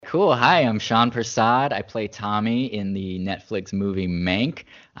Cool. Hi, I'm Sean Prasad. I play Tommy in the Netflix movie Mank.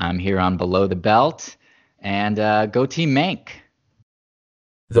 I'm here on Below the Belt. And go Team Mank.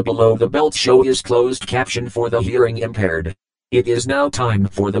 The Below the Belt show is closed caption for the hearing impaired. It is now time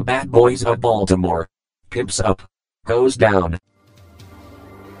for the Bad Boys of Baltimore. Pimps up. Goes down.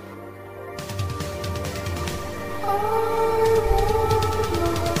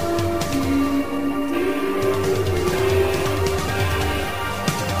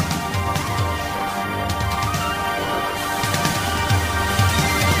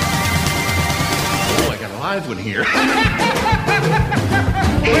 Oh, I got a live one here. Don't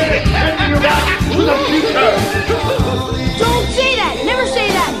say that! Never say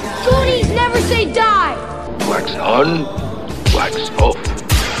that! Goonies never say die! Wax on, wax off.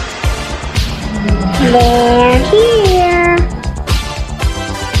 They're here!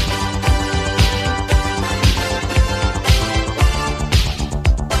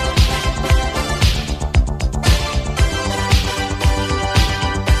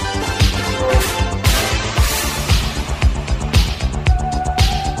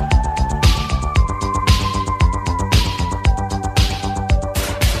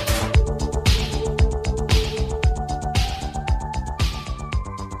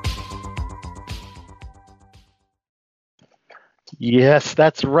 Yes,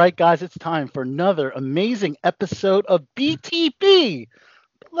 that's right, guys. It's time for another amazing episode of BTB,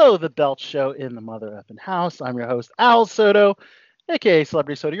 Below the Belt Show in the Mother Effing House. I'm your host, Al Soto, aka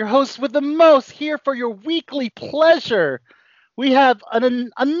Celebrity Soto, your host with the most, here for your weekly pleasure. We have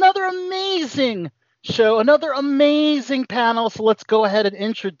another amazing show, another amazing panel. So let's go ahead and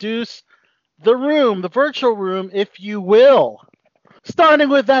introduce the room, the virtual room, if you will. Starting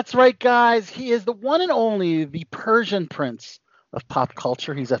with, that's right, guys, he is the one and only, the Persian Prince of pop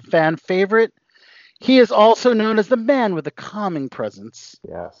culture. He's a fan favorite. He is also known as the man with the calming presence.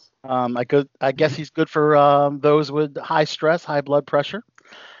 Yes. I guess he's good for those with high stress, high blood pressure.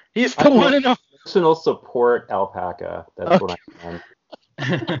 He's the one and only. Personal support alpaca. That's what I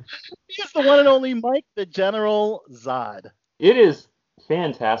am. He's the one and only Mike, the General Zod. It is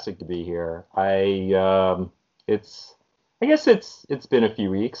fantastic to be here. I guess it's been a few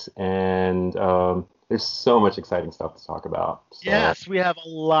weeks, and there's so much exciting stuff to talk about. So. Yes, we have a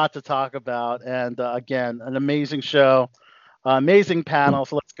lot to talk about, and again, an amazing show, amazing panel.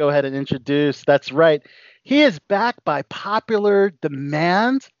 So let's go ahead and introduce. That's right, he is back by popular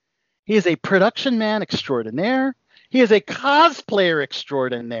demand. He is a production man extraordinaire. He is a cosplayer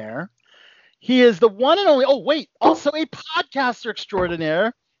extraordinaire. He is the one and only. Oh wait, also a podcaster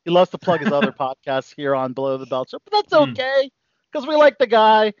extraordinaire. He loves to plug his other podcasts here on Below the Belt Show, but that's okay because we like the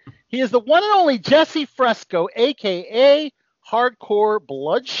guy. He is the one and only Jesse Fresco, a.k.a. Hardcore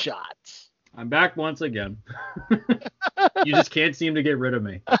Bloodshot. I'm back once again. You just can't seem to get rid of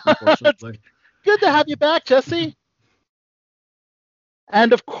me, unfortunately. Good to have you back, Jesse.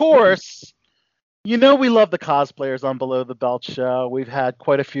 And of course, you know we love the cosplayers on Below the Belt Show. We've had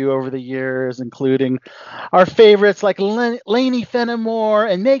quite a few over the years, including our favorites like Lainey Fenimore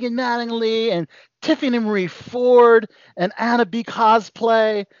and Megan Mattingly and Tiffany Marie Ford and Anna B.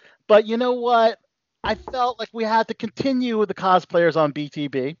 Cosplay. But you know what? I felt like we had to continue with the cosplayers on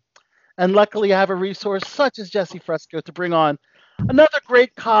BTB. And luckily I have a resource such as Jesse Fresco to bring on another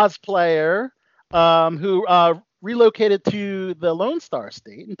great cosplayer who relocated to the Lone Star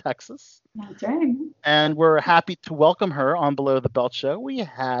State in Texas. That's right. And we're happy to welcome her on Below the Belt Show. We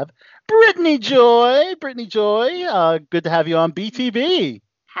have Brittany Joy. Brittany Joy, good to have you on BTB.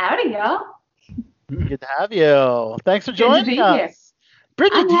 Howdy, y'all. Good to have you. Thanks for joining us. Here.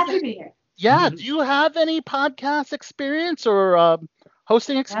 Brittany, I'm happy to be here. Yeah, do you have any podcast experience or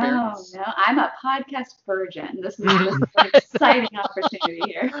hosting experience? No, I'm a podcast virgin. This is an exciting opportunity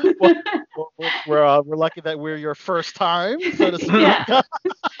here. We're lucky that we're your first time, so to speak. Yeah.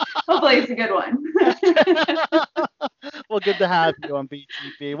 Hopefully it's a good one. Well, good to have you on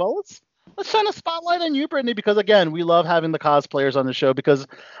BTB. Well, let's shine a spotlight on you, Brittany, because again, we love having the cosplayers on the show because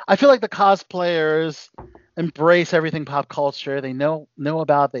I feel like the cosplayers embrace everything pop culture. They know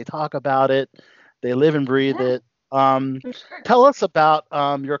about it, they talk about it, they live and breathe it. Sure. Tell us about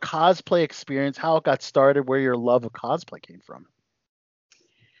your cosplay experience, how it got started, where your love of cosplay came from.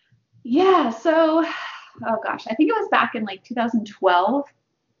 Yeah, so, oh gosh, I think it was back in like 2012.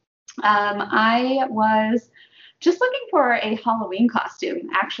 I was just looking for a Halloween costume,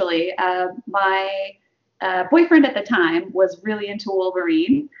 actually. My boyfriend at the time was really into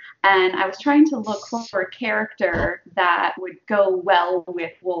Wolverine, and I was trying to look for a character that would go well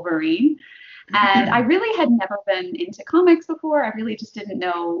with Wolverine. And I really had never been into comics before. I really just didn't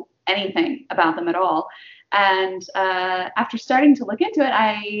know anything about them at all. And after starting to look into it,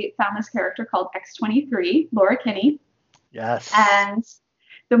 I found this character called X-23, Laura Kinney. Yes. And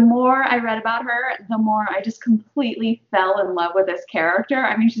the more I read about her, the more I just completely fell in love with this character.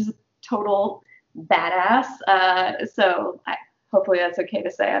 I mean, she's a total badass. Hopefully that's okay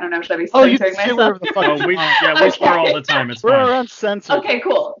to say. I don't know. Should I be censoring myself? Oh, we swear all the time. It's fine. We're uncensored. Okay,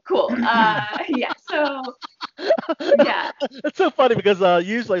 cool. Yeah. So, yeah. It's so funny because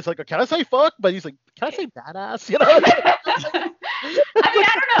usually it's like, can I say fuck? But he's like, can I say badass? You know? I mean, I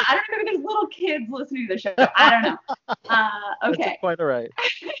don't know. I don't know if there's little kids listening to the show. I don't know. Okay. That's quite all right.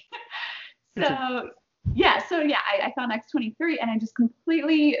 I found X-23 and I just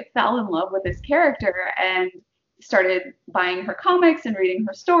completely fell in love with this character and started buying her comics and reading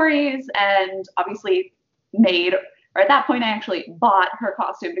her stories, and obviously at that point I actually bought her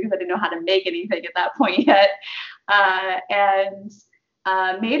costume because I didn't know how to make anything at that point yet, and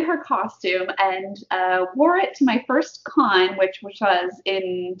made her costume and wore it to my first con, which was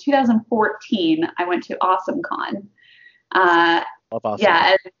in 2014. I went to Awesome Con. Awesome. Yeah,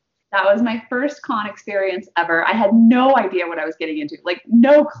 and that was my first con experience ever. I had no idea what I was getting into, like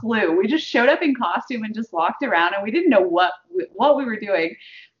no clue. We just showed up in costume and just walked around, and we didn't know what we were doing,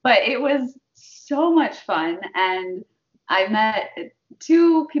 but it was so much fun. And I met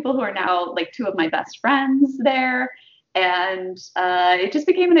two people who are now like two of my best friends there, and it just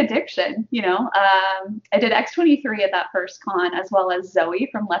became an addiction. I did X-23 at that first con, as well as Zoe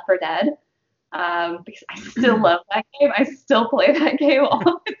from Left 4 Dead. Because I still love that game. I still play that game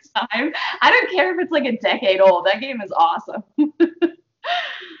all the time. I don't care if it's like a decade old. That game is awesome.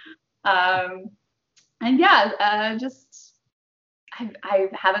 I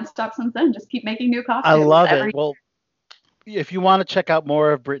haven't stopped since then. Just keep making new costumes. I love it. Well, if you want to check out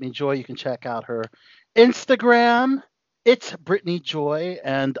more of Brittany Joy, you can check out her Instagram. It's Brittany Joy,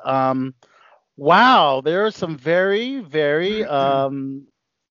 and wow, there are some very, very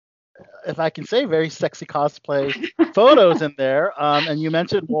if I can say, very sexy cosplay photos in there. And you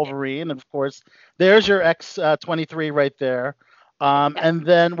mentioned Wolverine, and of course, there's your X-23 right there. And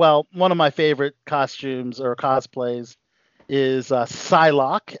then, well, one of my favorite costumes or cosplays is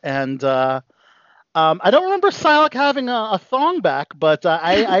Psylocke. And I don't remember Psylocke having a thong back, but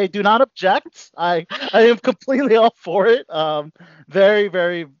I do not object. I am completely all for it. Very,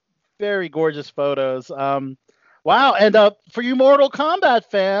 very, very gorgeous photos. Wow, and for you Mortal Kombat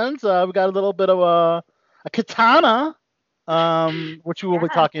fans, we got a little bit of a katana, which we will be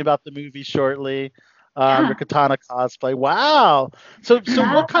talking about the movie shortly. Your katana cosplay. Wow. So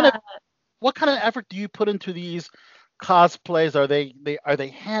what kind of effort do you put into these cosplays? Are they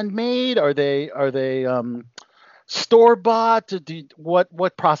handmade? Are they store bought?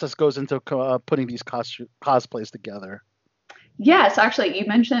 What process goes into putting these cosplays together? Yes, actually, you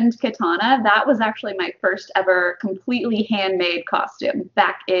mentioned katana. That was actually my first ever completely handmade costume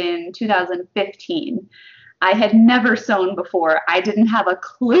back in 2015. I had never sewn before. I didn't have a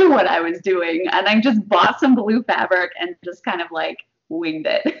clue what I was doing, and I just bought some blue fabric and just kind of like winged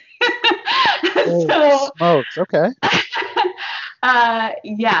it. Smokes, okay.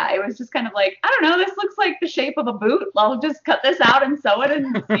 It was just kind of like, I don't know, this looks like the shape of a boot. I'll just cut this out and sew it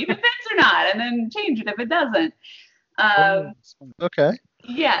and see if it fits or not, and then change it if it doesn't. Okay.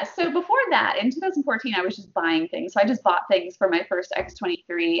 Yeah, so before that, in 2014, I was just buying things. So I just bought things for my first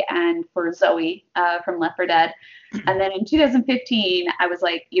X-23 and for Zoe from Left 4 Dead. And then in 2015, I was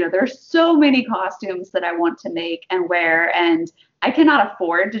like, there's so many costumes that I want to make and wear, and I cannot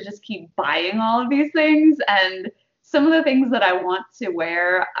afford to just keep buying all of these things. And some of the things that I want to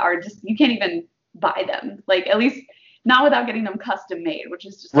wear are just, you can't even buy them. Like, at least not without getting them custom made, which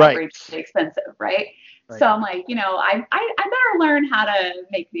is just outrageously expensive, right? So I'm like, I better learn how to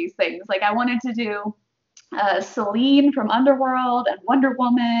make these things. Like, I wanted to do Celine from Underworld and Wonder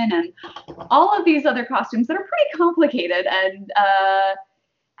Woman and all of these other costumes that are pretty complicated. And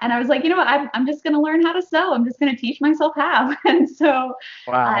I was like, I'm just going to learn how to sew. I'm just going to teach myself how. And so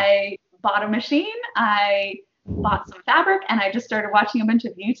I bought a machine. I bought some fabric, and I just started watching a bunch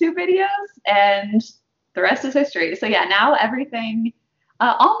of YouTube videos, and the rest is history. So yeah, now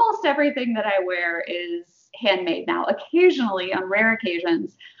almost everything that I wear is handmade now. Occasionally, on rare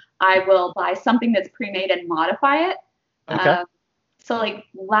occasions, I will buy something that's pre-made and modify it. Okay. So like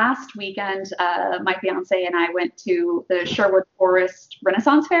last weekend, my fiance and I went to the Sherwood Forest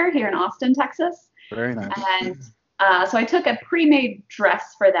Renaissance Fair here in Austin, Texas. Very nice. And so I took a pre-made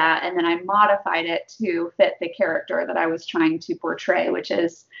dress for that, and then I modified it to fit the character that I was trying to portray, which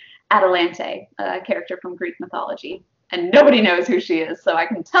is Atalante, a character from Greek mythology. And nobody knows who she is, so I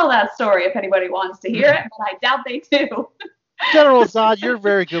can tell that story if anybody wants to hear it, but I doubt they do. General Zod, you're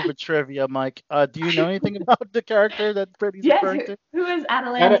very good with trivia, Mike. Do you know anything about the character that Brittany's Yes, referring to? who is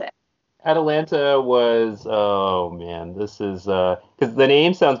Atalanta? Atalanta was, oh man, this is because the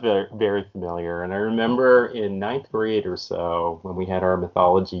name sounds very, very familiar, and I remember in ninth grade or so when we had our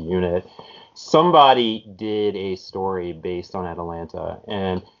mythology unit, somebody did a story based on Atalanta,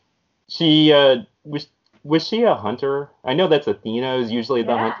 and she was she a hunter? I know that's Athena is usually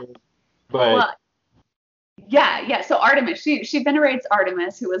the hunter, but Well, yeah. So Artemis, she venerates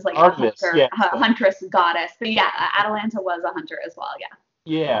Artemis, who was like Artemis, a hunter, yeah. huntress goddess. But yeah, Atalanta was a hunter as well.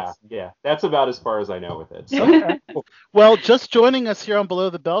 yeah, that's about as far as I know with it. So. Okay. Well, just joining us here on Below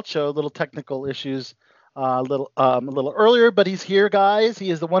the Belt Show, little technical issues a little earlier, but he's here, guys.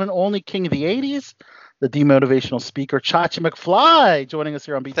 He is the one and only king of the 80s, the demotivational speaker, Chachi McFly, joining us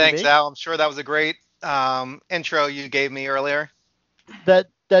here on BTV. Thanks, Al. I'm sure that was a great intro you gave me earlier. That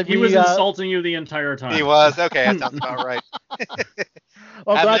He was insulting you the entire time. He was. Okay, that sounds about right.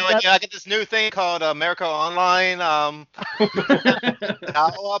 Well, I have no idea. I get this new thing called America Online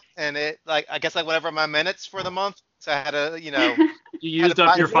dial-up, and it I guess whatever my minutes for the month. So I had to, You used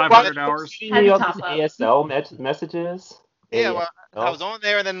up your 500 hours. Had to all top these up. ASL messages. Yeah, well, I was on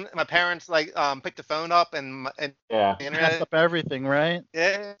there, and then my parents picked the phone up and Yeah. the messed internet. up everything, right?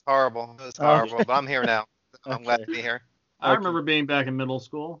 Yeah, it's horrible. It was horrible, but I'm here now. I'm glad to be here. I remember being back in middle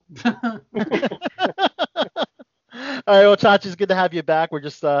school. All right, well, Chachi, it's good to have you back. We're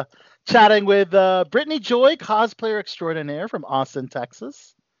just chatting with Brittany Joy, cosplayer extraordinaire from Austin,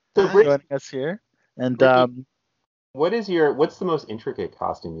 Texas, So, joining us here. And Brittany, what's the most intricate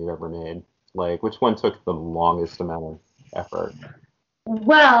costume you've ever made? Like, which one took the longest amount of effort?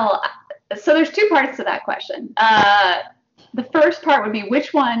 Well, so there's two parts to that question. The first part would be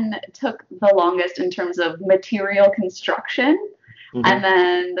which one took the longest in terms of material construction. Mhm. And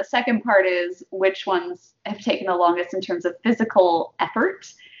then the second part is which ones have taken the longest in terms of physical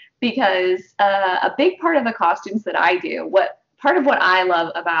effort. Because a big part of the costumes that I do, part of what I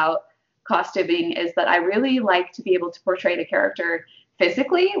love about costuming is that I really like to be able to portray the character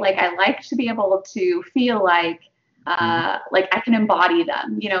physically. Like I like to be able to feel like I can embody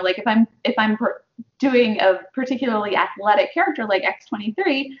them. Like if I'm doing a particularly athletic character like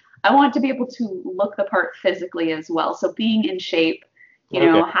X-23, I want to be able to look the part physically as well. So being in shape,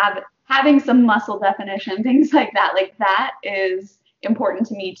 having some muscle definition, things like that. Like that is important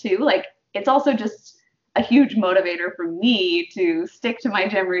to me too. Like it's also just a huge motivator for me to stick to my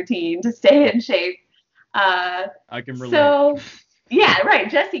gym routine, to stay in shape. I can relate. So yeah, right.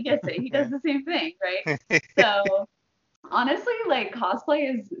 Jesse gets it. He does the same thing, right? So honestly, like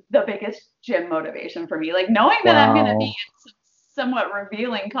cosplay is the biggest gym motivation for me. Like knowing that I'm going to be in some somewhat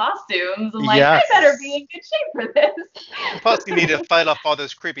revealing costumes, I'm like, Yes. I better be in good shape for this. Plus, you need to fight off all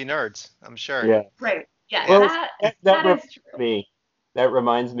those creepy nerds. I'm sure. Yeah. Right. Yeah. Well, that that is true. That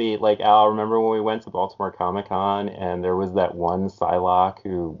reminds me, like Al, remember when we went to Baltimore Comic Con and there was that one Psylocke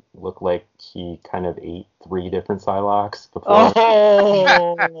who looked like he kind of ate 3 different Psylocks before,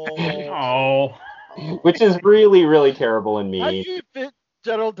 Oh. which is really, really terrible and How do mean. you fit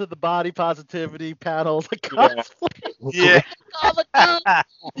general to the body positivity panels? Like Yeah. cosplay. Yeah. Comic-Con.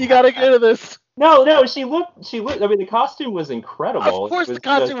 You got to get into this. No, she looked, I mean, the costume was incredible. Of course, It the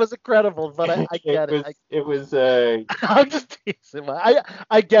costume just- was incredible, but I get it. It was, I'm just teasing.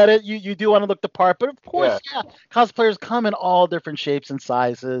 I get it. You do want to look the part, but of course, yeah, cosplayers come in all different shapes and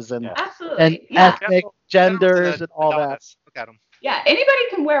sizes and Absolutely. ethnic genders and all that. Look at them. Yeah, anybody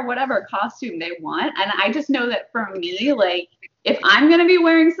can wear whatever costume they want. And I just know that for me, like, if I'm going to be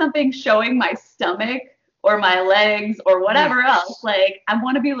wearing something showing my stomach or my legs or whatever else, like, I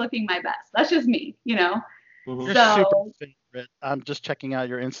want to be looking my best. That's just me, you know? mhm. You're So- super favorite. I'm just checking out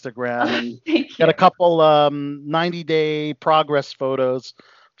your Instagram and Thank got you. a couple 90-day progress photos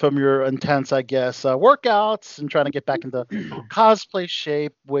from your intense, I guess, workouts and trying to get back into cosplay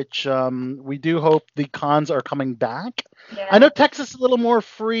shape, which we do hope the cons are coming back. Yeah. I know Texas is a little more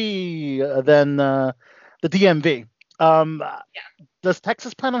free than the DMV. Does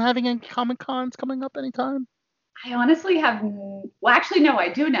Texas plan on having any Comic Cons coming up anytime? I honestly have, well, actually, no, I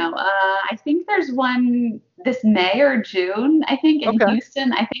do know. I think there's one this May or June, I think, in Okay.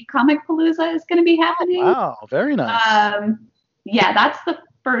 Houston. I think Comic Palooza is going to be happening. Wow, very nice. Yeah, that's the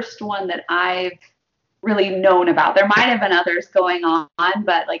first one that I've really known about. There might have been others going on,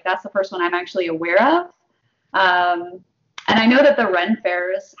 but like that's the first one I'm actually aware of. And I know that the Ren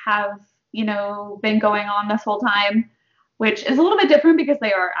fairs have, been going on this whole time, which is a little bit different because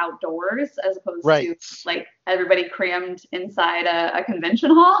they are outdoors as opposed Right. to like everybody crammed inside a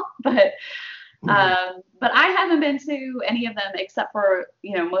convention hall. But I haven't been to any of them except for,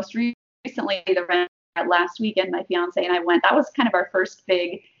 most recently the Ren last weekend. My fiance and I went. That was kind of our first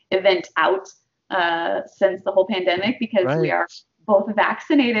big event out since the whole pandemic, because we are both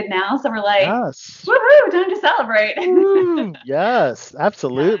vaccinated now. So we're like, yes, woohoo, time to celebrate. Woo, yes,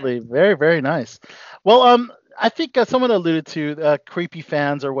 absolutely. Very, very nice. Well, I think someone alluded to creepy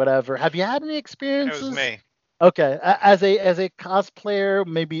fans or whatever. Have you had any It experiences? was me. Okay, as a cosplayer,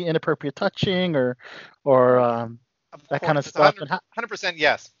 maybe inappropriate touching or that kind of stuff. 100%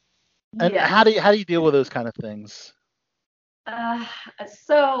 yes. And how do you deal with those kind of things?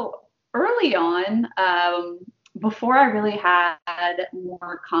 So early on, before I really had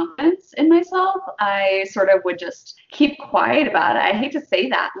more confidence in myself, I sort of would just keep quiet about it. I hate to say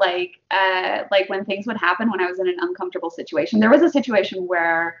that, like when things would happen when I was in an uncomfortable situation. There was a situation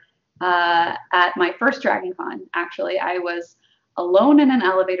where at my first Dragon Con, actually, I was alone in an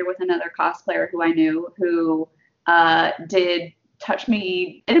elevator with another cosplayer who I knew, who did touch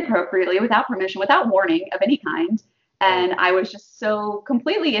me inappropriately, without permission, without warning of any kind. And I was just so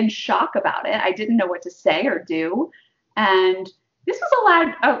completely in shock about it. I didn't know what to say or do. And this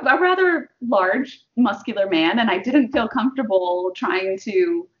was a rather large, muscular man, and I didn't feel comfortable trying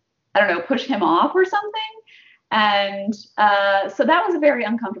to, I don't know, push him off or something. And so that was a very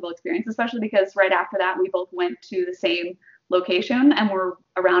uncomfortable experience, especially because right after that, we both went to the same location and were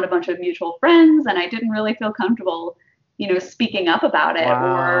around a bunch of mutual friends, and I didn't really feel comfortable, speaking up about it.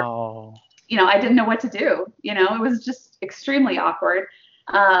 Wow. Or I didn't know what to do. It was just extremely awkward.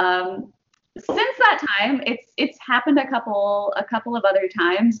 Since that time, it's happened a couple of other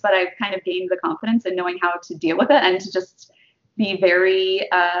times, but I've kind of gained the confidence in knowing how to deal with it and to just be very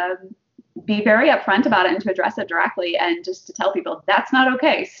upfront about it and to address it directly and just to tell people that's not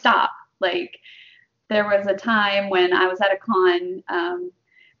okay. Stop. Like, there was a time when I was at a con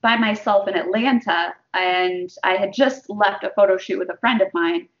by myself in Atlanta, and I had just left a photo shoot with a friend of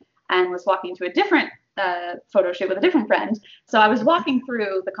mine and was walking to a different photo shoot with a different friend. So I was walking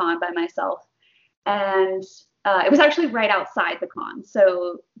through the con by myself, and it was actually right outside the con.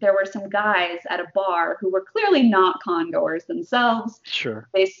 So there were some guys at a bar who were clearly not con goers themselves. Sure.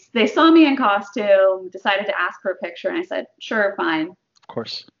 They saw me in costume, decided to ask for a picture, and I said, sure, fine. Of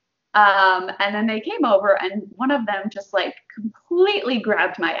course. And then they came over, and one of them just like completely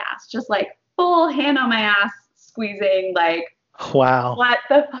grabbed my ass, just like full hand on my ass, squeezing, like, wow, what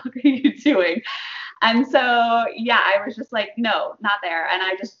the fuck are you doing? And so, yeah, I was just like, no, not there. And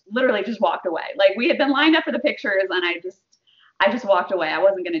I just literally just walked away. Like, we had been lined up for the pictures, and I just walked away. I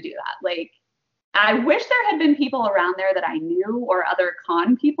wasn't going to do that. Like, I wish there had been people around there that I knew, or other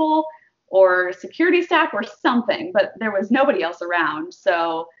con people or security staff or something, but there was nobody else around.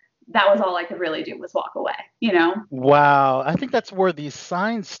 So that was all I could really do, was walk away, Wow. I think that's where these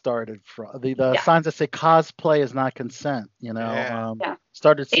signs started from. The signs that say cosplay is not consent,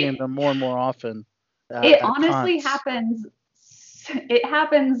 started seeing them more and more often. It honestly happens. It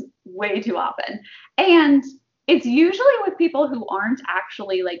happens way too often. And it's usually with people who aren't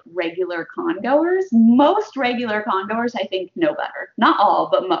actually like regular con goers. Most regular con goers, I think, know better. Not all,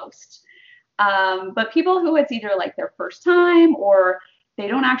 but most. But people who it's either like their first time, or they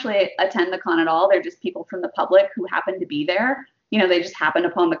don't actually attend the con at all. They're just people from the public who happen to be there. They just happened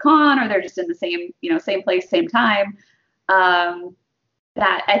upon the con, or they're just in the same place, same time.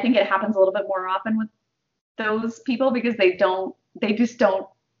 That I think it happens a little bit more often with those people, because they just don't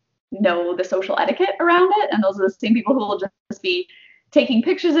know the social etiquette around it. And those are the same people who will just be taking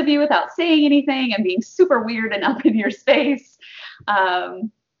pictures of you without saying anything and being super weird and up in your space. I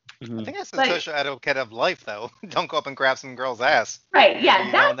think that's the social etiquette of life, though. Don't go up and grab some girl's ass. Right, yeah,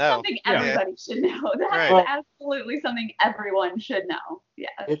 that's something everybody should know. That's absolutely something everyone should know. Yeah.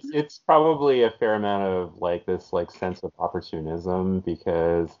 It's probably a fair amount of like this like sense of opportunism,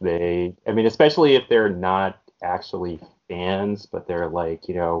 because especially if they're not actually fans, but they're like,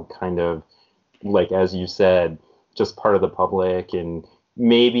 kind of like, as you said, just part of the public, and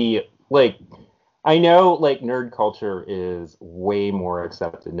maybe like, I know like nerd culture is way more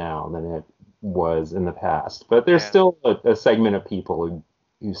accepted now than it was in the past, but there's still a segment of people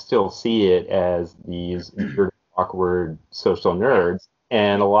who still see it as these weird, awkward social nerds.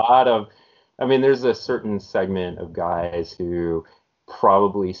 And a lot of, there's a certain segment of guys who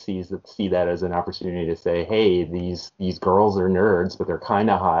probably see that as an opportunity to say, hey, these girls are nerds, but they're kind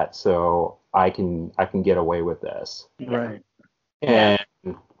of hot, so I can get away with this. Right. And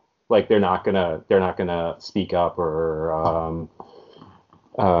like they're not gonna speak up or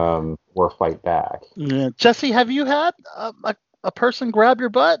fight back. Yeah. Jesse, have you had a person grab your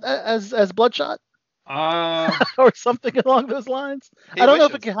butt as Bloodshot? Or something along those lines? I don't know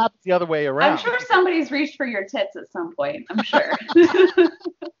if it can happen the other way around. I'm sure somebody's reached for your tits at some point. I'm sure.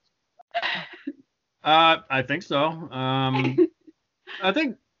 I think so. I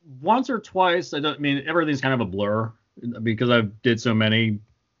think once or twice. I mean, everything's kind of a blur because I did so many,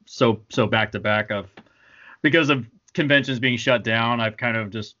 so back to back. Because of conventions being shut down, I've kind of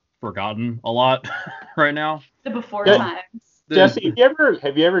just forgotten a lot right now. The before times. Jesse,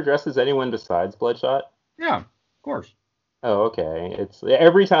 have you ever dressed as anyone besides Bloodshot? Yeah, of course. Oh, okay. It's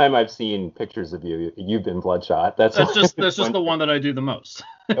every time I've seen pictures of you, you've been Bloodshot. That's just the one that I do the most.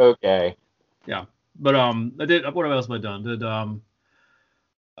 Okay. Yeah, but I did. What else have I done? Did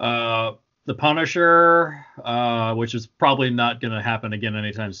The Punisher, which is probably not gonna happen again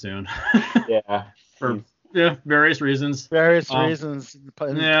anytime soon. Yeah. For various reasons. Reasons.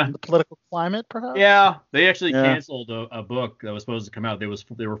 In the political climate, perhaps. Yeah, they actually canceled a book that was supposed to come out. There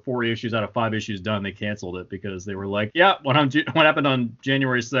were 4 issues out of 5 issues done. They canceled it because they were like, "Yeah, what happened on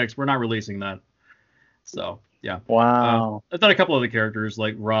January 6th? We're not releasing that." So yeah. Wow. I've done a couple of the characters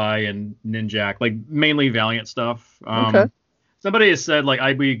like Rai and Ninjak, like mainly Valiant stuff. Okay. Somebody has said like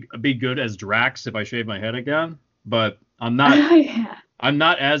I'd be good as Drax if I shave my head again, but I'm not. I'm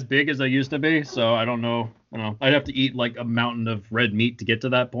not as big as I used to be, so I don't know. I'd have to eat like a mountain of red meat to get to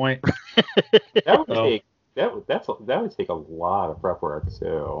that point. That would take a lot of prep work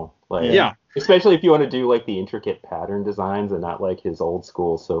too. Like, yeah. Especially if you want to do like the intricate pattern designs and not like his old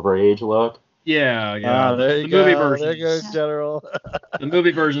school Silver Age look. Yeah. There you go. Movie version. There you go, General. The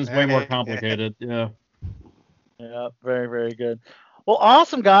movie version's way more complicated. Yeah. Yeah. Very, very good. Well,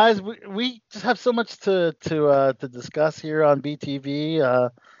 awesome, guys. We just have so much to discuss here on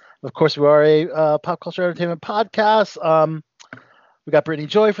BTV. Of course, we are a pop culture entertainment podcast. We got Brittany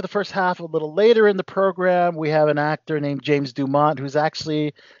Joy for the first half. A little later in the program, we have an actor named James Dumont, who's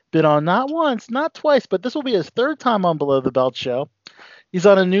actually been on not once, not twice, but this will be his 3rd time on Below the Belt show. He's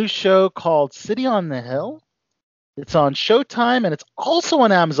on a new show called City on the Hill. It's on Showtime, and it's also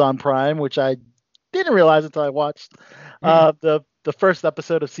on Amazon Prime, which I didn't realize until I watched the first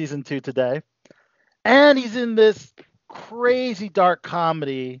episode of season 2 today. And he's in this crazy dark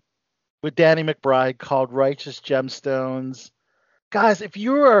comedy with Danny McBride called Righteous Gemstones. Guys, if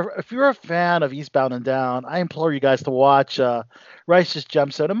you're a fan of Eastbound and Down, I implore you guys to watch Righteous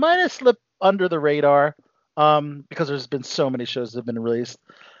Gemstone. It might have slipped under the radar because there's been so many shows that have been released.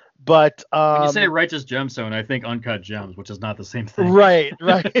 But when you say Righteous Gemstone, I think Uncut Gems, which is not the same thing. Right.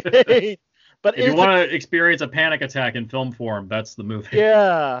 But if you want to experience a panic attack in film form, that's the movie.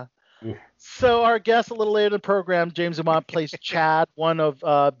 Yeah. So our guest a little later in the program, James Dumont, plays Chad, one of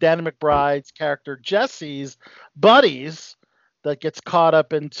Danny McBride's character Jesse's buddies that gets caught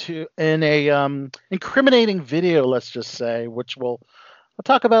up in a incriminating video, let's just say, which we'll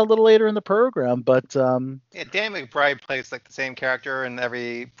talk about a little later in the program. But Danny McBride plays like the same character in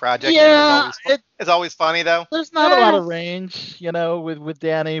every project. Yeah, it's always funny though. There's not a lot of range, with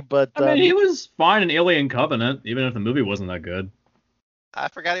Danny, but I mean, he was fine in Alien Covenant, even if the movie wasn't that good. I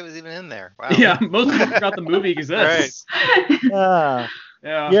forgot he was even in there. Wow. Yeah, most people forgot the movie exists. Right.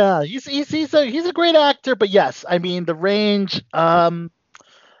 Yeah. He's a great actor, but yes, I mean the range.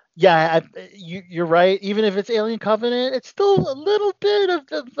 You're right. Even if it's Alien Covenant, it's still a little bit of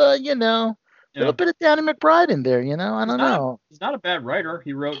a little bit of Danny McBride in there. I don't know. He's not a bad writer.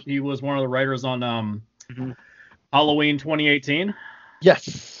 He was one of the writers on Halloween 2018.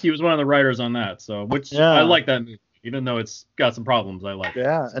 Yes, he was one of the writers on that. So I like that movie. Even though it's got some problems, I like it.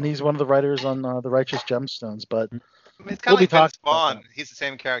 Yeah, and he's one of the writers on The Righteous Gemstones. But I mean, it's kind of like Vince Vaughn. He's the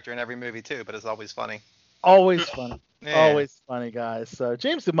same character in every movie, too, but it's always funny. Always funny. Yeah. Always funny, guys. So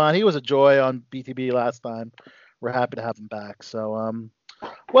James Dumont, he was a joy on BTB last time. We're happy to have him back. So,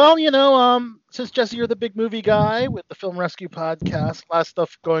 since Jesse, you're the big movie guy with the Film Rescue podcast, a lot of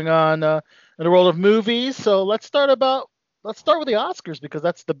stuff going on in the world of movies. So let's start with the Oscars because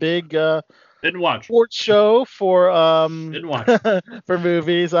that's the big didn't watch sports show for didn't watch for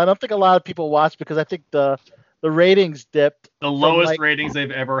movies. I don't think a lot of people watched because I think the ratings dipped. The lowest ratings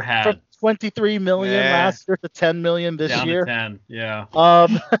they've ever had. From 23 million last year to 10 million this year. Down to 10, yeah. I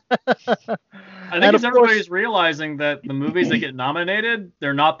think everybody's realizing that the movies that get nominated,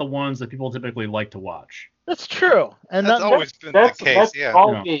 they're not the ones that people typically like to watch. That's true, and that's always been the case. That's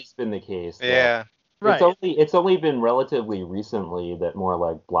always been the case. Yeah. Right. It's only been relatively recently that more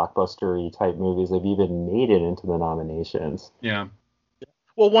like blockbuster-y type movies have even made it into the nominations. Yeah.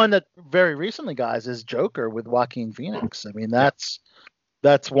 Well, one that very recently, guys, is Joker with Joaquin Phoenix. I mean, that's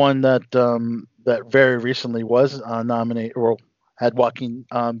one that that very recently was nominated or had Joaquin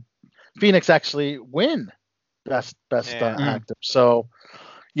Phoenix actually win best actor. So,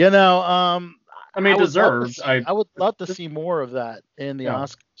 I mean, deserved. I would love to see more of that in the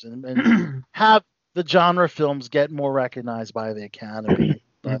Oscars and have the genre films get more recognized by the Academy.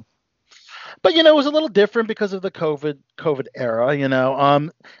 But But it was a little different because of the COVID era.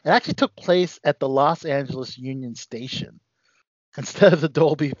 It actually took place at the Los Angeles Union Station instead of the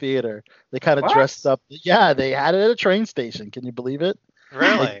Dolby Theater. They kind of dressed up. Yeah, they had it at a train station. Can you believe it?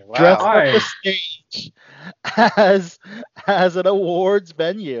 Really? Dressed Wow. up the stage as an awards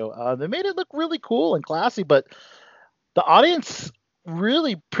venue. They made it look really cool and classy, but the audience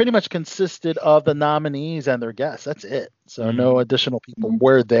really pretty much consisted of the nominees and their guests. That's it. So no additional people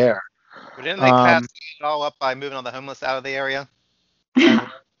were there. But didn't they class it all up by moving all the homeless out of the area?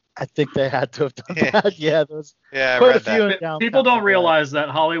 I think they had to have done that. Yeah, there's I quite a read few in that. downtown. People don't realize that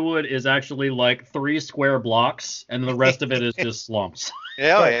Hollywood is actually like 3 square blocks, and the rest of it is just slums.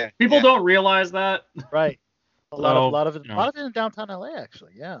 Yeah. People don't realize that. Right. A lot of it in downtown LA,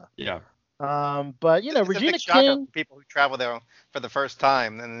 actually. Yeah. Yeah. But It's a Regina big shock of King. people who travel there for the first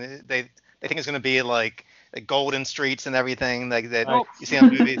time, and they think it's going to be like the golden streets and everything like that you see on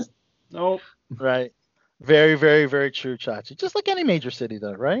movies. Nope. Right. Very, very, very true, Chachi. Just like any major city,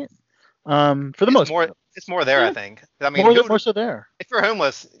 though, right? For the most part. It's more there, I think. I mean, more so there. If you're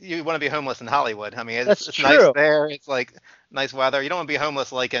homeless, you want to be homeless in Hollywood. I mean, That's it's true. nice there. It's like nice weather. You don't want to be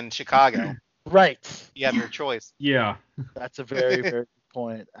homeless like in Chicago. Right. You have your choice. Yeah. That's a very, very good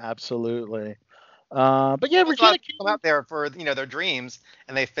point. Absolutely. But yeah, There's a lot Regina of people out there for their dreams,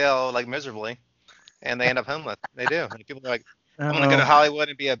 and they fail like miserably, and they end up homeless. They do. And people are like, I'm gonna go to Hollywood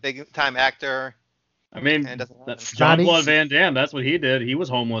and be a big time actor. I mean, And it doesn't happen. Jean-Claude Van Damme, that's what he did. He was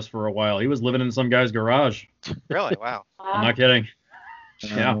homeless for a while. He was living in some guy's garage. Really? Wow. I'm not kidding.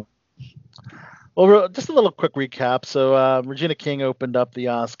 Yeah. Well, just a little quick recap. So Regina King opened up the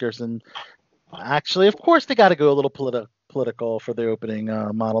Oscars, and actually, of course, they got to go a little political for the opening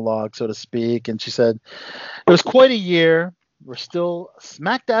monologue, so to speak. And she said, it was quite a year. We're still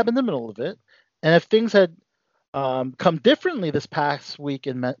smack dab in the middle of it. And if things had come differently this past week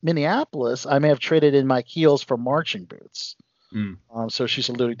in Minneapolis, I may have traded in my heels for marching boots. So she's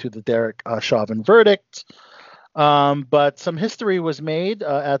alluding to the Derek Chauvin verdict. But some history was made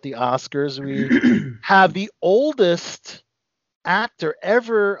at the Oscars. We have the oldest actor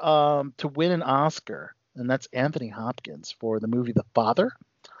ever to win an Oscar, and that's Anthony Hopkins for the movie The Father.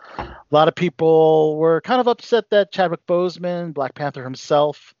 A lot of people were kind of upset that Chadwick Boseman, Black Panther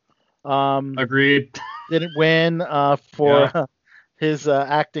himself, agreed, didn't win for his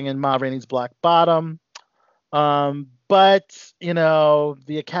acting in Ma Rainey's Black Bottom. But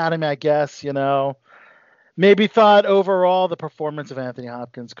the Academy, I guess, maybe thought overall the performance of Anthony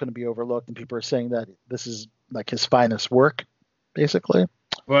Hopkins couldn't be overlooked, and people are saying that this is like his finest work, basically.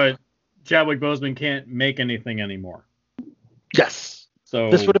 But Chadwick Boseman can't make anything anymore. Yes. So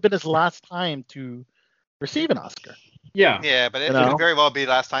this would have been his last time to receive an Oscar. Yeah. Yeah, but it could very well be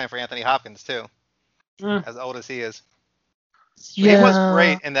last time for Anthony Hopkins too, as old as he is. Yeah. He was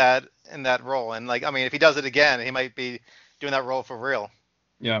great in that role, and if he does it again, he might be doing that role for real.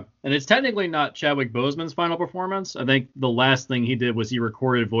 Yeah, and it's technically not Chadwick Boseman's final performance. I think the last thing he did was he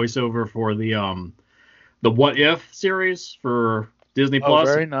recorded voiceover for the What If series for Disney Plus.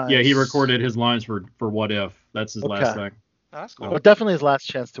 Very nice. Yeah, he recorded his lines for What If. That's his last thing. Oh, that's cool. Well, definitely his last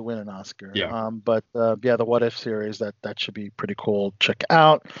chance to win an Oscar. Yeah. But the What If series, that should be pretty cool. Check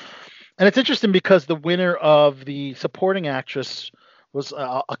out. And it's interesting because the winner of the supporting actress was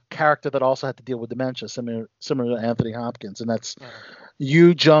a character that also had to deal with dementia, similar to Anthony Hopkins, and that's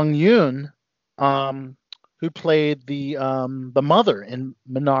Yoo Jung-yoon, who played the mother in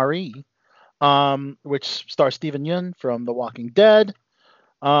Minari, which stars Steven Yeun from The Walking Dead.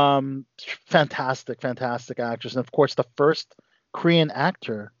 Fantastic actress, and of course the first Korean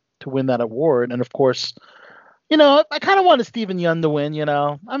actor to win that award. And of course, I kind of wanted Steven Yeun to win.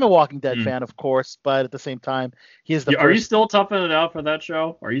 I'm a Walking Dead fan, of course, but at the same time, he is the Are first. you still toughing it out for that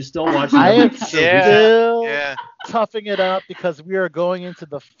show? Are you still watching? I am that? still toughing it up because we are going into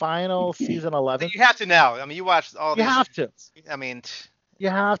the final season 11. You have to now. I mean, you watched all. You have to. I mean, you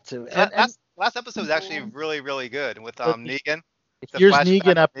have to. Last episode was actually really, really good with Negan. Here's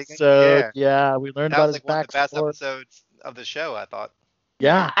Negan episode. Yeah, we learned about his backstory. That was one of the best backstory. episodes of the show, I thought.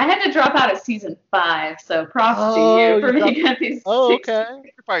 Yeah. I had to drop out of season 5, so props to you for making it these. Okay.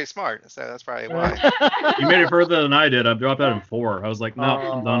 You're probably smart, so that's probably why. You made it further than I did. I dropped out in 4. I was like, no,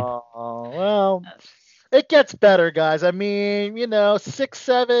 I'm done. Oh, well, it gets better, guys. I mean, 6,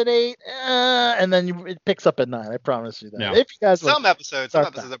 7, 8, and then it picks up at 9. I promise you that. Yeah. If you guys some episodes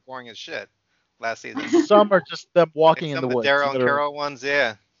are boring as shit last season. Some are just them walking in the woods. Daryl and Carol ones,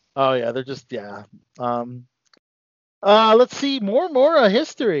 yeah. Oh yeah, they're just let's see more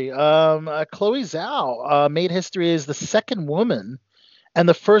history. Chloe Zhao made history as the second woman and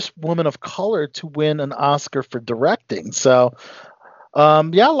the first woman of color to win an Oscar for directing. So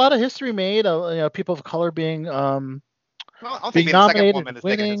Yeah, a lot of history made. People of color being Well, I don't being think being the second nominated, woman is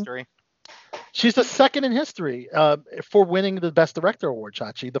making winning. history. She's the second in history for winning the Best Director award,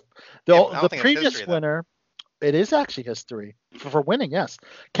 Chachi. Yeah, but I don't The think it's previous history, though. winner, it is actually history for winning. Yes,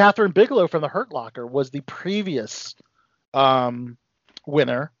 Catherine Bigelow from The Hurt Locker was the previous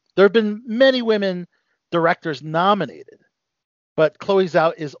winner. There have been many women directors nominated, but Chloe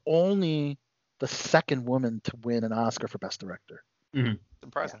Zhao is only the second woman to win an Oscar for Best Director.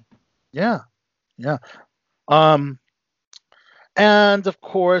 Surprising. Yeah. And of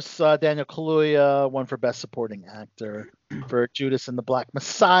course, Daniel Kaluuya won for Best Supporting Actor for Judas and the Black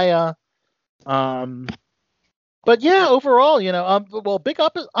Messiah. But yeah, overall, big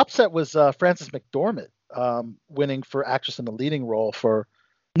upset was Frances McDormand winning for actress in the leading role for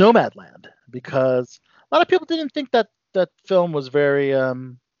Nomadland, because a lot of people didn't think that film was very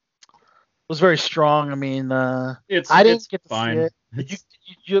strong. I mean, I didn't get to fine. see it.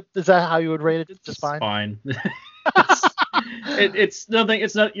 Is that how you would rate it? Just fine. Fine. It's nothing.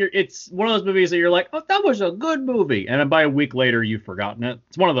 It's not. It's one of those movies that you're like, oh, that was a good movie, and then by a week later you've forgotten it.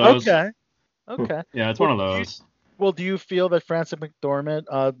 It's one of those. Okay. Yeah, it's one of those. Do you feel that Frances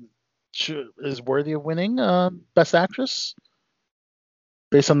McDormand is worthy of winning Best Actress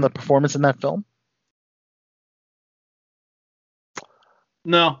based on the performance in that film?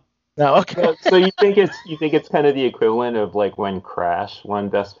 No. No. Okay. So you think it's kind of the equivalent of like when Crash won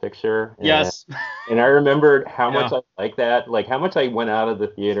Best Picture? Yes. And I remembered how much I like that, like how much I went out of the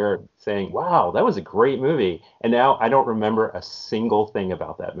theater saying, "Wow, that was a great movie," and now I don't remember a single thing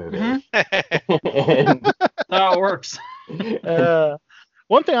about that movie. And How it works.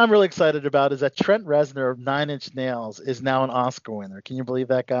 One thing I'm really excited about is that Trent Reznor of Nine Inch Nails is now an Oscar winner. Can you believe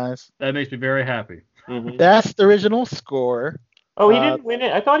that, guys? That makes me very happy. Best original score. Oh, he didn't win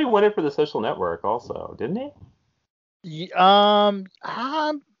it. I thought he won it for The Social Network also, didn't he? We'll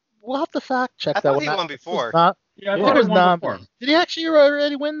have to fact check I that thought one. he won before. Yeah, I It thought was it won before. Did he actually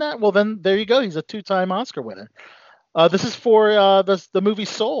already win that? Well, then there you go. He's a two-time Oscar winner. This is for the movie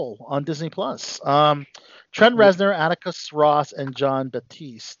Soul on Disney Plus. Trent Reznor, Atticus Ross, and John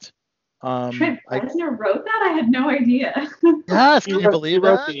Batiste. Trent Reznor wrote that? I had no idea. Yes, can you believe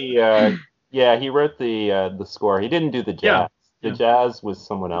that? He wrote the score. He didn't do the jazz. Yeah. The jazz was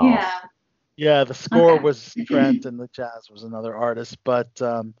someone else. Yeah, the score was Trent and the jazz was another artist. But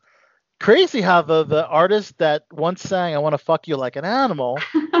crazy how the artist that once sang "I Want to Fuck You Like an Animal"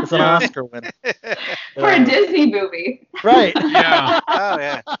 is an Oscar winner. For a Disney movie. Right. Yeah. Oh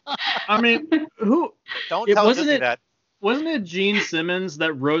yeah. I mean, who? Don't It tell wasn't Disney it- that. Wasn't it Gene Simmons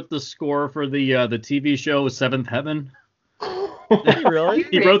that wrote the score for the TV show Seventh Heaven? Really?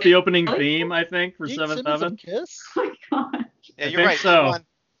 He wrote the opening theme, I think, for Gene Seventh Simmons Heaven. of Kiss? Oh my god. Yeah, I you're think right. so.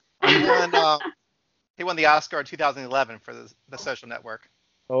 He won the Oscar in 2011 for the Social Network.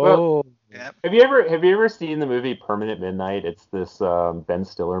 Oh. Yeah. Have you ever seen the movie Permanent Midnight? It's this Ben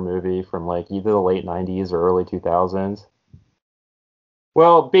Stiller movie from like either the late 90s or early 2000s.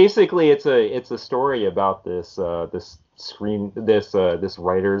 Well, basically it's a story about this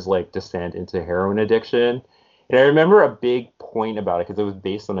writer's like descent into heroin addiction. And I remember a big point about it because it was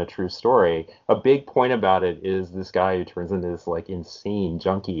based on a true story. A big point about it is this guy who turns into this like insane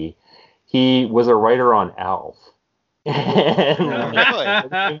junkie. He was a writer on Alf. And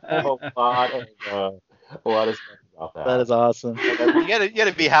a lot of stuff about that. That is awesome. You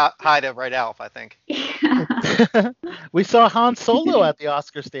gotta be high to write Alf, I think. We saw Han Solo at the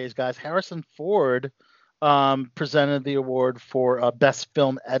Oscar stage, guys. Harrison Ford presented the award for Best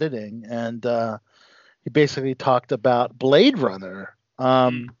Film Editing, and he basically talked about Blade Runner.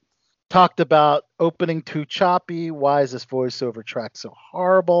 Talked about opening too choppy. Why is this voiceover track so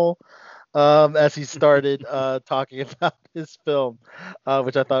horrible? As he started talking about his film,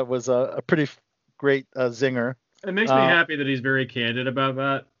 which I thought was a pretty great zinger. It makes me happy that he's very candid about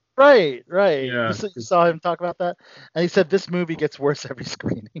that. Right. Yeah. You saw him talk about that, and he said this movie gets worse every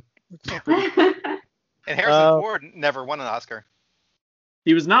screening. And Harrison Ford never won an Oscar.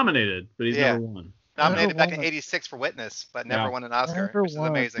 He was nominated, but he's never won. Nominated back in won. '86 for Witness, but never won an Oscar, Never which is won.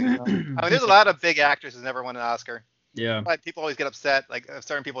 amazing. Yeah. I mean, there's a lot of big actors who's never won an Oscar. Yeah. But people always get upset, like if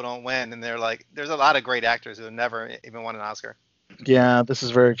certain people don't win, and they're like, there's a lot of great actors who have never even won an Oscar. Yeah, this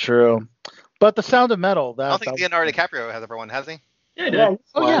is very true. But The Sound of Metal. I don't think Leonardo DiCaprio has ever won, has he? Yeah, he did.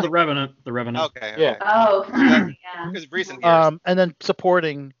 Oh, yeah. The Revenant. Okay. Yeah. Oh, yeah. Because recent years. And then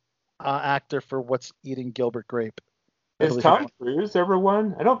supporting actor for What's Eating Gilbert Grape. I Has believe Tom Cruise ever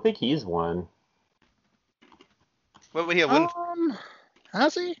won? I don't think he's won. What would he have won?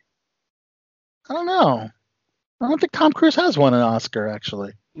 Has he? I don't know. I don't think Tom Cruise has won an Oscar,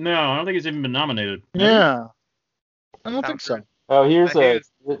 actually. No, I don't think he's even been nominated. Yeah. I don't Tom think so. Cruise. Oh, Like,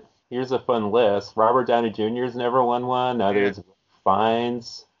 here's a fun list. Robert Downey Jr.'s never won one. Others,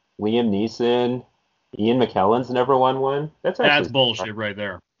 Fiennes, Liam Neeson, Ian McKellen's never won one. That's bullshit right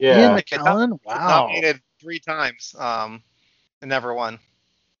there. Yeah. Ian It's McKellen? Wow. nominated 3 times, and never won.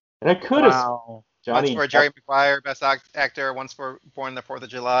 And I could have Wow. Johnny Once for Jerry Maguire, Best Actor. Once for Born on the 4th of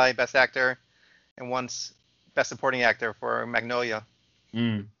July, Best Actor, and once Best Supporting Actor for Magnolia.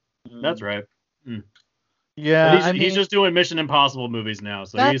 That's right. Yeah, But he's just doing Mission Impossible movies now,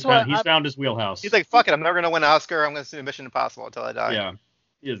 so he's found his wheelhouse. He's like, fuck it, I'm never gonna win an Oscar. I'm gonna do Mission Impossible until I die. Yeah,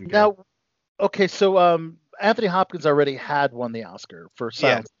 he doesn't care. Now, okay, so Anthony Hopkins already had won the Oscar for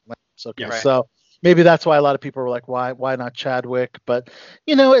Silence of the Lambs. Okay, Right. so maybe that's why a lot of people were like, why not Chadwick? But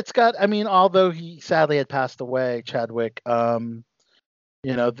it's got. I mean, although he sadly had passed away, Chadwick. A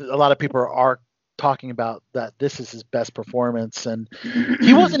lot of people are talking about that this is his best performance, and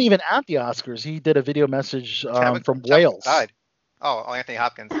he wasn't even at the Oscars. He did a video message from Wales. Died. Oh, Anthony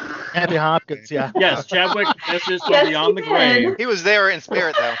Hopkins. Anthony Hopkins, yeah. Yes, Chadwick messaged from beyond the grave. He was there in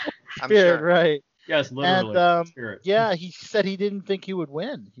spirit, though. I'm Spirit, sure. right. Yes, literally. And spirit. yeah, he said he didn't think he would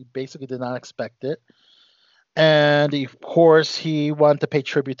win. He basically did not expect it. And of course, he wanted to pay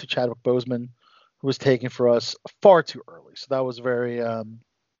tribute to Chadwick Boseman, who was taken for us far too early. So that was very,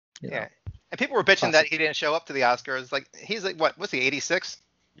 Yeah. And people were bitching that he didn't show up to the Oscars. Like, he's like, what? What's he, 86?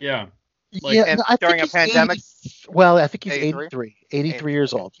 Yeah. And I during think a pandemic? I think he's 83? 83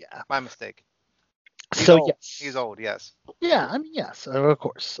 years old. Yeah. My mistake. So yes. He's old, yes. Yeah, I mean, yes, of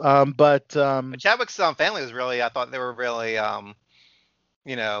course. But Chadwick's family was really, I thought they were really,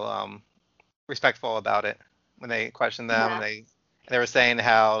 respectful about it when they questioned them. Yeah. And they were saying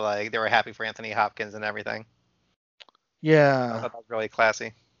how, like, they were happy for Anthony Hopkins and everything. I yeah, thought that was really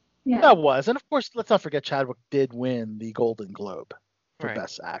classy. Yeah. that was. And of course, let's not forget Chadwick did win the Golden Globe for Right.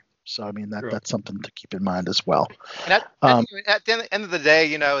 Best Actor. So I mean, True. that's something to keep in mind as well. And at the end of the day,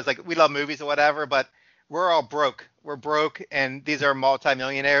 it's like we love movies or whatever, but we're all broke. We're broke, and these are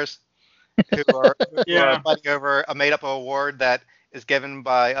multimillionaires who are fighting over a made-up award that is given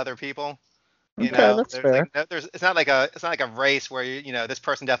by other people. Okay, that's fair. It's not like a race where this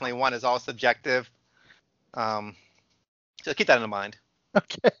person definitely won. Is all subjective. So keep that in mind.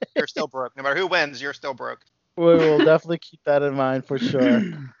 Okay. You're still broke. No matter who wins, you're still broke. We will definitely keep that in mind for sure.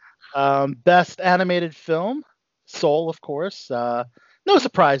 Best animated film, Soul, of course. No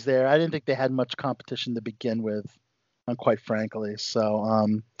surprise there. I didn't think they had much competition to begin with, quite frankly. So, I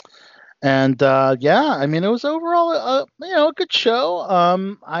mean, it was overall a good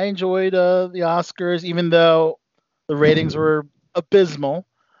show. I enjoyed the Oscars, even though the ratings were abysmal.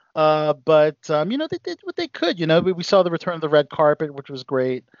 But they did what they could. We saw the return of the red carpet, which was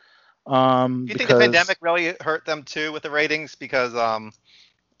great. Do you think the pandemic really hurt them too with the ratings? Because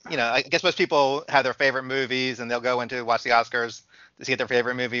I guess most people have their favorite movies and they'll go in to watch the Oscars to see if their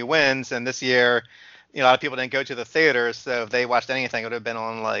favorite movie wins. And this year, a lot of people didn't go to the theaters, so if they watched anything, it would have been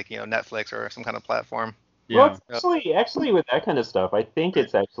on Netflix or some kind of platform. Yeah. Well, actually, with that kind of stuff, I think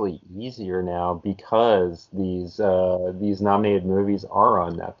it's actually easier now because these nominated movies are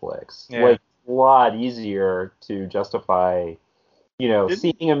on Netflix. Yeah. Like, a lot easier to justify,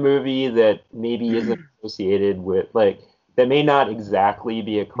 seeing a movie that maybe isn't associated with, like, that may not exactly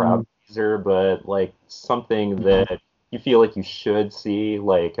be a crowd pleaser, but like something that you feel like you should see,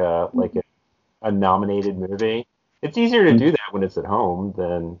 like a nominated movie. It's easier to do that when it's at home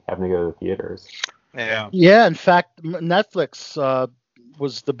than having to go to the theaters. Yeah. Yeah, in fact, Netflix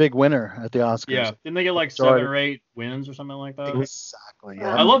was the big winner at the Oscars. Yeah, didn't they get like 7 or 8 wins or something like that? Exactly.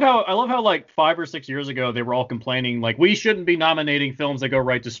 Yeah. I love how like 5 or 6 years ago they were all complaining like we shouldn't be nominating films that go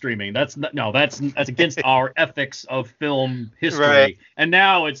right to streaming. That's against our ethics of film history. Right. And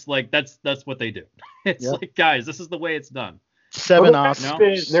now it's like that's what they do. It's like, guys, this is the way it's done. 7 Well,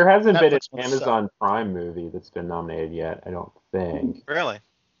 Oscars. there hasn't been Netflix an was Amazon Prime movie that's been nominated yet, I don't think. Really?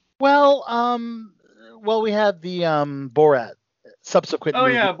 Well, we had the Borat subsequent. Oh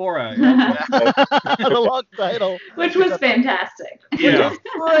movie. yeah, Borat. Yeah. The long title, Which was fantastic. Yeah.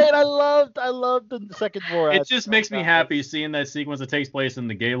 Great. I loved the second Borat. It just makes me happy seeing that sequence that takes place in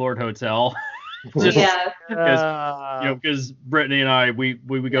the Gaylord Hotel. Just Yeah. because Brittany and I we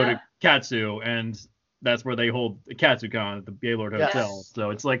go to Katsu and that's where they hold the KatsuCon at the Gaylord Yes. Hotel. So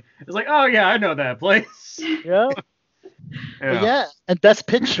it's like oh yeah, I know that place. Yeah. Well, yeah, and Best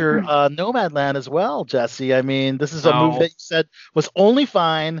Picture, Nomadland as well, Jesse. I mean, this is a movie that you said was only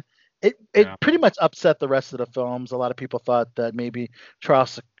fine. It pretty much upset the rest of the films. A lot of people thought that maybe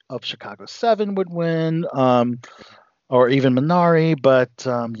Trials of Chicago 7 would win, or even Minari, but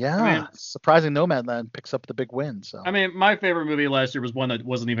surprising Nomadland picks up the big win. So I mean, my favorite movie last year was one that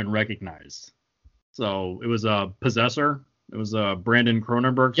wasn't even recognized. So it was Possessor It was a Brandon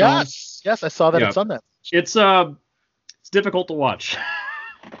Cronenberg film. Yes, I saw that at Sundance. It's difficult to watch.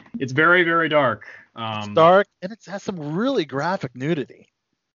 It's very, very dark. It's dark, and it has some really graphic nudity.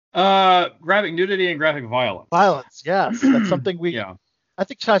 Graphic nudity and graphic violence. Violence, yes. That's something Yeah. I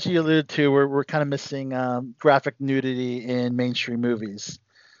think Chachi alluded to. We're kind of missing graphic nudity in mainstream movies.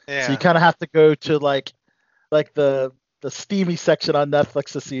 Yeah. So you kind of have to go to like the steamy section on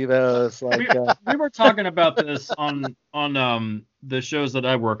Netflix to see those. Like we were talking about this on the shows that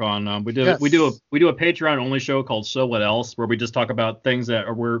I work on. We do a Patreon only show called So What Else, where we just talk about things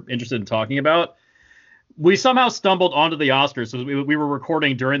that we're interested in talking about. We somehow stumbled onto the Oscars. So we were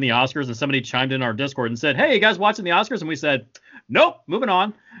recording during the Oscars, and somebody chimed in our Discord and said, "Hey, you guys watching the Oscars?" And we said, "Nope, moving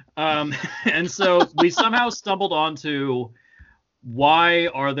on." And so we somehow stumbled onto why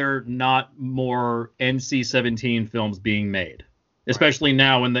are there not more NC-17 films being made, especially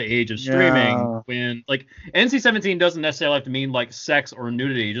now in the age of streaming, when like NC-17 doesn't necessarily have to mean like sex or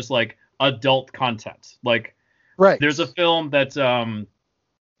nudity, just like adult content. Like, there's a film that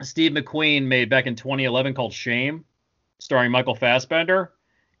Steve McQueen made back in 2011 called Shame, starring Michael Fassbender.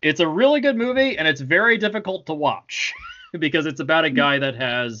 It's a really good movie, and it's very difficult to watch because it's about a guy that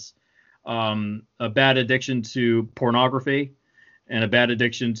has a bad addiction to pornography and a bad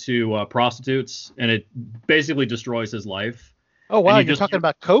addiction to prostitutes, and it basically destroys his life. Oh, wow, you're talking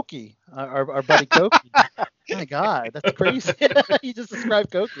about Koki, our buddy Koki. My God, that's crazy. You just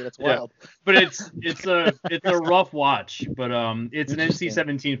described Koki. That's wild. Yeah. But it's a rough watch, but it's an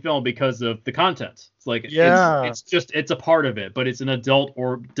NC-17 film because of the content. It's like it's a part of it, but it's an adult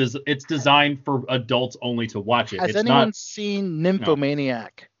it's designed for adults only to watch it. Has anyone seen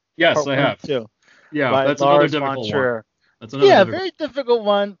Nymphomaniac? Yes, I have. Too. Yeah, by that's Lars another von difficult Trier. one. That's another very difficult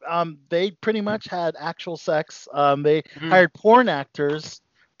one. They pretty much had actual sex. They hired porn actors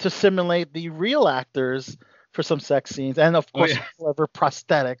to simulate the real actors for some sex scenes, and of course clever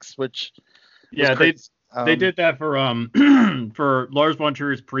prosthetics, which they did that for for Lars von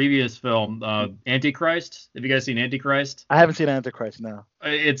Trier's previous film, Antichrist. Have you guys seen Antichrist? I haven't seen Antichrist. No.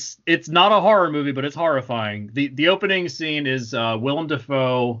 It's not a horror movie, but it's horrifying. The opening scene is Willem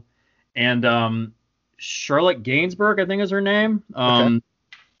Dafoe and Charlotte Gainsbourg, I think is her name.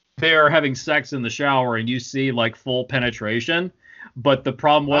 They're having sex in the shower, and you see like full penetration. But the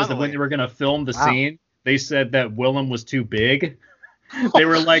problem was that when they were going to film the scene, they said that Willem was too big. They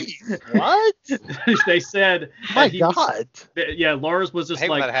were like, what? They said, my God. Lars was just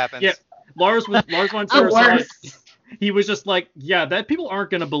like, that happens. Yeah, Lars von Trier. He was just like, yeah, that people aren't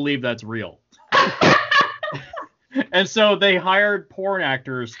going to believe that's real. And so they hired porn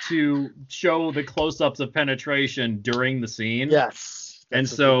actors to show the close-ups of penetration during the scene. Yes. And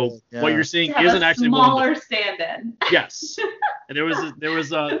so what you're seeing isn't actually smaller stand-in. Yes. And there was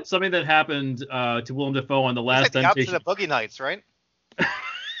something that happened to Willem Dafoe on the last Temptation. It's like the opposite of Boogie Nights, right?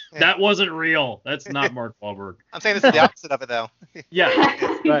 That wasn't real. That's not Mark Wahlberg. I'm saying this is the opposite of it, though. Yeah.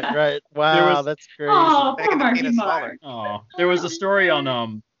 Right. Wow, that's crazy. Oh, poor Mark. Oh, there was a story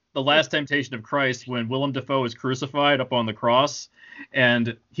on The Last Temptation of Christ when Willem Dafoe was crucified up on the cross,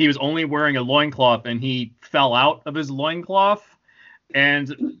 and he was only wearing a loincloth, and he fell out of his loincloth.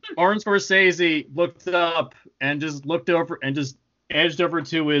 And Martin Scorsese looked up and just looked over and just edged over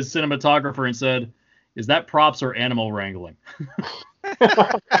to his cinematographer and said, "Is that props or animal wrangling?"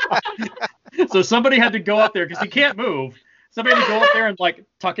 So somebody had to go up there because he can't move. Somebody had to go up there and like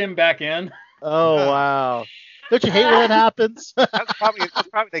tuck him back in. Oh wow! Don't you hate when that happens? That's probably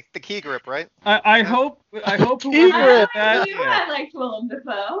the key grip, right? I hope whoever Key grip. did that. I liked Willem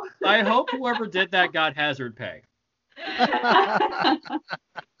Dafoe. I hope whoever did that got hazard pay. But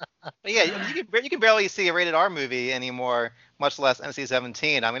yeah, you can barely see a rated R movie anymore, much less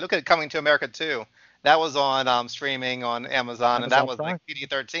NC-17. I mean, look at Coming to America 2. That was on streaming on Amazon, and that was like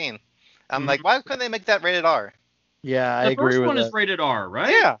PG-13. I'm like, why couldn't they make that rated R? Yeah, I the agree with that. The first one is rated R,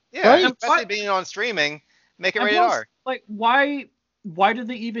 right? Yeah, Right? especially being on streaming, make it rated R. Like, why do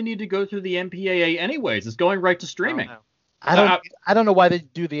they even need to go through the MPAA anyways? It's going right to streaming. I don't know why they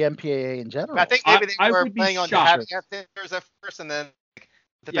do the MPAA in general. I think maybe they were would be planning on shocked. having it theaters at first, and then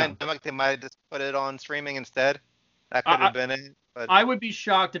the pandemic, they might have just put it on streaming instead. That could have been it. But I would be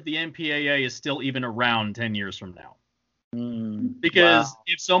shocked if the MPAA is still even around 10 years from now. Because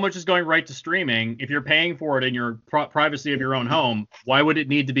if so much is going right to streaming, if you're paying for it in your privacy of your own home, why would it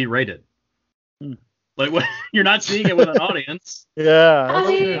need to be rated? Like, you're not seeing it with an audience. Yeah. I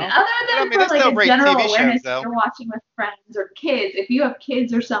mean, other than there's for like still a great general TV shows, awareness, though. if you're watching with friends or kids, if you have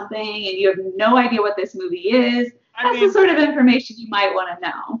kids or something and you have no idea what this movie is, that's the sort of information you might want to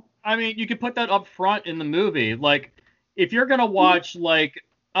know. I mean, you could put that up front in the movie. Like, if you're going to watch, like,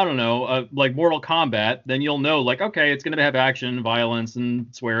 I don't know, like Mortal Kombat, then you'll know, like, okay, it's going to have action, violence, and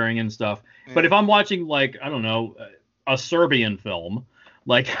swearing and stuff. But if I'm watching, like, I don't know, a Serbian film,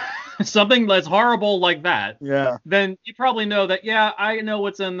 like something that's horrible like that, then you probably know that, yeah, I know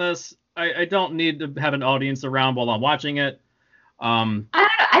what's in this. I don't need to have an audience around while I'm watching it. I don't know.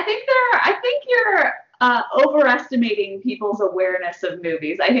 I think you're overestimating people's awareness of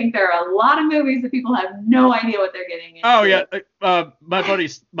movies. I think there are a lot of movies that people have no idea what they're getting into. Oh yeah, my buddy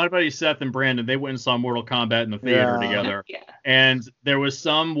Seth and Brandon, they went and saw Mortal Kombat in the theater together. Yeah. And there was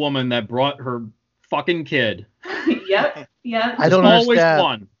some woman that brought her fucking kid. Yep. I don't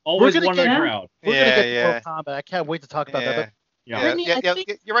understand. Always one in the crowd. We're gonna get Mortal Kombat. I can't wait to talk about that. But Brittany,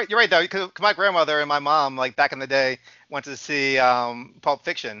 you're right though, because my grandmother and my mom, like back in the day, went to see Pulp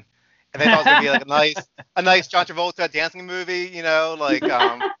Fiction, and they thought it was gonna be like a nice John Travolta dancing movie, you know, like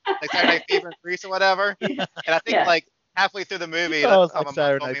Saturday Night Fever in Grease or whatever. And I think like halfway through the movie,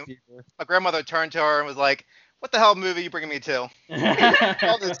 my grandmother turned to her and was like, "What the hell movie are you bringing me to?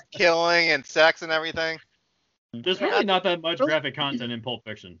 All this killing and sex and everything." There's really not that much graphic content in Pulp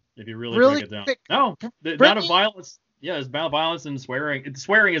Fiction, if you really break it down. No, the amount of violence. Yeah, there's violence and swearing.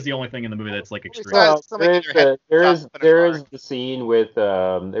 Swearing is the only thing in the movie that's like extreme. Well, there is the scene with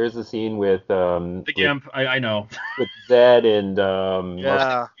the Gimp. I know. With Zed and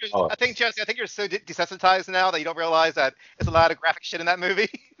I think Jesse, you're so desensitized now that you don't realize that there's a lot of graphic shit in that movie.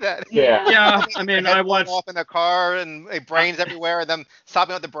 Yeah. I mean, I watched off in the car and brains everywhere, and them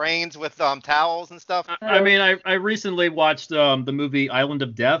sopping out the brains with towels and stuff. I mean, I recently watched the movie Island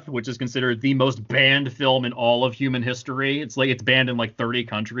of Death, which is considered the most banned film in all of human history. It's like it's banned in like 30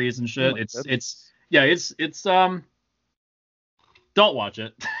 countries and shit. It's don't watch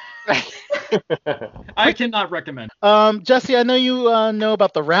it. I cannot recommend. Jesse, I know you know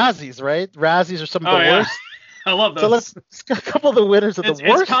about the Razzies, right? Razzies are some of the worst. I love those. So let's a couple of the winners of the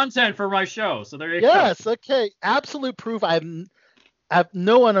worst. It's content for my show, so there you go. Yes, okay. Absolute Proof. I have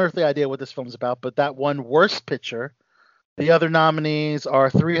no unearthly idea what this film's about, but that won Worst Picture. The other nominees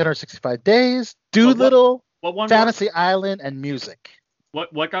are 365 Days, Doolittle, Fantasy Island, and Music.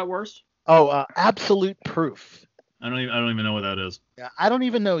 What got worse? Oh, Absolute Proof. I don't even know what that is. Yeah, I don't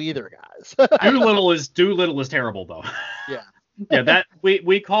even know either, guys. Doolittle is terrible though. Yeah. Yeah, that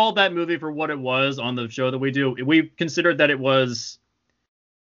we called that movie for what it was on the show that we do. We considered that it was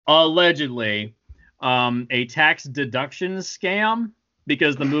allegedly a tax deduction scam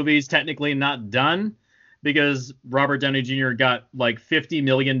because the movie's technically not done because Robert Downey Jr. got like $50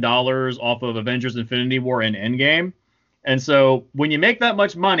 million off of Avengers Infinity War and Endgame. And so when you make that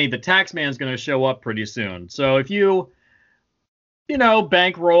much money, the tax man's going to show up pretty soon. So if you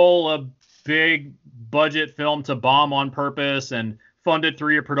bankroll a big budget film to bomb on purpose and fund it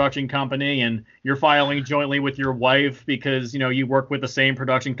through your production company and you're filing jointly with your wife because, you work with the same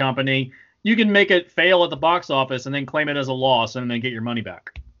production company, you can make it fail at the box office and then claim it as a loss and then get your money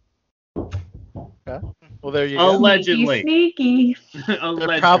back. Okay. Well, there you go. Allegedly. Sneaky.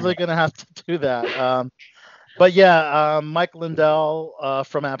 They're probably going to have to do that. But yeah, Mike Lindell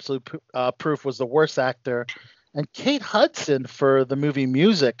from Absolute Proof was the worst actor. And Kate Hudson for the movie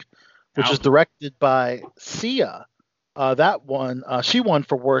Music, which is directed by Sia. She won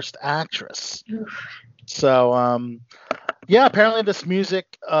for Worst Actress. So, apparently this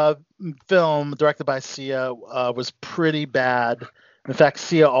Music film directed by Sia was pretty bad. In fact,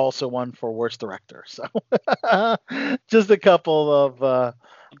 Sia also won for Worst Director. So, just a couple of the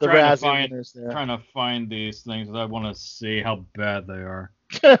Razzie winners there. Trying to find these things. I want to see how bad they are.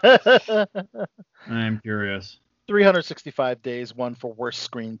 I'm curious. 365 Days won for Worst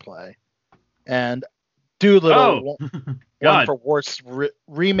Screenplay. And Doolittle won for Worst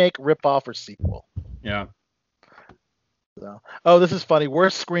Remake, Ripoff, or Sequel. Yeah. So, this is funny.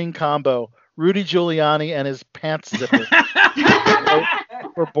 Worst Screen Combo. Rudy Giuliani and his pants zipper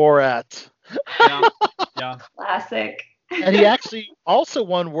for Borat. Yeah. Classic. And he actually also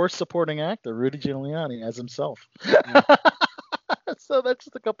won Worst Supporting Actor, Rudy Giuliani, as himself. Yeah. So that's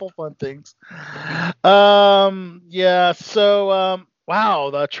just a couple fun things. Wow,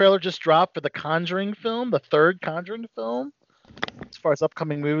 the trailer just dropped for the Conjuring film, the third Conjuring film, as far as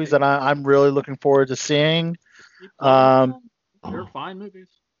upcoming movies that I'm really looking forward to seeing. They're fine movies.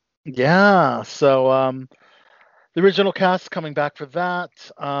 Yeah, so the original cast coming back for that.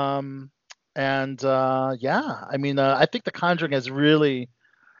 I think the Conjuring has really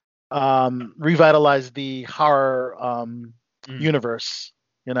revitalized the horror universe.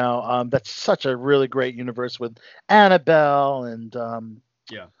 That's such a really great universe with Annabelle and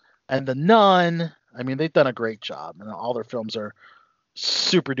The Nun. I mean, they've done a great job, and all their films are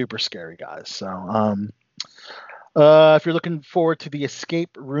super duper scary, guys. So If you're looking forward to the Escape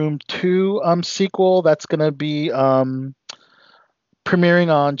Room 2 sequel, that's going to be premiering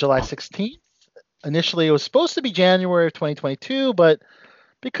on July 16th. Initially, it was supposed to be January of 2022, but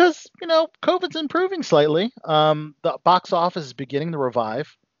because, COVID's improving slightly, the box office is beginning to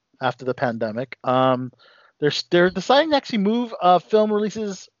revive after the pandemic. They're deciding to actually move film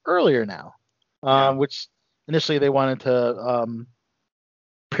releases earlier now, which initially they wanted to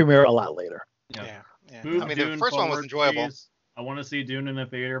premiere a lot later. Yeah. Move I mean, Dune the first one was forward, enjoyable. please. I want to see Dune in the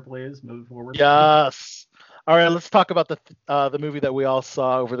theater, please. Move forward. Yes. All right, let's talk about the movie that we all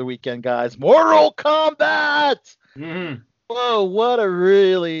saw over the weekend, guys. Mortal Kombat. Mm-hmm. Whoa, what a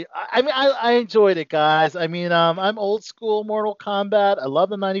really... I enjoyed it, guys. I'm old school Mortal Kombat. I love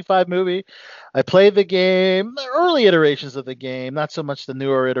the 95 movie. I played the game, the early iterations of the game, not so much the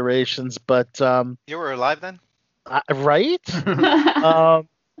newer iterations, but... You were alive then? Right?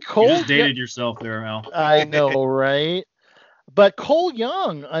 You just dated yourself there, Al. I know, right? But Cole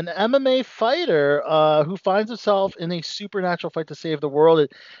Young, an MMA fighter who finds himself in a supernatural fight to save the world,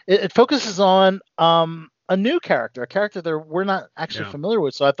 it focuses on a new character, a character that we're not actually familiar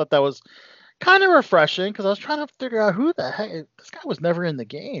with. So I thought that was kind of refreshing because I was trying to figure out who the heck this guy was. Never in the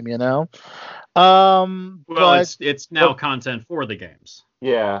game, Well, it's now content for the games.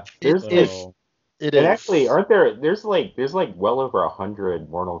 Yeah, It and is. actually, aren't there? There's well over 100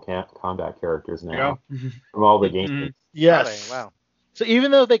 Mortal Kombat characters now from all the games. Mm-hmm. Yes. Wow. So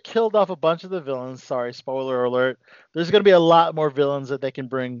even though they killed off a bunch of the villains, sorry, spoiler alert, there's going to be a lot more villains that they can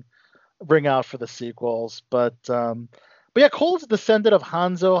bring out for the sequels. But yeah, Cole is a descendant of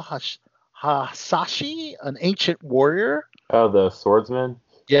Hanzo Hasashi, an ancient warrior. Oh, the swordsman.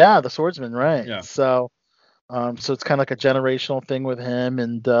 Yeah, the swordsman, right? Yeah. So it's kind of like a generational thing with him,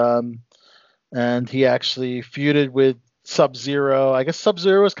 and he actually feuded with Sub-Zero. I guess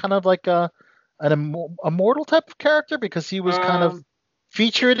Sub-Zero is kind of like an immortal type of character because he was kind of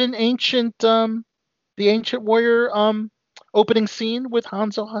featured in the Ancient Warrior opening scene with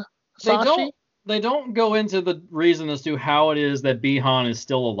Hanzo Hasashi. They don't go into the reason as to how it is that Bi-Han is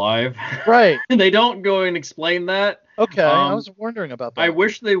still alive. Right. They don't go and explain that. Okay, I was wondering about that. I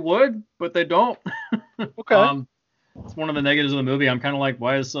wish they would, but they don't. Okay. It's one of the negatives of the movie. I'm kind of like,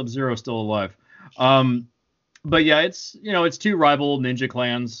 why is Sub-Zero still alive? But yeah, it's two rival ninja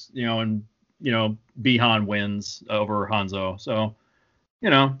clans, and Bi-Han wins over Hanzo. So,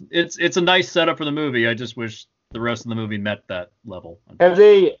 it's a nice setup for the movie. I just wish the rest of the movie met that level. Have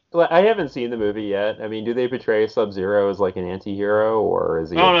they? I haven't seen the movie yet. I mean, do they portray Sub-Zero as like an anti-hero, or is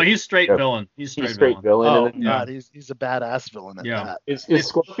he? Oh no, he's straight villain. He's straight villain. Oh God, he's a badass villain at that. Is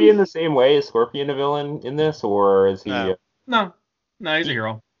Scorpion the same way? Is Scorpion a villain in this, or is he? No, he's a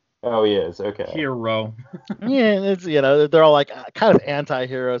hero. Oh, he is. Okay. Hero. Yeah, it's they're all like kind of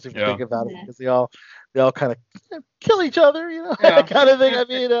anti-heroes if you think about it, because they all kind of kill each other, kind of thing.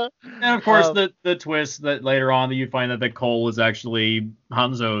 And of course the twist that later on that you find that the Cole is actually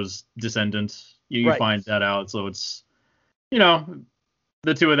Hanzo's descendant. You find that out, so it's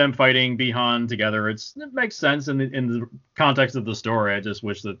the two of them fighting Bi-Han together. It makes sense in the context of the story. I just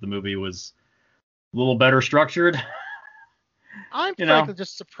wish that the movie was a little better structured. I'm frankly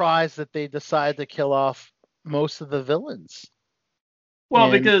just surprised that they decided to kill off most of the villains. Well,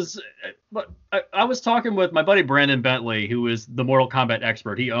 because I was talking with my buddy Brandon Bentley, who is the Mortal Kombat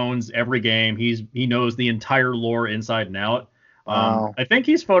expert. He owns every game. He knows the entire lore inside and out. I think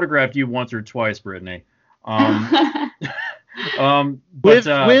he's photographed you once or twice, Brittany. With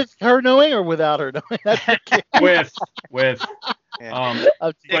her knowing or without her knowing? with.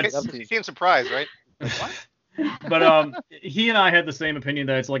 You seem surprised, right? What? But he and I had the same opinion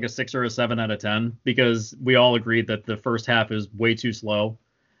that it's like a 6 or a 7 out of 10 because we all agreed that the first half is way too slow,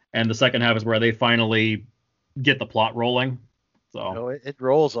 and the second half is where they finally get the plot rolling. So it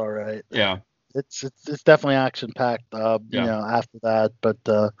rolls all right. Yeah, it's definitely action packed. After that, but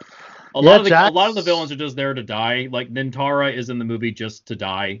a lot of the villains are just there to die. Like Nintara is in the movie just to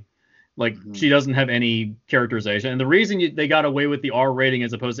die. Like she doesn't have any characterization, and the reason they got away with the R rating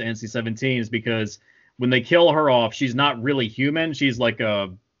as opposed to NC-17 is because when they kill her off, she's not really human. She's like a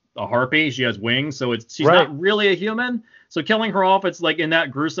harpy. She has wings, so she's not really a human. So killing her off, it's like in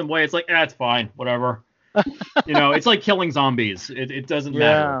that gruesome way. It's like, it's fine, whatever. It's like killing zombies. It doesn't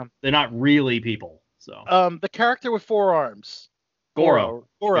matter. They're not really people. So the character with 4 arms, Goro.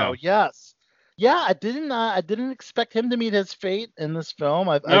 Yes. Yeah, I didn't expect him to meet his fate in this film.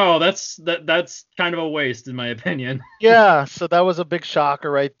 That's kind of a waste in my opinion. Yeah, so that was a big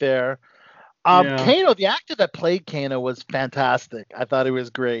shocker right there. Kano, the actor that played Kano, was fantastic. I thought he was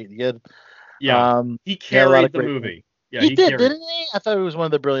great. He carried the movie. Yeah, he did, didn't he? I thought it was one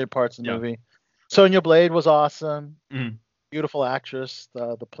of the brilliant parts of the movie. Sonya Blade was awesome. Mhm. Beautiful actress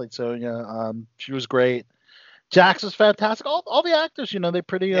that played Sonya. She was great. Jax was fantastic. All the actors, they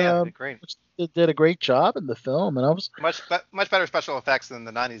pretty great. did a great job in the film, and I was Much better special effects than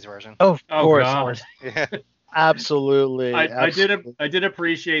the '90s version. of Oh course, God. Yeah. absolutely. I did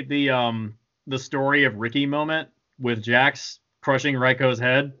appreciate the story of Ricky moment with Jax crushing Raiko's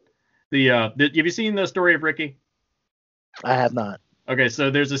head. Have you seen the story of Ricky? I have not. Okay,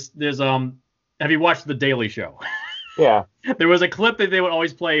 so have you watched The Daily Show? Yeah. There was a clip that they would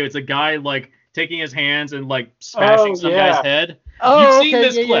always play. It's a guy like taking his hands and like smashing some guy's head. Oh, You've seen okay,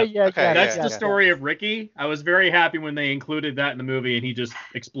 this clip. Okay, That's the story of Ricky. I was very happy when they included that in the movie and he just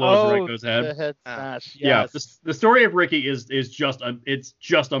explodes Raiko's head. The head smash. Yeah, Yes. the story of Ricky is just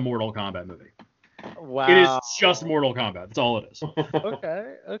a Mortal Kombat movie. Wow. It is just Mortal Kombat. That's all it is.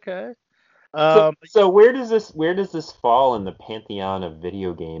 Okay. So where does this fall in the pantheon of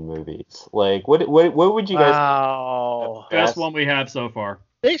video game movies? Like, what would you guys? Wow. Best one we have so far.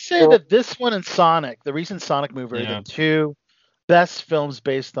 They say that this one and Sonic, the recent Sonic movie, are the two best films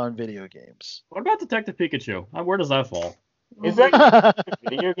based on video games. What about Detective Pikachu? Where does that fall? Is that a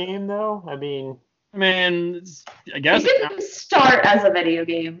video game though? I guess it didn't start as a video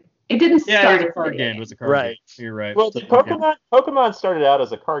game. It didn't start it was as a card game. It was a card Right. game. You're right. well, Pokemon started out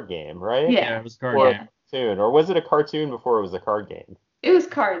as a card game, right? Yeah. It was a card Or game. a cartoon, or was it a cartoon before it was a card game? It was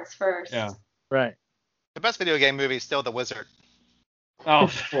cards first. Yeah. Right. The best video game movie is still The Wizard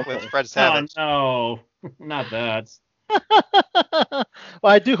Oh, with Fred Savage. no, not that.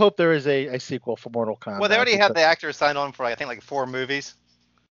 Well, I do hope there is a sequel for Mortal Kombat. Well, they already had the actors signed on for I think like 4 movies.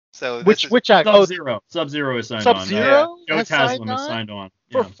 So Which actor? Sub-Zero is signed Sub-Zero on. Joe has Taslim is signed on.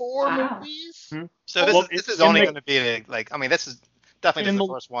 for Yeah. 4 Wow. movies? So this is in only the- going to be this is definitely in just the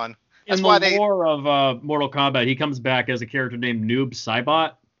the- first one. In That's why the they lore of Mortal Kombat, he comes back as a character named Noob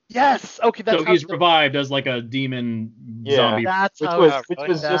Saibot. Yes. Okay, that's So he's revived as like a demon Yeah. zombie. That's Which how was it's which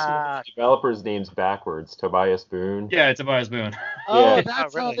was just one of that. the developers' names backwards. Tobias Boone. Yeah, Tobias Boone. Oh, Yeah.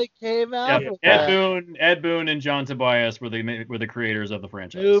 that's Oh, how really? they came out Yeah, with Ed that. Boone, and John Tobias were the creators of the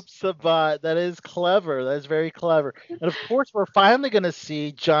franchise. Oops, Sabat. That is clever. That is very clever. And of course, we're finally going to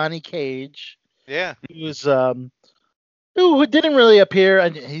see Johnny Cage, yeah. who didn't really appear,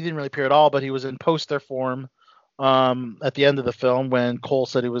 and he didn't really appear at all, but he was in poster form at the end of the film when Cole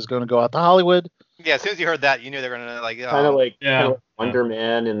said he was going to go out to Hollywood. Yeah, as soon as you heard that, you knew they were going to Kind of like Yeah. Wonder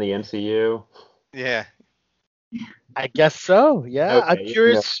Man in the MCU. yeah. I guess so. Yeah, Okay, I'm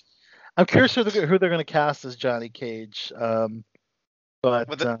curious. I'm curious who they're going to cast as Johnny Cage. But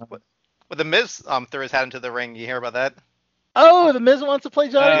With the Miz threw his hat into the ring, you hear about that? the Miz wants to play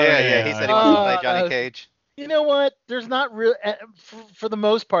Johnny. Oh, yeah. He said he wants to play Johnny Uh, Cage. You know what? There's not real for the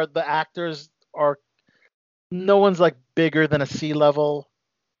most part. The actors are no one's like bigger than a C level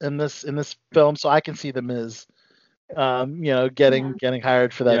in this film, so I can see the Miz, getting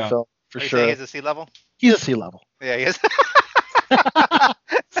hired for that Yeah. film for Are you sure. saying he's a C level? He's a C level. Yeah, he is.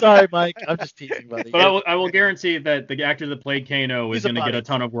 Sorry, Mike. I'm just teasing, buddy. But I will guarantee that the actor that played Kano is He's a going to get a body.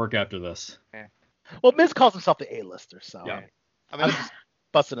 ton of work after this. Well, Miz calls himself the A-lister, so Yeah. I I'm mean, just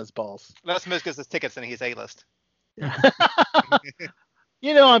busting his balls. unless Miz gets his tickets and he's A-list.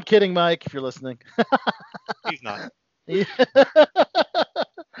 I'm kidding, Mike. If you're listening. He's not.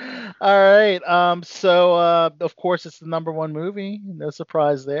 All right. So of course it's the #1 movie. No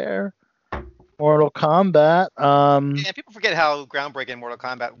surprise there. Mortal Kombat. And people forget how groundbreaking Mortal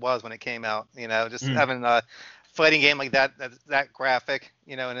Kombat was when it came out. Just having a fighting game like that graphic,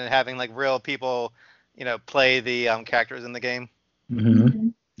 and then having like real people, play the characters in the game. Mm-hmm.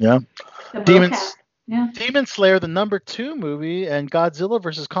 Yeah. The Demons. vocab. Yeah. Demon Slayer, the #2 movie, and Godzilla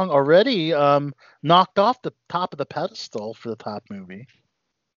vs. Kong already knocked off the top of the pedestal for the top movie.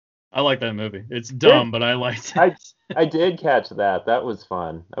 I like that movie. It's dumb, but I liked it. I did catch that. That was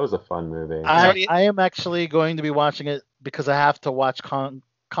fun. That was a fun movie. I am actually going to be watching it because I have to watch Kong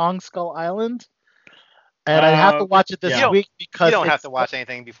Skull Island, and I have to watch it this Yeah. week because You don't have it's- to watch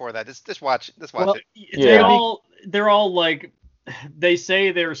anything before that. Just watch Well, it. They're all like, they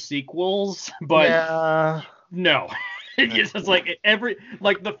say they're sequels, but yeah. no. It's just like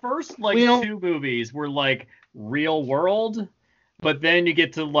the first two movies were like real world, but then you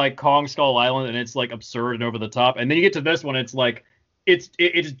get to like Kong Skull Island and it's like absurd and over the top, and then you get to this one, it's like it's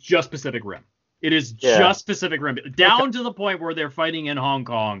just Pacific Rim. It is just Pacific Rim, down to the point where they're fighting in Hong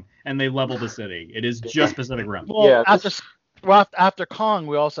Kong and they level the city. It is just Pacific Rim. Well, after Kong,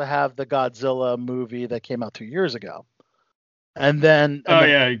 we also have the Godzilla movie that came out 2 years ago, and then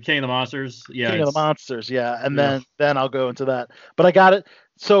King of the Monsters, King of the Monsters, and then I'll go into that. But I got it.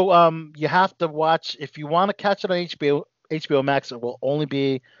 So you have to watch if you want to catch it on HBO Max. It will only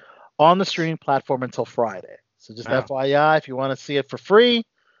be on the streaming platform until Friday. So just FYI, if you want to see it for free,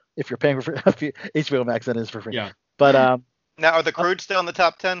 if you're paying for HBO Max, that is for free. Yeah. But now, are the Croods still in the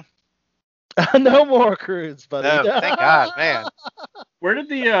top 10? no more Croods, buddy. No, thank God, man. Where did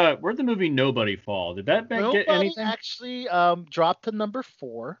the movie Nobody fall? Did that get anything? Actually dropped to number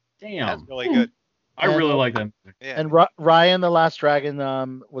 4. Damn, that's really good. I really like that movie. Yeah. And Ryan the Last Dragon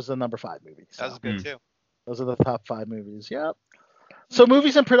was the number 5 movie. So. That was good too. Those are the top 5 movies. Yep. So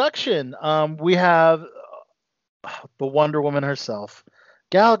movies in production. We have the Wonder Woman herself,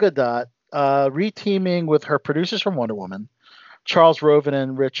 Gal Gadot, reteaming with her producers from Wonder Woman, Charles Roven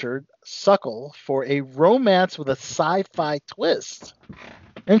and Richard Suckle, for a romance with a sci-fi twist.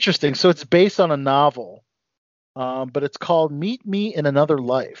 Interesting. So it's based on a novel, but it's called Meet Me in Another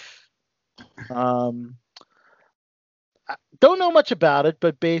Life. Don't know much about it,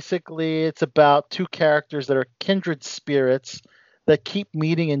 but basically it's about 2 characters that are kindred spirits that keep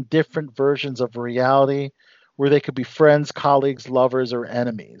meeting in different versions of reality, where they could be friends, colleagues, lovers, or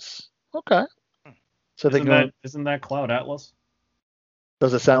enemies. Okay. So isn't that Cloud Atlas?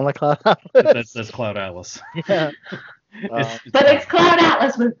 Does it sound like Cloud Atlas? That's Cloud Atlas. Yeah. But it's Cloud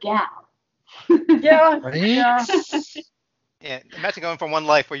Atlas with Gal. Yeah. Right? Yeah. Yeah. Imagine going from one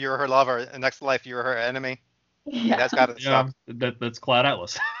life where you were her lover, and the next life you were her enemy. Yeah. That's got to suck. That's Cloud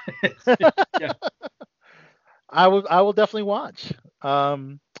Atlas. Yeah. I will definitely watch.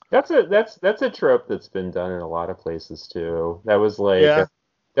 That's a trope that's been done in a lot of places too. That was that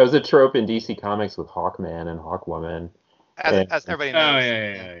was a trope in DC Comics with Hawkman and Hawkwoman. As everybody knows. Oh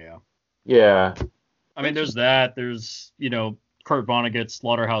yeah. Yeah. I mean, there's that. There's Kurt Vonnegut's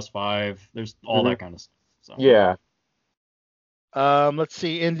Slaughterhouse 5. There's all that kind of stuff. So. Yeah. Let's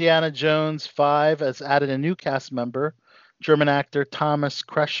see. Indiana Jones 5 has added a new cast member, German actor Thomas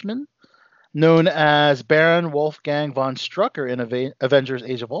Kretschmann, known as Baron Wolfgang von Strucker in Avengers: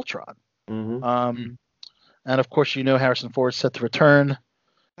 Age of Ultron. Mm-hmm. And of course, Harrison Ford is set to return.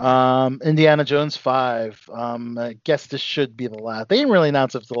 Indiana Jones 5. I guess this should be the last. They didn't really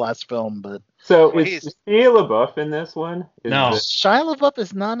announce it's the last film, but. So is Shia LaBeouf in this one? No. Shia LaBeouf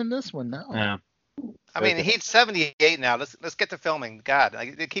is not in this one. No. Yeah. I mean, he's 78 now. Let's get to filming. God,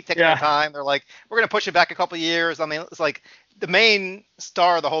 they keep taking their time. They're like, we're gonna push it back a couple of years. I mean, it's like the main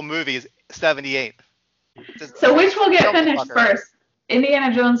star of the whole movie is 78. So which will get finished first?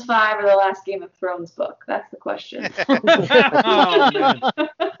 Indiana Jones 5 or the last Game of Thrones book? That's the question.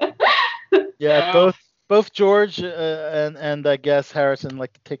 Yeah, both George and I guess Harrison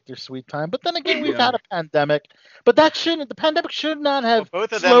like to take their sweet time. But then again, we've had a pandemic. But the pandemic should not have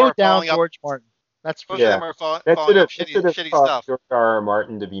slowed down George Martin. That's for both of them are falling up shitty stuff. George R.R.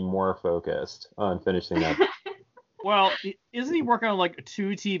 Martin to be more focused on finishing that. Well, isn't he working on like 2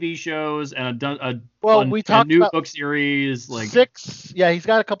 TV shows and a new book series? Like 6. Yeah, he's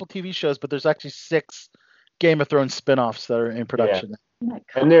got a couple TV shows, but there's actually 6 Game of Thrones spin-offs that are in production. Yeah.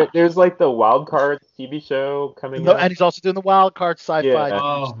 And there's like the Wild Cards TV show coming up. And he's also doing the Wild Card sci-fi. Yeah.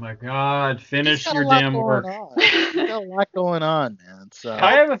 Oh my God! Finish your damn work. He's got a lot going on, man. So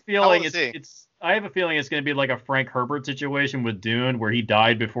I have a feeling I have a feeling it's going to be like a Frank Herbert situation with Dune, where he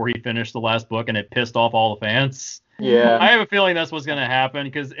died before he finished the last book, and it pissed off all the fans. Yeah. I have a feeling that's what's going to happen,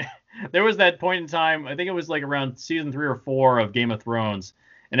 because there was that point in time, I think it was like around season 3 or 4 of Game of Thrones,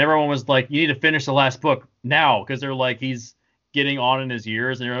 and everyone was like, you need to finish the last book now, because they're like, he's getting on in his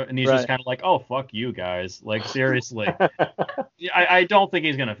years, and he's just kind of like, oh, fuck you guys. Like, seriously. I don't think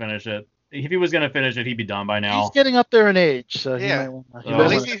he's going to finish it. If he was going to finish it, he'd be done by now. He's getting up there in age, so yeah. At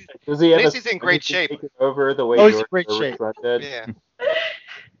least he's in great shape. Over the way he's in great shape. Yeah.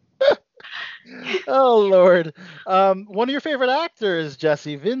 Oh Lord. One of your favorite actors,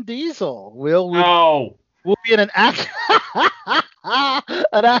 Jesse, Vin Diesel, will be in an action.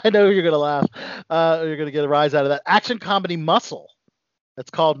 And I know you're gonna laugh. You're gonna get a rise out of that action comedy Muscle. It's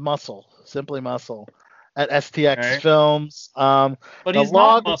called Muscle, simply Muscle, at STX Films. But he's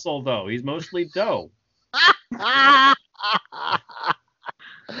not Muscle though. He's mostly dough.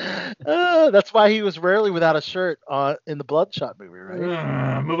 That's why he was rarely without a shirt in the Bloodshot movie,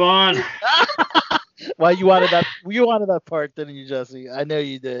 right? Move on. Why you wanted that? You wanted that part, didn't you, Jesse? I know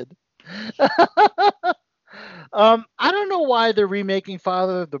you did. I don't know why they're remaking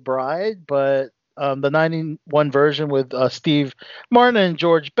Father of the Bride, but the 91 version with Steve Martin and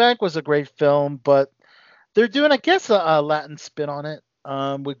George Beck was a great film, but they're doing, I guess, a Latin spin on it,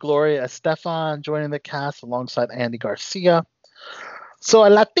 with Gloria Estefan joining the cast alongside Andy Garcia. So a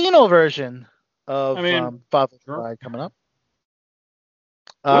Latino version of Father of the Bride coming up.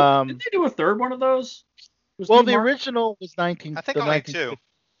 Did they do a third one of those? The original was I think only 2.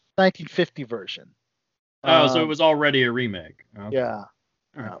 1950 version. Oh, so it was already a remake. Okay. Yeah.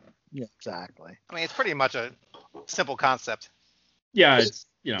 Yeah, exactly. I mean, it's pretty much a simple concept. Yeah, it's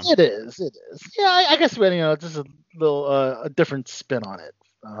It is. Yeah, I guess just a little a different spin on it.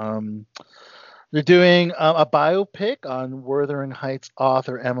 They're doing a biopic on Wuthering Heights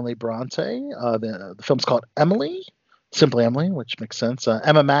author Emily Bronte. The film's called Emily, simply Emily, which makes sense.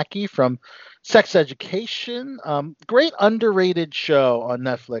 Emma Mackey from Sex Education. Great underrated show on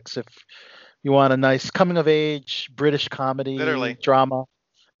Netflix if you want a nice coming of age British comedy drama.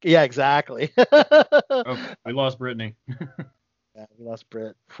 Yeah, exactly. Oh, we lost Brittany. Yeah, we lost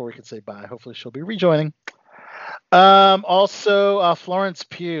Britt before we could say bye. Hopefully she'll be rejoining. Also, Florence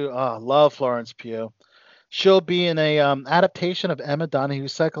Pugh. Oh, love Florence Pugh. She'll be in a adaptation of Emma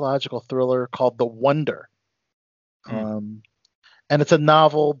Donohue's psychological thriller called The Wonder. And it's a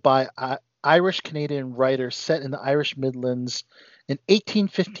novel by Irish-Canadian writer set in the Irish Midlands in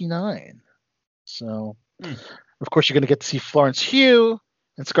 1859. So, of course, you're going to get to see Florence Pugh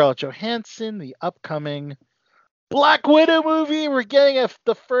and Scarlett Johansson, the upcoming Black Widow movie. We're getting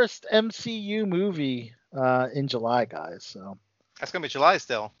the first MCU movie in July, guys. So that's gonna be July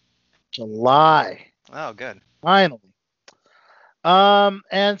still. July. Oh, good. Finally.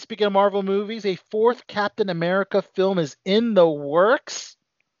 And speaking of Marvel movies, a fourth Captain America film is in the works.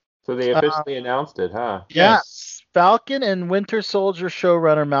 So they officially announced it, huh? Yes. Falcon and Winter Soldier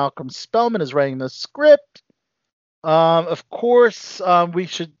showrunner Malcolm Spellman is writing the script. Of course, we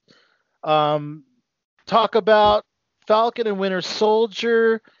should talk about Falcon and Winter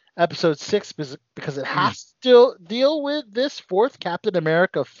Soldier episode 6 because it has to deal with this fourth Captain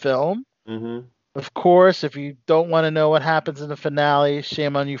America film. Mm-hmm. Of course, if you don't want to know what happens in the finale,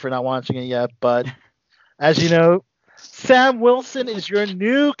 shame on you for not watching it yet. But as you know, Sam Wilson is your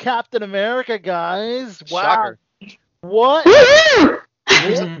new Captain America, guys. Wow. Shocker. What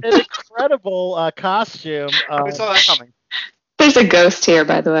an incredible costume. We saw that coming. There's a ghost here,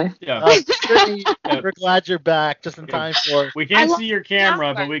 by the way. Yeah. Brittany, we're glad you're back just in time for. We can't see your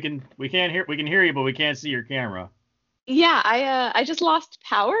camera, but we can hear you, but we can't see your camera. Yeah, I just lost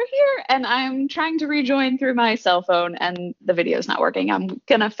power here, and I'm trying to rejoin through my cell phone, and the video's not working. I'm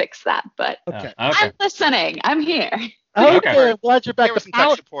gonna fix that, but Okay. I'm listening. I'm here. Okay, I'm glad you're back. There was some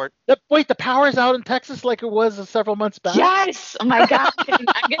tech support. Wait, the power's out in Texas like it was several months back? Yes. Oh my God, I'm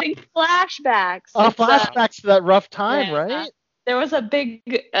getting flashbacks. Flashbacks to that rough time, yeah. right? There's a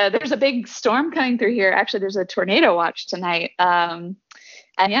big storm coming through here. Actually, there's a tornado watch tonight. And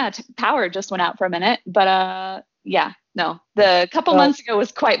yeah, power just went out for a minute. But the couple months ago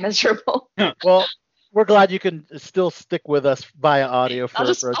was quite miserable. Well, we're glad you can still stick with us via audio. I'll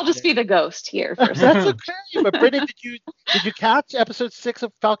just be the ghost here. For That's okay. But Brittany, did you catch episode 6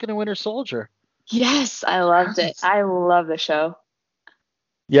 of Falcon and Winter Soldier? Yes, I loved it. I love the show.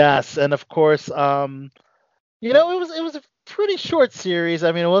 Yes, and of course, it was a pretty short series.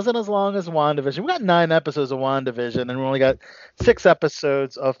 I mean, it wasn't as long as WandaVision. We got 9 episodes of WandaVision, and we only got 6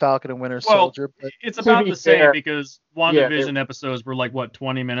 episodes of Falcon and Winter Soldier. But it's about the same because WandaVision episodes were like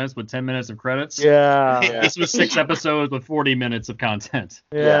 20 minutes with 10 minutes of credits. Yeah. This was 6 episodes with 40 minutes of content.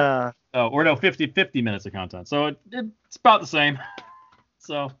 Yeah. Oh, or no, 50 minutes of content. So it's about the same.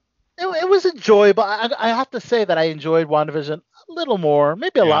 So it was enjoyable. I have to say that I enjoyed WandaVision a little more,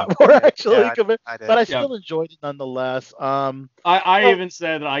 maybe a lot more actually, I did. but I still enjoyed it nonetheless. I even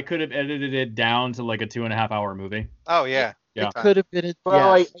said that I could have edited it down to like a 2.5 hour movie. Oh yeah. It could have been.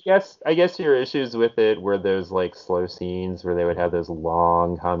 Well, yes. I guess your issues with it were those like slow scenes where they would have those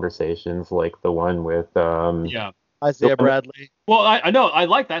long conversations, like the one with Isaiah Bradley. Well, I know I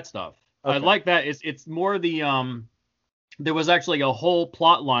like that stuff. Okay. I like that. It's more the there was actually a whole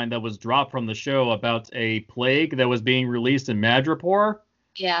plot line that was dropped from the show about a plague that was being released in Madripoor.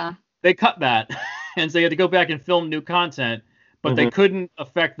 Yeah. They cut that, and so they had to go back and film new content, but they couldn't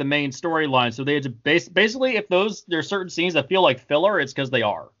affect the main storyline. So they had to basically, if there's certain scenes that feel like filler, it's because they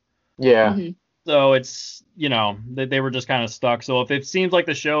are. Yeah. Mm-hmm. So it's, they were just kind of stuck. So if it seems like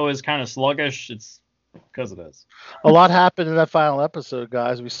the show is kind of sluggish, it's because it is. A lot happened in that final episode,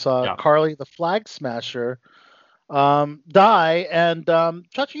 guys. We saw Carly the Flag Smasher die, and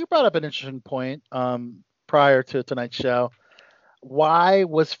Chachi, you brought up an interesting point prior to tonight's show. Why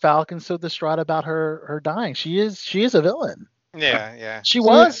was Falcon so distraught about her dying? She is a villain. Yeah. She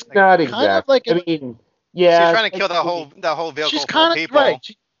was not kind of like she's trying to kill the whole vehicle she's full of people. Right.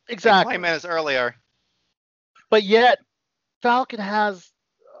 Exactly. 20 minutes earlier. But yet Falcon has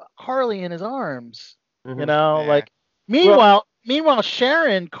Harley in his arms. Meanwhile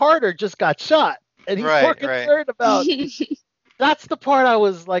Sharon Carter just got shot, and he's more concerned about. That's the part I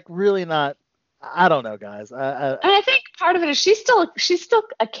was like really not. I don't know, guys. And I think part of it is she's still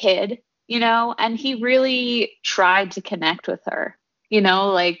a kid, and he really tried to connect with her,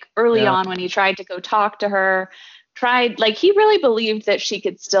 like early Yeah. on when he tried to go talk to her, he really believed that she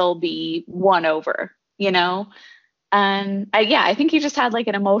could still be won over, and I think he just had like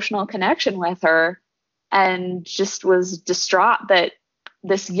an emotional connection with her and just was distraught that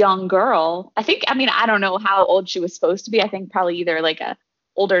this young girl, I don't know how old she was supposed to be. I think probably either like a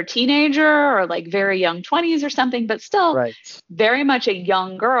older teenager or like very young 20s or something, but still Right. very much a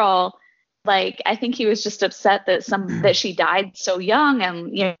young girl. Like, I think he was just upset that she died so young,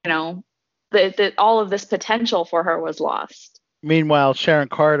 and that all of this potential for her was lost. Meanwhile, Sharon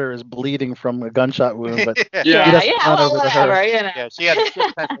Carter is bleeding from a gunshot wound, but Yeah, he doesn't run over to her. whatever, Yeah, she had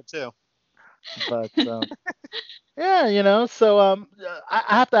potential too. But yeah, so I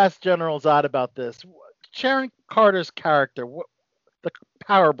have to ask General Zod about this. Sharon Carter's character, the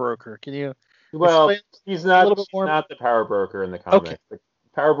power broker. Can you? Well, explain she's a not little bit more? not the power broker in the comics. Okay. The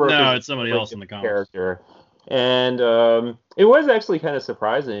power broker. No, is it's somebody a else in the comics. character, and it was actually kind of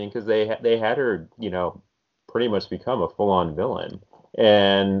surprising because they had her, pretty much become a full-on villain,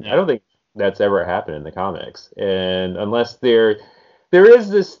 and I don't think that's ever happened in the comics. And unless there is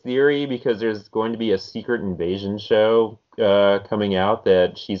this theory, because there's going to be a Secret Invasion show coming out,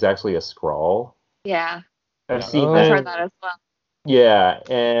 that she's actually a Skrull. Yeah. I've heard that as well. Yeah,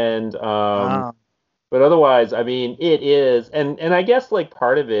 and but otherwise, it is, and I guess like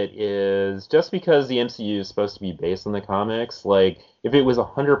part of it is just because the MCU is supposed to be based on the comics. Like, if it was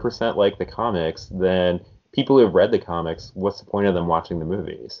 100% like the comics, then people who have read the comics, what's the point of them watching the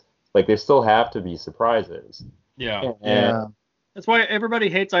movies? Like, there still have to be surprises. Yeah. Yeah. That's why everybody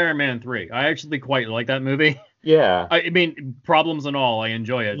hates Iron Man 3. I actually quite like that movie. Yeah. I mean, problems and all, I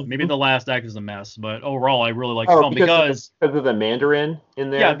enjoy it. Maybe the last act is a mess, but overall, I really like the Oh, film because of the Mandarin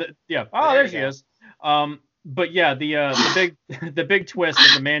in there. Yeah. Oh, there she is. But yeah, the big twist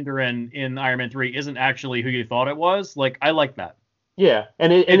of the Mandarin in Iron Man 3 isn't actually who you thought it was. Like, I like that. Yeah,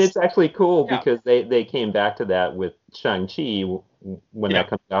 and it's actually cool Yeah. because they came back to that with Shang-Chi when that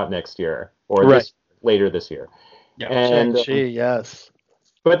comes out next year, or Right. later this year. Yeah. And Shang-Chi, yes.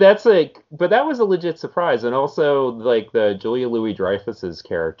 but that was a legit surprise, and also like the Julia Louis-Dreyfus's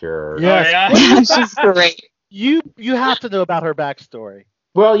character. Yes. She's great. You have to know about her backstory.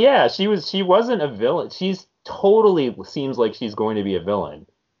 Well, yeah, she wasn't a villain. She's totally seems like she's going to be a villain,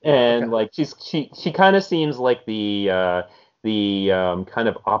 and like she kind of seems like the kind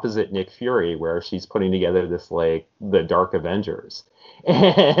of opposite Nick Fury, where she's putting together this like the Dark Avengers,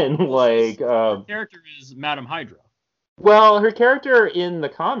 and like Her character is Madam Hydra. well, her character in the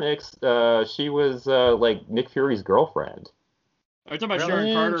comics, she was like Nick Fury's girlfriend. Are you talking about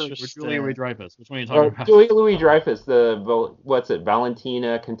Sharon Carter or Julia Louis-Dreyfus? Which one are you talking about? Julia Louis-Dreyfus, what's it,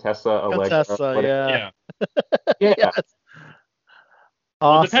 Valentina, Contessa, Allegra. Contessa, yeah. Yes.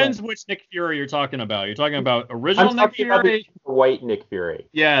 Well, Awesome. it depends which Nick Fury you're talking about. You're talking about original I'm Nick talking about Fury? the white Nick Fury.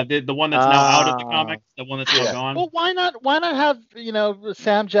 Yeah, the one that's now out of the comics, the one that's now gone. Well, why not have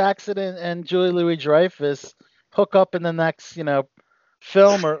Sam Jackson and Julie Louis-Dreyfus hook up in the next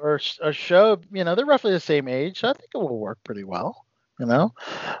film or show? They're roughly the same age. I think it will work pretty well.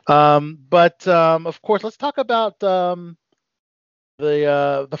 But of course, let's talk about the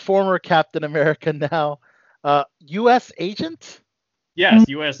former Captain America now, U.S. agent. Yes,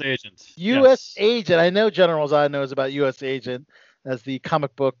 U.S. agent. U.S. agent. I know General Zod knows about U.S. agent as the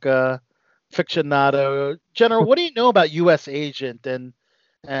comic book aficionado. General, what do you know about U.S. agent and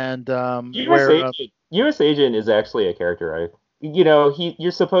U.S. agent is actually a character.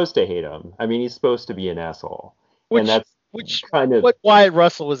 You're supposed to hate him. I mean, he's supposed to be an asshole, and that's kind of what Wyatt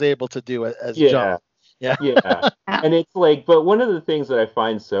Russell was able to do as John. Yeah. And it's like, but one of the things that I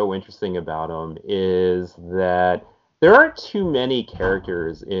find so interesting about him is that there aren't too many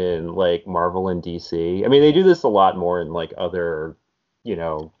characters in like Marvel and DC. I mean, they do this a lot more in like other,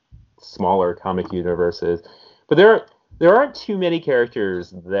 smaller comic universes, but there aren't too many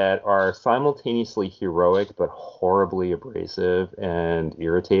characters that are simultaneously heroic but horribly abrasive and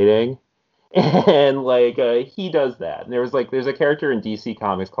irritating. And like he does that. And there's a character in DC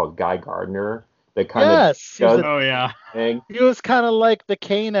Comics called Guy Gardner that kind of does thing. He was kind of like the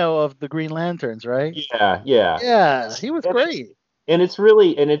Kano of the Green Lanterns, right? Yeah, he was great. And it's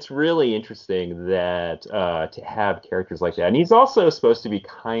really interesting that to have characters like that. And he's also supposed to be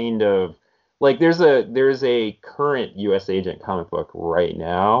kind of like there's a current U.S. agent comic book right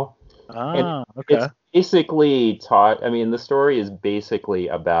now. Okay. It's basically the story is basically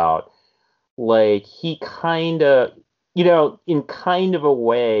about like he kind of in kind of a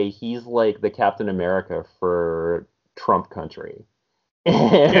way, he's like the Captain America for Trump country.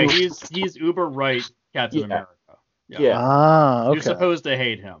 Yeah, he's uber right Captain America. Yeah. Okay. You're supposed to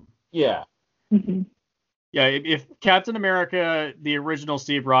hate him. Yeah. Mm-hmm. Yeah, if Captain America, the original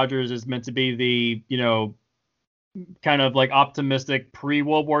Steve Rogers, is meant to be the, kind of like optimistic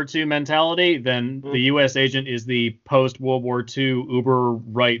pre-World War II mentality, then the U.S. agent is the post-World War II uber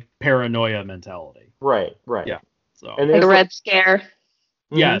right paranoia mentality. Right. Yeah. So like a Red Scare.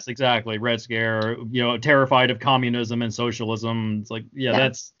 Yes, exactly. Red Scare, terrified of communism and socialism. It's like,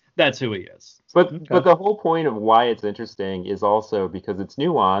 that's who he is. But the whole point of why it's interesting is also because it's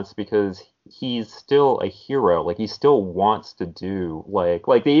nuanced, because he's still a hero. Like, he still wants to do, like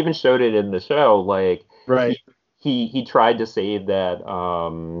they even showed it in the show, like, right. He tried to save that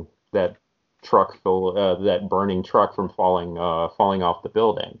that truck full that burning truck from falling off the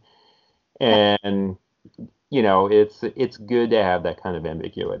building. And it's good to have that kind of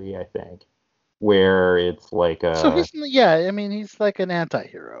ambiguity, I think, where it's like so he's like an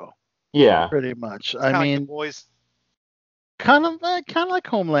anti-hero. Yeah, pretty much. I mean, boys. Kind of like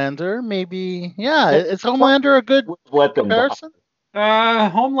Homelander, maybe. Yeah, is Homelander a good comparison?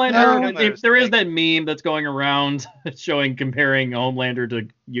 Homelander. There is that meme that's going around comparing Homelander to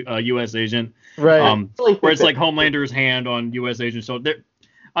U.S. Agent, right? Where it's like Homelander's hand on U.S. Agent. So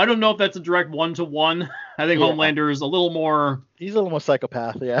I don't know if that's a direct 1-to-1. I think Homelander is a little more. He's a little more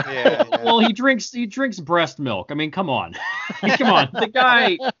psychopath. Yeah. Well, he drinks breast milk. I mean, come on. The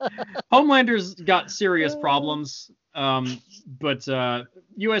guy. Homelander's got serious problems. But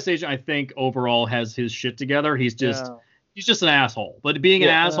U.S. Agent, I think, overall has his shit together. He's just an asshole. But being an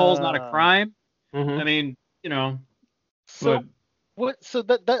asshole is not a crime. I mean, So what? So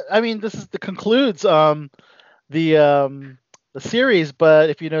that I mean, this concludes the series. But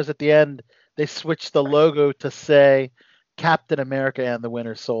if you notice at the end, they switched the logo to say Captain America and the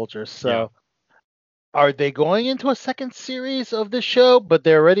Winter Soldier. So. Are they going into a second series of this show? But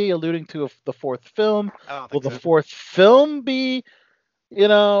they're already alluding to the fourth film. Will the fourth film be,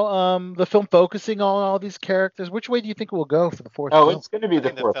 the film focusing on all these characters? Which way do you think it will go for the fourth film? Oh, it's going to be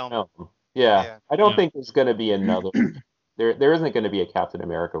the fourth film. Yeah. I don't think there's going to be another. There isn't going to be a Captain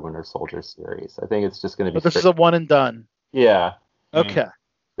America Winter Soldier series. I think it's just going to be. But this is a one and done. Yeah. Okay.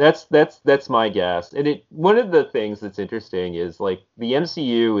 That's my guess. And one of the things that's interesting is, like, the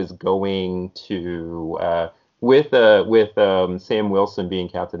MCU is going to with Sam Wilson being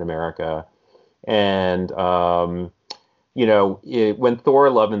Captain America, and when Thor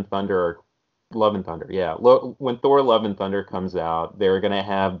Love and Thunder, when Thor Love and Thunder comes out, they're gonna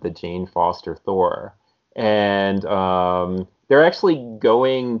have the Jane Foster Thor, and they're actually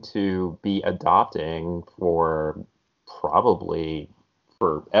going to be adopting for probably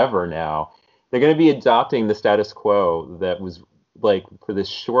forever now. They're going to be adopting the status quo that was, like, for this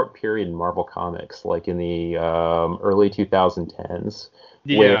short period in Marvel Comics, like in the early 2010s,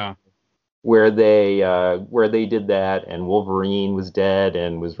 where they did that, and Wolverine was dead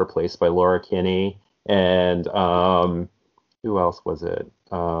and was replaced by Laura Kinney, and who else was it?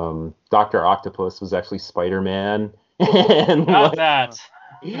 Dr. Octopus was actually Spider-Man. And that.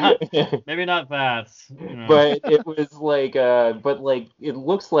 Maybe not that. But it was like, it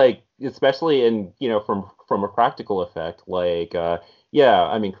looks like, especially in, from a practical effect, like, I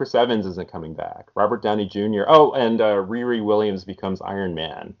mean, Chris Evans isn't coming back. Robert Downey Jr. Oh, and Riri Williams becomes Iron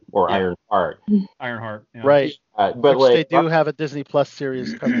Man or Ironheart. Ironheart. Yeah. Right. But which they do have a Disney Plus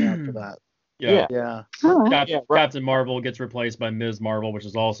series coming out for that. Yeah. Captain Marvel gets replaced by Ms. Marvel, which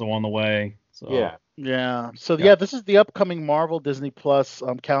is also on the way. So. Yeah. So this is the upcoming Marvel Disney Plus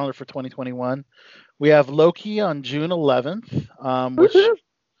calendar for 2021. We have Loki on June 11th,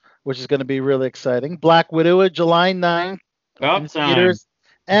 which is going to be really exciting. Black Widow July 9th in theaters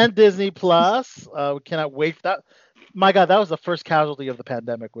and Disney Plus. We cannot wait for that. My God, that was the first casualty of the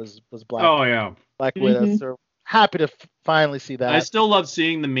pandemic was Black Widow. So happy to finally see that. I still love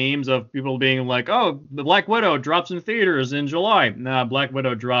seeing the memes of people being like, "Oh, the Black Widow drops in theaters in July." Nah, Black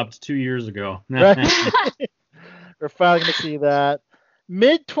Widow dropped 2 years ago. Right. We're finally going to see that.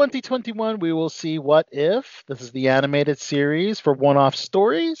 Mid-2021, we will see What If. This is the animated series for one-off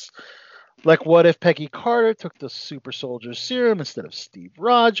stories. Like, what if Peggy Carter took the super soldier serum instead of Steve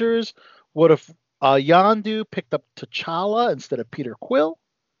Rogers? What if Yondu picked up T'Challa instead of Peter Quill?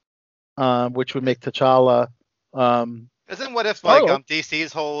 Which would make T'Challa... Isn't What If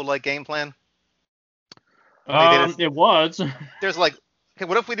DC's whole game plan? It was. There's okay,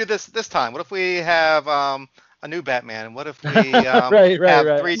 what if we do this time? What if we have a new Batman? What if we have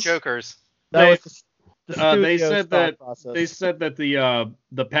 3 Jokers? They said that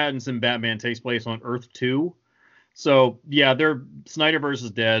the patents in Batman takes place on Earth 2. So they're Snyderverse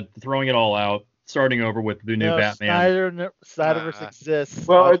is dead, throwing it all out. starting over with the new Batman. Snyderverse exists.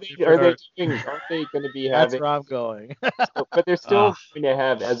 Well, are they going to be having? That's where I'm going. But they're still going to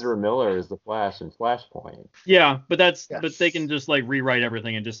have Ezra Miller as the Flash and Flashpoint. Yeah, but but they can just like rewrite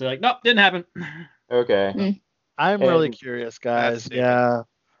everything and just say like, nope, didn't happen. Okay. I'm really curious, guys. Yeah.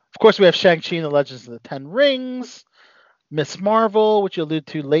 Of course, we have Shang-Chi and the Legends of the Ten Rings, Miss Marvel, which you allude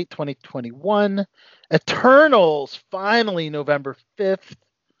to, late 2021, Eternals, finally November 5th.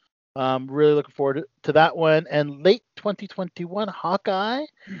 Really looking forward to that one. And late 2021, Hawkeye.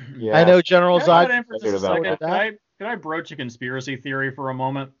 Yeah. I know General Zod. Can I broach a conspiracy theory for a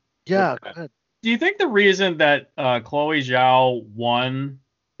moment? Yeah, go ahead. Do you think the reason that Chloe Zhao won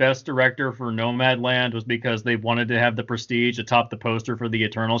Best Director for Nomadland was because they wanted to have the prestige atop the poster for the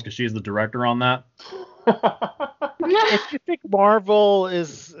Eternals because she's the director on that? If you think Marvel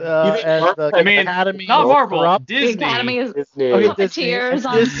is Academy, not Marvel, Disney. The Academy is puppeteers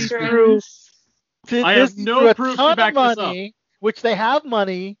on strings. I have no proof to back this up. Which they have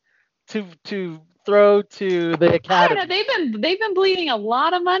money to throw to the Academy. I don't know, they've been bleeding a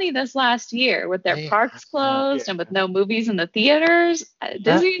lot of money this last year with their parks closed and with no movies in the theaters.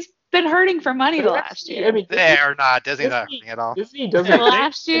 Disney's been hurting for money the last year. I mean, they're not. Disney's not hurting at all. Disney doesn't.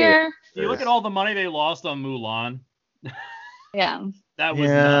 Last year. You look at all the money they lost on Mulan. Yeah. That was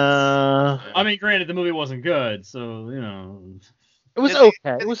nuts. I mean, granted, the movie wasn't good, so it was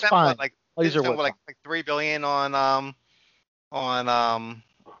okay. It was fine. Like $3 billion on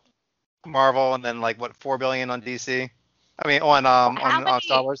Marvel, and then like what, $4 billion on DC. I mean, on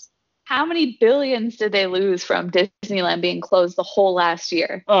Star Wars. How many billions did they lose from Disneyland being closed the whole last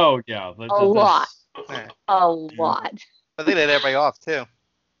year? Oh yeah, a lot. A lot. But they let everybody off too.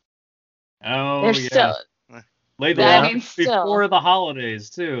 Oh They're yeah. Before the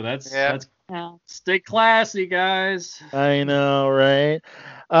holidays too. That's stay classy, guys. I know, right?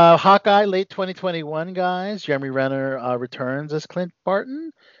 Hawkeye, late 2021, guys. Jeremy Renner returns as Clint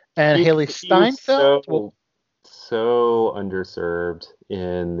Barton, and Haley Steinfeld. So underserved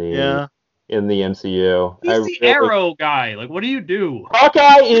in the MCU. He's the Arrow guy. Like, what do you do?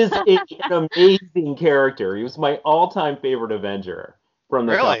 Hawkeye is an amazing character. He was my all-time favorite Avenger from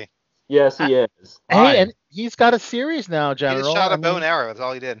the Really? Yes, he is. Hey, and he's got a series now, General. He just shot a bow and arrow. That's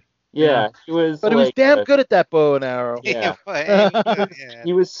all he did. Yeah, he was. But he was damn good at that bow and arrow. Yeah.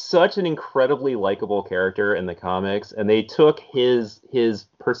 He was such an incredibly likable character in the comics, and they took his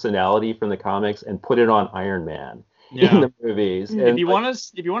personality from the comics and put it on Iron Man in the movies. If you want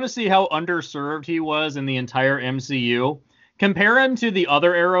to see how underserved he was in the entire MCU, compare him to the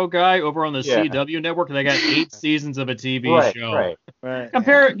other Arrow guy over on the CW network. They got 8 seasons of a TV show. Right.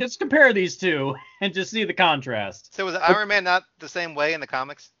 Compare these two and just see the contrast. So was Iron Man not the same way in the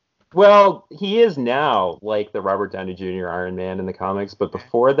comics? Well, he is now like the Robert Downey Jr. Iron Man in the comics, but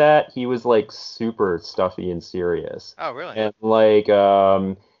before that, he was like super stuffy and serious. Oh, really? And like,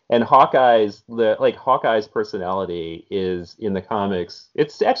 and Hawkeye's personality is in the comics.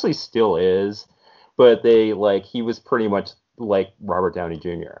 It's actually still is, but he was pretty much like Robert Downey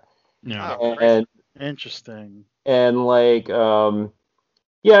Jr. Yeah. And interesting. And like,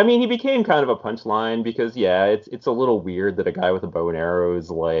 yeah, I mean, he became kind of a punchline because, it's a little weird that a guy with a bow and arrow is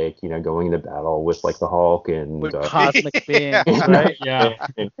like, going into battle with like the Hulk and with cosmic beings, right? Yeah,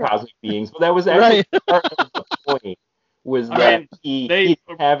 and cosmic beings. But that was actually part of the point. Was that they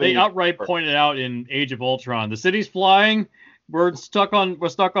outright pointed out in Age of Ultron, the city's flying. We're stuck on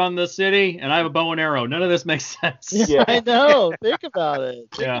the city, and I have a bow and arrow. None of this makes sense. Yeah, I know. Think about it.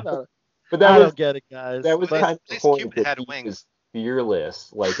 But I don't get it, guys. That was kind of the point. Cupid had wings.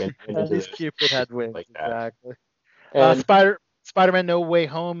 Fearless, like, and Cupid had wings, like that. Exactly. And Spider-Man: No Way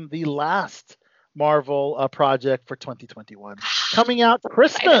Home, the last Marvel project for 2021, coming out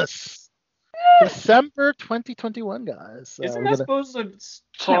Christmas, December 2021, guys. Isn't that supposed to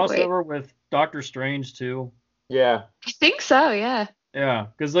cross over with Doctor Strange too? Yeah, I think so. Yeah. Yeah,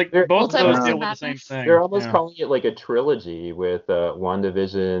 because like both of those deal with the same thing. They're almost calling it like a trilogy with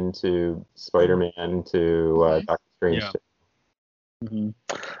WandaVision to Spider-Man to Doctor Strange. Yeah. Mm-hmm.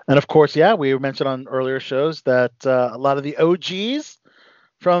 And of course, we mentioned on earlier shows that a lot of the OGs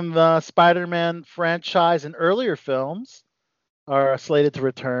from the Spider-Man franchise and earlier films are slated to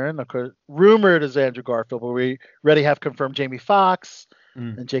return. Of course, rumored as Andrew Garfield, but we already have confirmed Jamie Foxx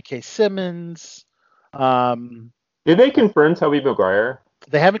and J.K. Simmons. Did they confirm Tobey Maguire?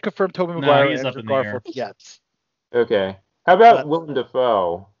 They haven't confirmed Tobey Maguire and Andrew Garfield yet. Okay. How about Willem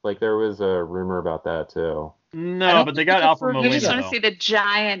Dafoe? Like, there was a rumor about that too. No, but they got Alfred Molina. You just want to see the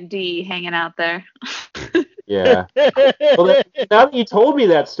giant D hanging out there. Yeah. Well, now that you told me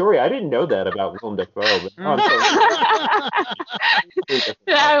that story, I didn't know that about Willem Dafoe. But,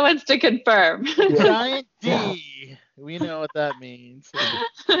 I wants to confirm. Giant D. We know what that means.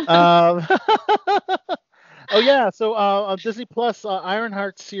 Oh yeah, so on Disney Plus,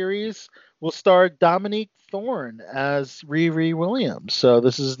 Ironheart series will star Dominique Thorne as Riri Williams. So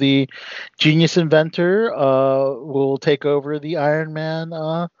this is the genius inventor. Will take over the Iron Man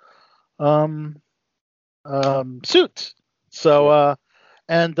suit. So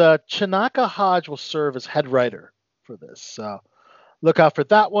and Chinaka Hodge will serve as head writer for this. So look out for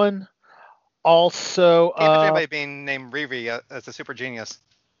that one. Also, anybody being named Riri as a super genius.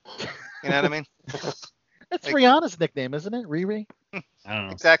 You know what I mean? It's like, Rihanna's nickname, isn't it? Riri? I don't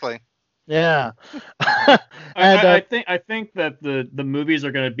know. Exactly. Yeah. I think that the movies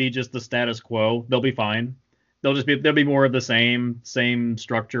are going to be just the status quo. They'll be fine. There'll be more of the same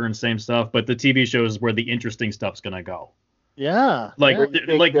structure and same stuff. But the TV show is where the interesting stuff's going to go. Yeah.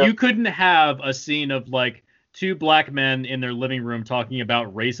 You couldn't have a scene of like two black men in their living room talking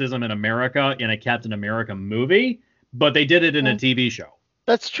about racism in America in a Captain America movie, but they did it in a TV show.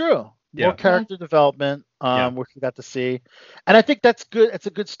 That's true. More character development, which we got to see. And I think that's good. It's a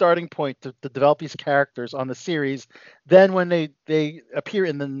good starting point to develop these characters on the series. Then when they appear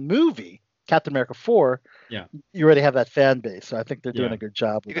in the movie, Captain America 4, you already have that fan base. So I think they're doing a good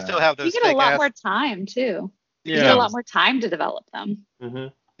job with that. You can still have those. You get a lot more time, too. You get a lot more time to develop them. Mm-hmm.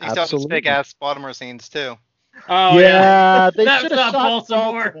 You can still have those big-ass Baltimore scenes, too. Oh, yeah. They should have shot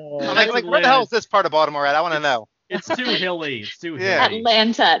Baltimore. I'm like, where the hell is this part of Baltimore at? I want to know. It's too hilly. It's too hilly.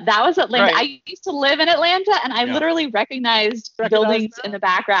 Atlanta. That was Atlanta. Right. I used to live in Atlanta, and I literally recognized buildings in the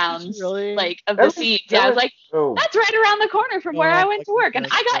backgrounds, like of the scenes. Yeah, I was like, that's right around the corner from where I went to work, and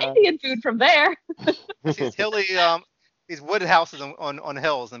I got Indian food from there. These hilly, these wood houses on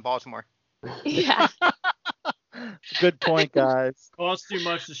hills in Baltimore. Yeah. Good point, guys. Costs too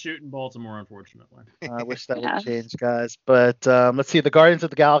much to shoot in Baltimore, unfortunately. I wish that would change, guys. But let's see. The Guardians of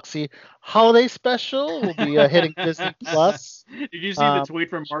the Galaxy holiday special will be hitting Disney Plus. Did you see the tweet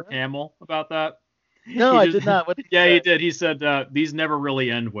from Mark Hamill about that? No, I did not. What did he did. He said, these never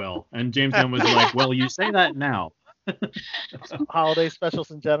really end well. And James Gunn was like, well, you say that now. Holiday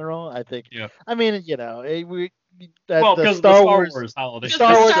specials in general, I think. Yeah. I mean, you know, because Star Wars holiday.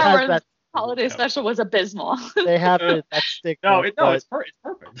 Star Wars has that. Holiday special was abysmal. They have that stick. It's perfect.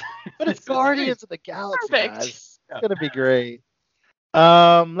 But it's Guardians of the Galaxy, guys. It's gonna be great.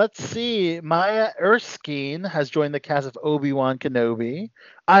 Let's see. Maya Erskine has joined the cast of Obi-Wan Kenobi.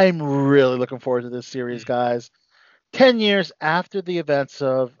 I'm really looking forward to this series, guys. 10 years after the events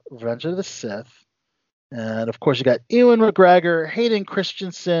of Revenge of the Sith. And, of course, you got Ewan McGregor, Hayden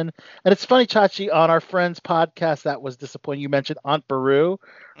Christensen. And it's funny, Chachi, on our friend's podcast that was disappointing, you mentioned Aunt Beru.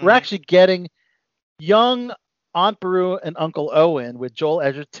 We're actually getting young Aunt Beru and Uncle Owen with Joel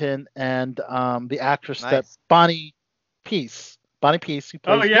Edgerton and the actress that Bonnie Peace. Bonnie Peace. Who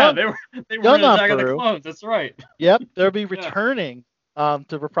plays they were in Attack of the Clones. That's right. Yep, they'll be returning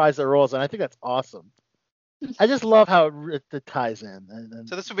to reprise their roles, and I think that's awesome. I just love how it ties in. And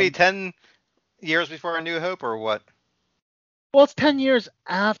so this would be 10 years before A New Hope, or what? Well, it's 10 years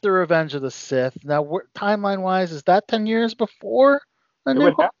after Revenge of the Sith. Now, timeline-wise, is that 10 years before A New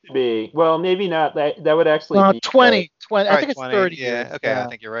Hope? It would have to be. Well, maybe not. That would actually be 20. Right, I think it's 20. 30 Yeah, years. okay, I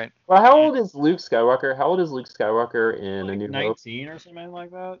think you're right. Well, how old is Luke Skywalker? How old is Luke Skywalker in A New 19 Hope? 19 or something like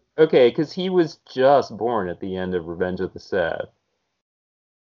that? Okay, because he was just born at the end of Revenge of the Sith.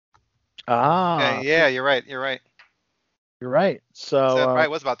 Ah. Okay, yeah, you're right. You're right. So it probably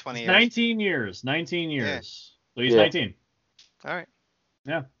was about 20 years. 19 years. 19 years. Yeah. So he's 19. All right.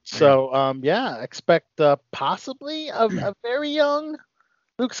 Yeah. So, expect possibly a very young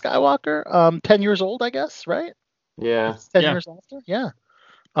Luke Skywalker, 10 years old, I guess, right? Yeah. 10 years after? Yeah.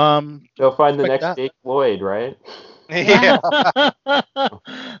 They'll find the next Jake Lloyd, right? Yeah.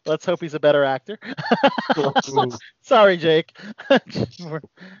 Let's hope he's a better actor. Sorry, Jake. We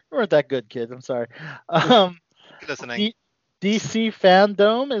weren't that good, kids. I'm sorry. Listening. DC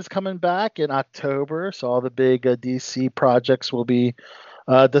Fandom is coming back in October, so all the big DC projects will be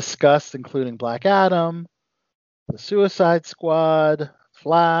discussed, including Black Adam, the Suicide Squad,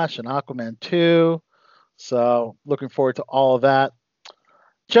 Flash, and Aquaman 2. So looking forward to all of that.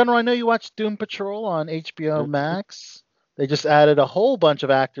 General, I know you watched Doom Patrol on HBO Max. They just added a whole bunch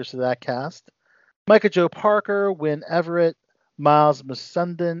of actors to that cast. Micah Jo Parker, Wynn Everett, Miles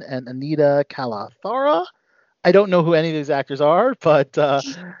Musundin, and Anita Kalathara. I don't know who any of these actors are, but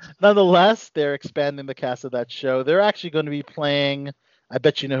nonetheless, they're expanding the cast of that show. They're actually going to be playing, I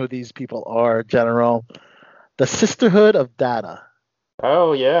bet you know who these people are, General, the Sisterhood of Data.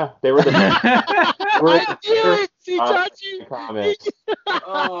 Oh, yeah. They were the I knew it. See, Chachi. Comics.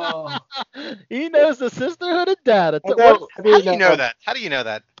 Oh. He knows the Sisterhood of Dad. How do you know that? How do you know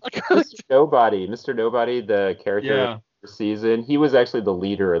that? Mr. Nobody, the character this season, he was actually the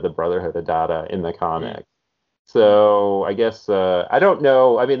leader of the Brotherhood of Dada in the comic. So I guess I don't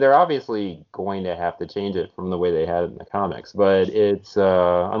know. I mean, they're obviously going to have to change it from the way they had it in the comics, but it's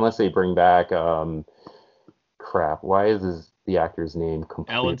unless they bring back crap. Why is the actor's name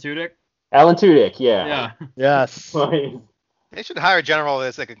complete? Alan Tudyk. Alan Tudyk, yeah. Yeah. Yes. They should hire General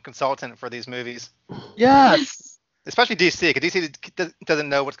as like a consultant for these movies. Yes. Especially DC, because DC doesn't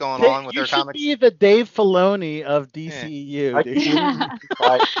know what's going on with their comics. You should be the Dave Filoni of DCU.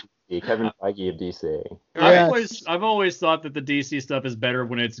 Kevin Feige of DC. I've always thought that the DC stuff is better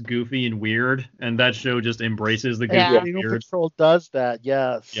when it's goofy and weird, and that show just embraces the goofy and Doom weird. Patrol does that,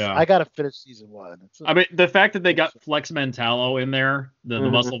 yes. Yeah. I gotta finish season 1. I mean, the fact that they got Flex Mentallo in there, the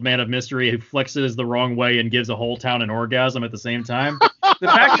muscled man of mystery who flexes the wrong way and gives a whole town an orgasm at the same time. The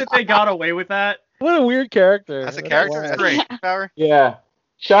fact that they got away with that. What a weird character. That's a character. That's great. Power. Yeah.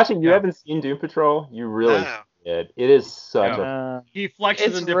 Shashi, you haven't seen Doom Patrol? You really it is such a... He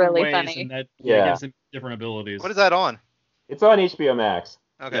flexes in different really ways, funny. and that gives him different abilities. What is that on? It's on HBO Max.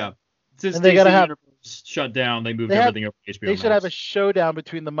 Okay. Yeah. Since And they gotta have shut down, they moved everything over to HBO They Max. should have a showdown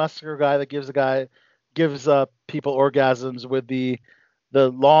between the muscular guy that gives people orgasms with the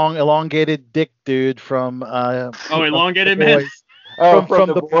long elongated dick dude from elongated man. From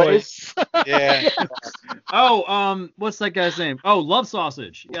the boys. Yeah. What's that guy's name? Oh, Love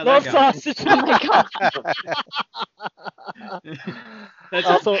Sausage. Yeah, Love that guy. Sausage. Oh my god. That's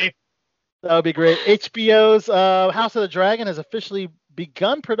also, that would be great. HBO's House of the Dragon has officially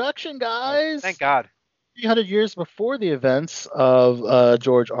begun production, guys. Thank God. 300 years before the events of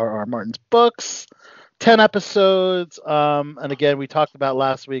George R.R. Martin's books. 10 episodes. And again, we talked about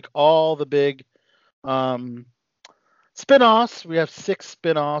last week all the big spin-offs. We have 6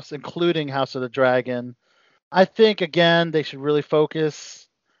 spin-offs, including House of the Dragon. I think, again, they should really focus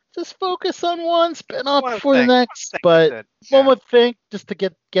on one spin-off before the next. But one would think just to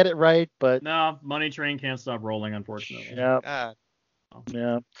get it right. But no, Money Train can't stop rolling, unfortunately. Yeah.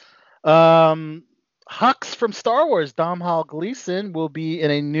 Yeah. Hux from Star Wars, Domhnall Gleeson, will be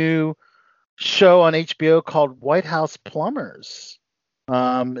in a new show on HBO called White House Plumbers.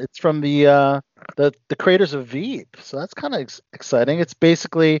 It's from the creators of Veep, so that's kind of exciting. It's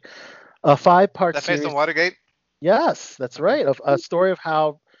basically a 5-part series. That based on Watergate? Yes, that's right. A story of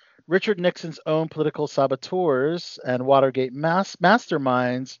how Richard Nixon's own political saboteurs and Watergate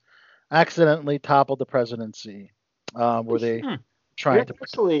masterminds accidentally toppled the presidency. Were they trying to?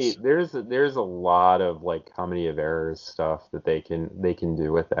 Actually, there's a lot of like comedy of errors stuff that they can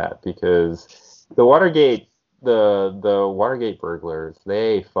do with that, because the Watergate burglars,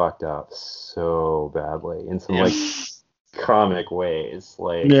 they fucked up so badly in some like comic ways.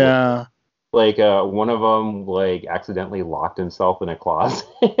 Like one of them like accidentally locked himself in a closet.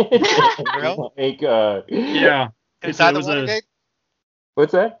 Inside the Watergate?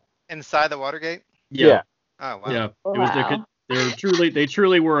 What's that? Inside the Watergate? Yeah. Oh wow. Yeah. It was they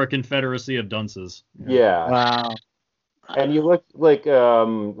truly were a confederacy of dunces. Yeah. Wow. And you look like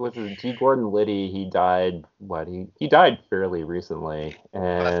was it G. Gordon Liddy? He died. He died fairly recently,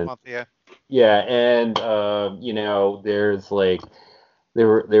 and last month, and there's like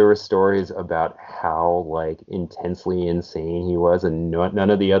there were stories about how like intensely insane he was, and none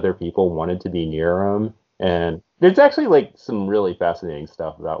of the other people wanted to be near him. And there's actually like some really fascinating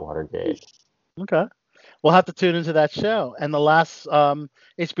stuff about Watergate. Okay. We'll have to tune into that show. And the last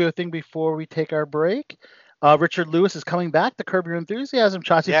HBO thing before we take our break. Richard Lewis is coming back to Curb Your Enthusiasm,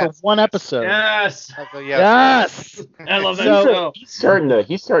 Chachi, for one episode. Yes. Yes. I love that show. He's starting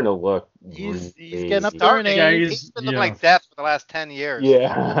to look. He's getting up there in age. He's been looking like death for the last 10 years.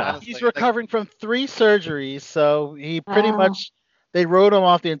 Yeah. Honestly. He's recovering from 3 surgeries, so he pretty much they wrote him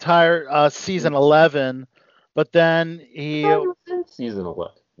off the entire season 11, but then season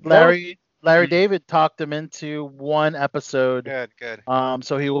 11. Larry David talked him into 1 episode. Good.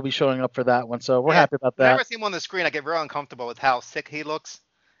 So he will be showing up for that one. So we're happy about that. Whenever I see him on the screen, I get real uncomfortable with how sick he looks.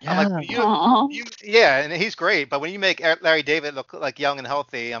 Yeah. I'm like, and he's great, but when you make Larry David look like young and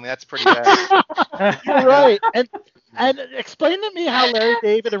healthy, I mean, that's pretty bad. You're right. And explain to me how Larry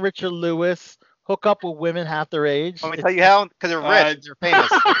David and Richard Lewis hook up with women half their age. Let me tell you how, because they're rich, they're famous.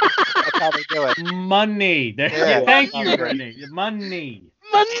 That's how they do it. Money. Thank you, Brittany. Money.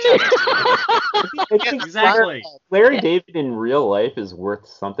 Exactly. Larry David in real life is worth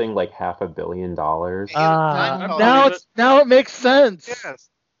something like $500 million. Now it makes sense. Yes.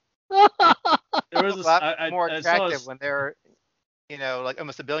 There was a lot more attractive when they're, like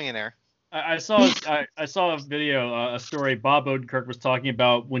almost a billionaire. I saw a video, a story Bob Odenkirk was talking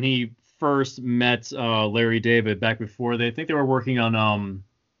about when he first met Larry David back before I think they were working on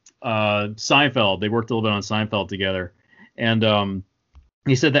Seinfeld. They worked a little bit on Seinfeld together, and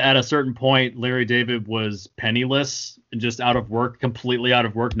he said that at a certain point, Larry David was penniless and just out of work, completely out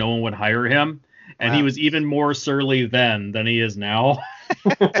of work. No one would hire him. And he was even more surly then than he is now.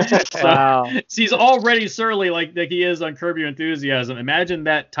 Wow. So he's already surly like he is on Curb Your Enthusiasm. Imagine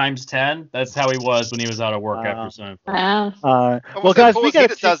that times 10. That's how he was when he was out of work after Seinfeld. Wow. Well, guys, cool we is got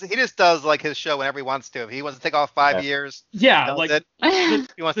he just does like his show whenever he wants to. If he wants to take off 5 years, Yeah, he like does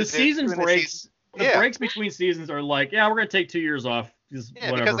it. He wants the to do- season during the breaks. season- The Yeah. breaks between seasons are like, we're gonna take 2 years off. Just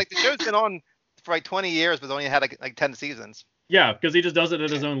Yeah, whatever. because like the show's been on for like 20 years, but it's only had like 10 seasons. Yeah, because he just does it at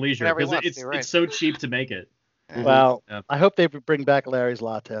his own leisure. Whenever he Because wants to, right. it's so cheap to make it. Well, Yeah. I hope they bring back Larry's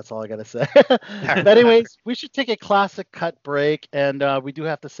Latte. That's all I got to say. But anyways, we should take a classic cut break, and we do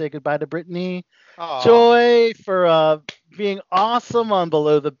have to say goodbye to Brittany Aw. Joy for being awesome on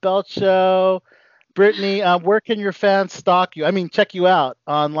Below the Belt Show. Brittany, where can your fans stalk you? I mean, check you out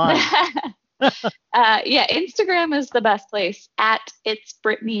online. Instagram is the best place at It's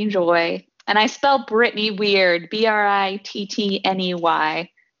Brittany Joy. And I spell Brittany weird, Brittney.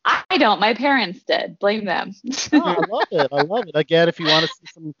 I don't. My parents did. Blame them. Oh, I love it. I love it. Again, if you want to see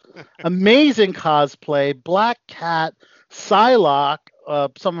some amazing cosplay, Black Cat, Psylocke,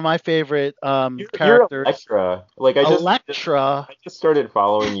 some of my favorite You're characters. Electra. Like Electra. I just started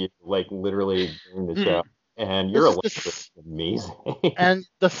following you like literally during the show, and your This Electra is is amazing. And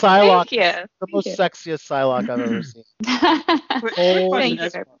the Psylocke, Thank you. the most sexiest Psylocke I've ever seen. Thank you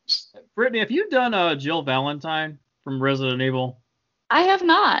very much. Brittany, have you done Jill Valentine from Resident Evil? I have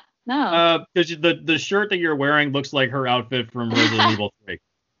not. No. Because the shirt that you're wearing looks like her outfit from Resident Evil 3.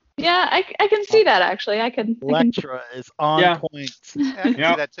 Yeah, I can see that actually. I can. Electra is on point. Yeah, I can see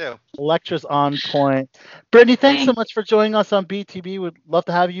that too. Electra's on point. Brittany, thanks so much for joining us on BTB. Would love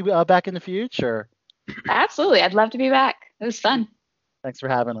to have you back in the future. Absolutely. I'd love to be back. It was fun. Thanks for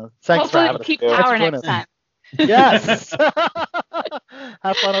having us. Thanks Hopefully for having we'll keep us. power Thanks for next joining time. us. Yes.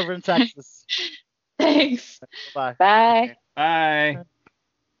 Have fun over in Texas. Thanks. Bye. Bye. Bye.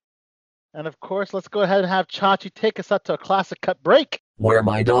 And of course, let's go ahead and have Chachi take us up to a classic cut break. Where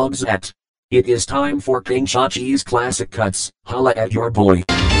my dog's at? It is time for King Chachi's Classic Cuts. Holla at your boy.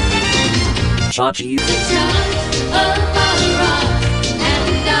 Chachi.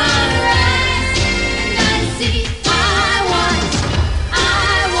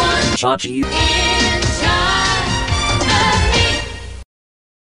 Chachi.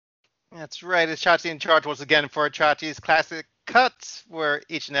 That's right. It's Chachi in charge once again for Chachi's Classic Cuts, where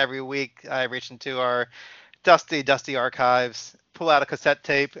each and every week I reach into our dusty archives, pull out a cassette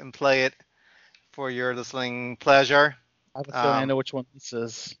tape, and play it for your listening pleasure. I have a feeling I know which one this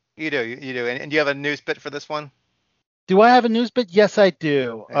is. You do. And you have a news bit for this one? Do I have a news bit? Yes, I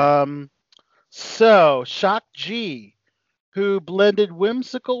do. So, Shock G, who blended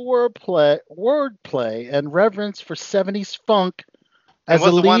whimsical wordplay and reverence for 70s funk as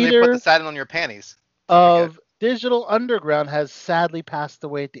was a the one they put leader the satin on your panties of Digital Underground, has sadly passed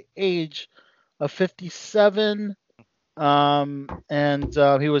away at the age of 57. And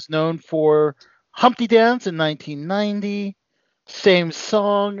he was known for Humpty Dance in 1990. Same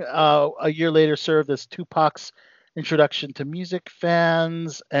song, a year later served as Tupac's introduction to music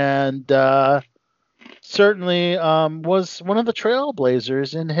fans, and certainly was one of the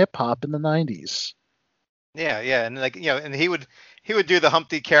trailblazers in hip hop in the 90s. Yeah, and like and he would do the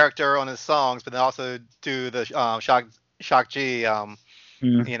Humpty character on his songs, but then also do the Shock G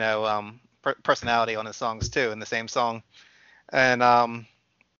personality on his songs too in the same song. And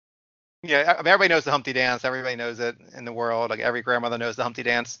everybody knows the Humpty Dance. Everybody knows it in the world. Like every grandmother knows the Humpty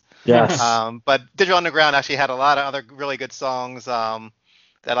Dance. Yes. But Digital Underground actually had a lot of other really good songs that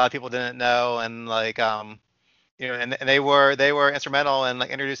a lot of people didn't know, and like and they were instrumental in like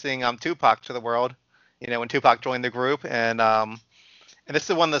introducing Tupac to the world. When Tupac joined the group, and this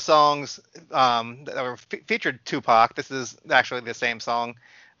is one of the songs that were featured Tupac. This is actually the same song,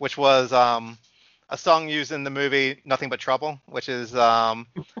 which was a song used in the movie Nothing But Trouble, which is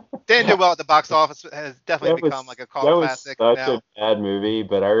didn't do well at the box office. Has definitely become like a cult classic now. That was such a bad movie,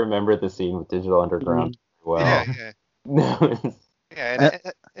 but I remember the scene with Digital Underground well. Yeah, and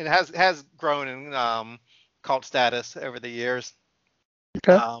it has grown in cult status over the years.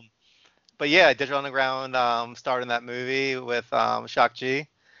 Okay. But yeah, Digital Underground starred in that movie with Shock G,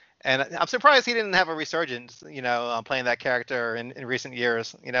 and I'm surprised he didn't have a resurgence, playing that character in recent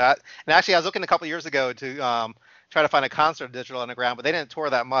years. And actually, I was looking a couple years ago to try to find a concert of Digital Underground, but they didn't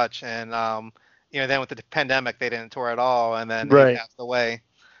tour that much, and then with the pandemic, they didn't tour at all, and then he passed away.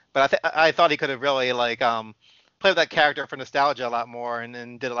 But I thought he could have really like played with that character for nostalgia a lot more, and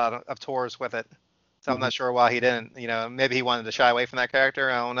then did a lot of tours with it. So I'm not sure why he didn't. Maybe he wanted to shy away from that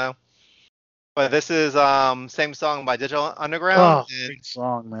character. I don't know. But this is same song by Digital Underground. Oh, great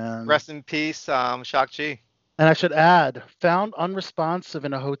song, man. Rest in peace, Shock-G. And I should add, found unresponsive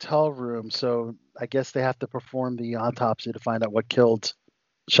in a hotel room. So I guess they have to perform the autopsy to find out what killed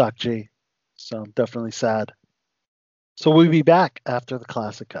Shock-G. So definitely sad. So we'll be back after the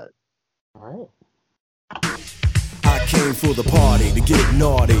classic cut. All right. I came for the party to get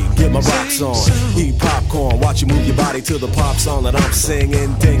naughty, get my rocks on, eat popcorn, watch you move your body to the pop song that I'm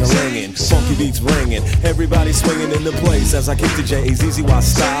singing, ding-a-linging, funky beats ringing, everybody swinging in the place as I kick the J-A-Z-Z-Y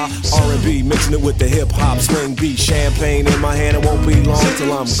style, R&B mixing it with the hip-hop swing beat, champagne in my hand, it won't be long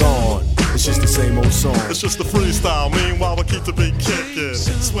till I'm gone. It's just the same old song. It's just the freestyle. Meanwhile, we keep the beat kicking.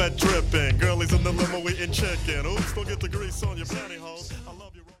 Sweat dripping. Girlies in the limo eating chicken. Oops, don't get the grease on your pantyhose. I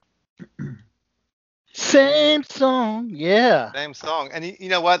love you. Same song, yeah. Same song. And you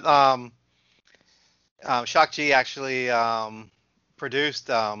know what? Shock-G actually produced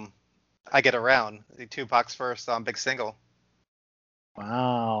I Get Around, Tupac's first big single.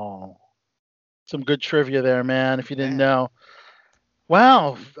 Wow. Some good trivia there, man, if you didn't know.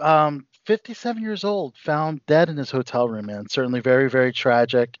 Wow. 57 years old, found dead in his hotel room, man. Certainly very, very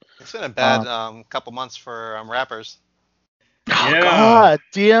tragic. It's been a bad couple months for rappers. Oh, God,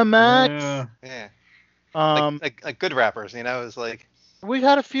 DMX. Yeah. Like good rappers, it's like we've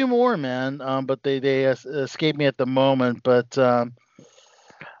had a few more, man, but they escaped me at the moment. But we're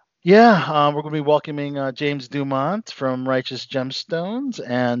going to be welcoming James Dumont from Righteous Gemstones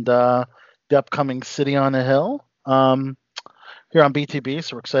and the upcoming City on a Hill here on BTB.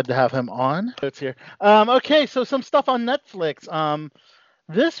 So we're excited to have him on. It's here. Okay, so some stuff on Netflix.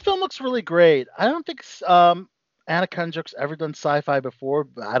 This film looks really great. I don't think Anna Kendrick's ever done sci-fi before.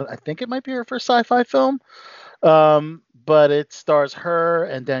 But I think it might be her first sci-fi film. But it stars her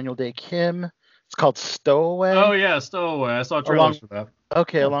and Daniel Day Kim. It's called Stowaway. Oh yeah, Stowaway. I saw trailers for that.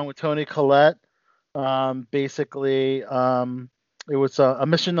 Okay, along with Toni Collette. Basically, it was a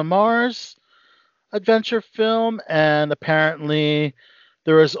Mission to Mars adventure film, and apparently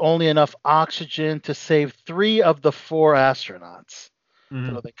there was only enough oxygen to save 3 of the 4 astronauts.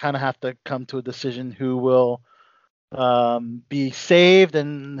 Mm-hmm. So they kind of have to come to a decision who will be saved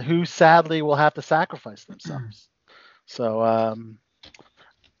and who sadly will have to sacrifice themselves. So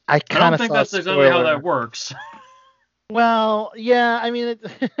I don't think that's exactly how that works. Well, yeah, I mean,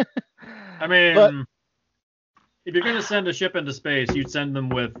 but, if you're going to send a ship into space, you'd send them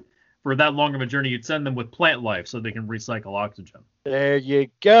for that long of a journey, you'd send them with plant life so they can recycle oxygen. There you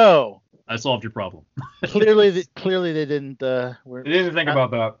go. I solved your problem. Clearly they didn't. They didn't think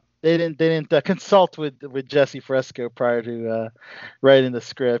about that. They didn't consult with Jesse Fresco prior to writing the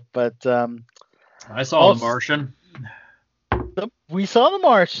script. But I saw The Martian. We saw The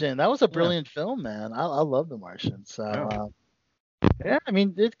Martian. That was a brilliant film, man. I love The Martian. So I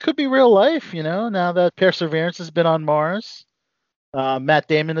mean, it could be real life, now that Perseverance has been on Mars. Matt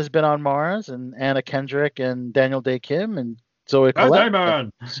Damon has been on Mars, and Anna Kendrick and Daniel Day Kim and Zoe Collette.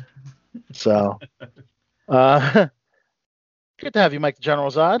 Damon. So, good to have you, Mike the General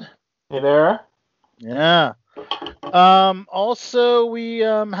Zod. Hey there. Yeah. Also, we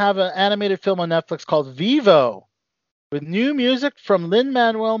have an animated film on Netflix called Vivo, with new music from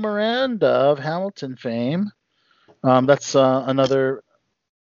Lin-Manuel Miranda of Hamilton fame. That's another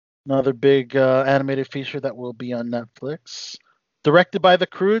big animated feature that will be on Netflix. Directed by the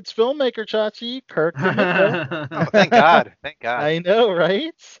Croods filmmaker, Chachi, Kirk. Oh, thank God. Thank God. I know,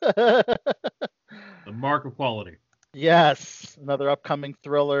 right? The mark of quality. Yes. Another upcoming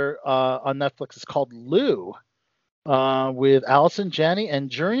thriller on Netflix is called Lou, with Allison Janney and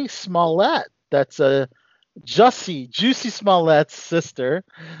Journey Smollett. That's Juicy Smollett's sister.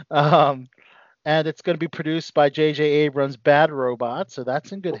 And it's going to be produced by J.J. Abrams' Bad Robot, so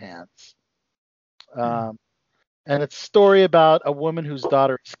that's in good hands. And it's a story about a woman whose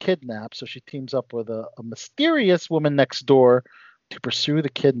daughter is kidnapped, so she teams up with a mysterious woman next door to pursue the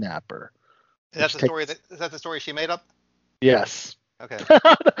kidnapper. Is that the story she made up? Yes. Okay.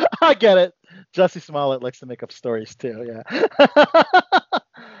 I get it. Jussie Smollett likes to make up stories too. Yeah.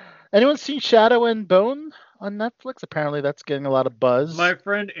 Anyone seen Shadow and Bone on Netflix? Apparently that's getting a lot of buzz. My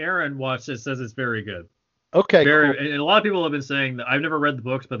friend Aaron watched it, says it's very good. Okay. Cool. And a lot of people have been saying that. I've never read the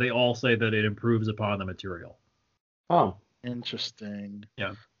books, but they all say that it improves upon the material. Oh, interesting.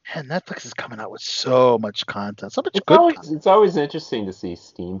 Yeah. And Netflix is coming out with so much content, so much It's always interesting to see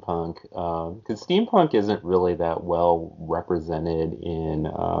steampunk, because steampunk isn't really that well represented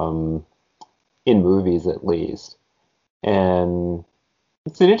in movies, at least. And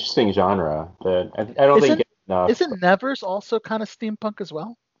It's an interesting genre that I don't think gets enough. Isn't Nevers also kind of steampunk as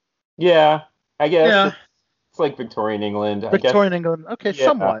well? Yeah, I guess. Yeah. It's like Victorian England. Victorian England. Okay, Yeah.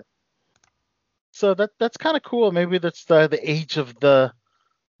 somewhat. So that's kind of cool. Maybe that's the age of the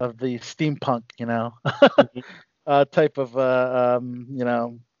steampunk, type of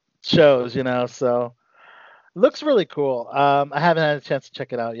shows, So it looks really cool. I haven't had a chance to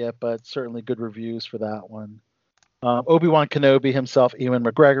check it out yet, but certainly good reviews for that one. Obi-Wan Kenobi himself, Ewan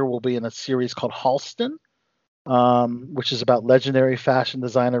McGregor, will be in a series called Halston, which is about legendary fashion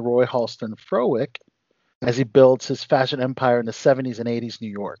designer Roy Halston Frowick as he builds his fashion empire in the 70s and 80s New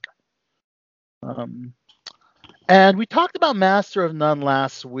York. And we talked about Master of None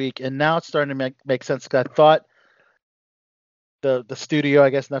last week, and now it's starting to make sense, because I thought the studio,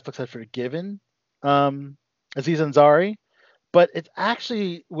 I guess Netflix, had forgiven Aziz Ansari, but it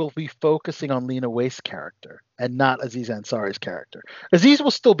actually will be focusing on Lena Waithe's character and not Aziz Ansari's character. Aziz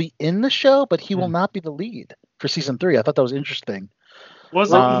will still be in the show, but he will not be the lead for season 3. I thought that was interesting.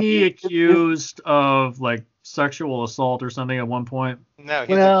 Wasn't he accused of like sexual assault or something at one point? No,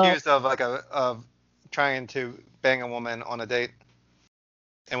 he's accused of of trying to bang a woman on a date,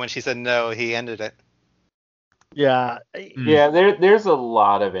 and when she said no, he ended it. Yeah. Yeah, there's a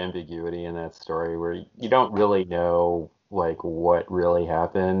lot of ambiguity in that story where you don't really know like what really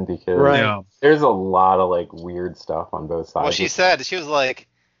happened, because there's a lot of like weird stuff on both sides. Well, she was like,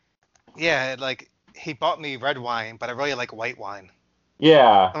 yeah, like he bought me red wine, but I really like white wine.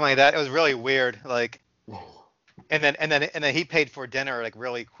 Yeah. Something like that. It was really weird. Like, and then he paid for dinner like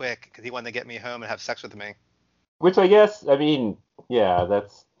really quick because he wanted to get me home and have sex with me. Which I guess, I mean, yeah,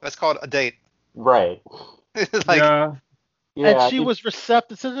 that's called a date. Right. And she was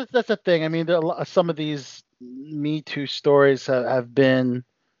receptive. So that's the thing. I mean, some of these Me Too stories have been,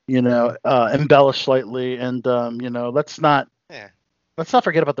 embellished slightly, and let's not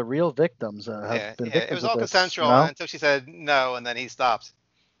forget about the real victims. It was all consensual until she said no, and then he stopped.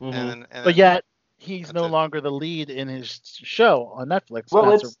 Mm-hmm. But yet he's no longer the lead in his show on Netflix.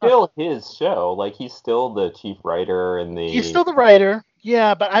 Well, it's still his show. Like, he's still the chief writer and he's still the writer.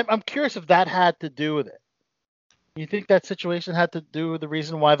 Yeah, but I'm curious if that had to do with it. You think that situation had to do with the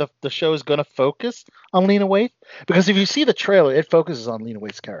reason why the show is going to focus on Lena Waithe? Because if you see the trailer, it focuses on Lena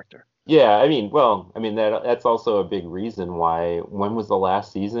Waithe's character. Yeah, that's also a big reason why. When was the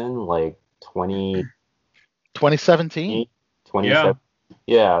last season? Like 2017? 2017.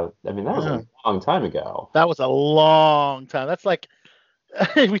 Yeah, I mean, that was a long time ago. That was a long time. That's like,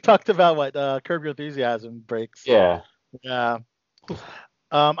 we talked about what Curb Your Enthusiasm breaks. Yeah. Yeah.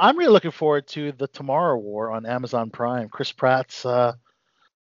 I'm really looking forward to The Tomorrow War on Amazon Prime. Chris Pratt's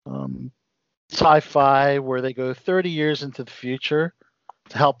sci-fi where they go 30 years into the future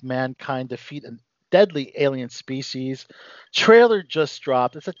to help mankind defeat a deadly alien species. Trailer just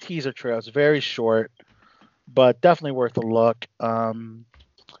dropped. It's a teaser trailer. It's very short, but definitely worth a look. I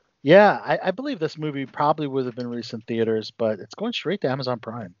believe this movie probably would have been released in theaters, but it's going straight to Amazon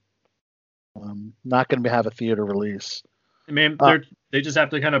Prime. Not going to have a theater release. I mean, they just have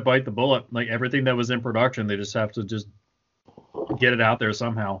to kind of bite the bullet. Like everything that was in production, they just have to just get it out there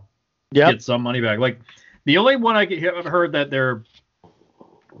somehow. Get some money back. Like the only one I've heard that they're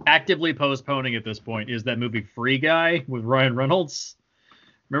actively postponing at this point is that movie Free Guy with Ryan Reynolds.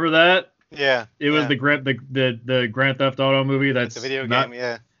 Remember that? Yeah. It was the Grand Theft Auto movie. That's the video game.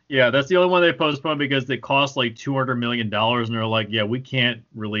 Yeah. Yeah, that's the only one they postponed because it cost like $200 million, and they're like, yeah, we can't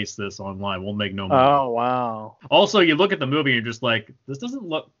release this online. We'll make no money. Oh, wow. Also, you look at the movie and you're just like, this doesn't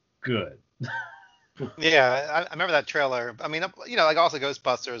look good. Yeah, I remember that trailer. I mean, like also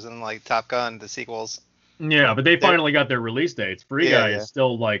Ghostbusters and like Top Gun, the sequels. Yeah, but they finally got their release dates. Free Guy is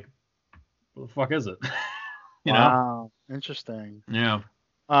still like, what the fuck is it? Wow, interesting. Yeah.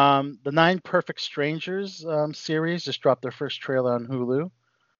 The 9 Perfect Strangers series just dropped their first trailer on Hulu.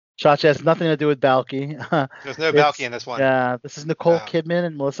 Chachi has nothing to do with Balky. There's no Balky in this one. Yeah, this is Nicole Kidman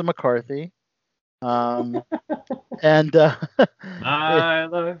and Melissa McCarthy. And my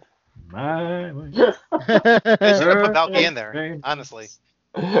life, my life. They should have put Balky in there, honestly.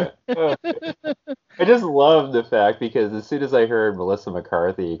 I just love the fact, because as soon as I heard Melissa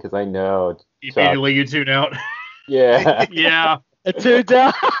McCarthy, because I know immediately you tune out. Yeah. Yeah. It tuned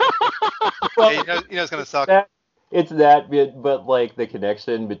out. Well, you know it's gonna suck. It's that bit, but like the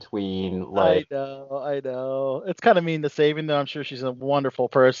connection between like. I know. It's kind of mean to say, even though I'm sure she's a wonderful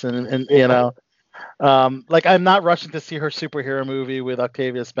person, and like I'm not rushing to see her superhero movie with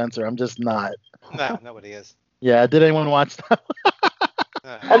Octavia Spencer. I'm just not. No, nobody is. Yeah. Did anyone watch that?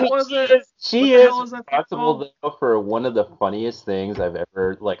 I mean, was it? she What the is hell is that responsible though for one of the funniest things I've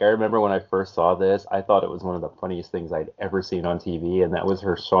ever. Like, I remember when I first saw this, I thought it was one of the funniest things I'd ever seen on TV, and that was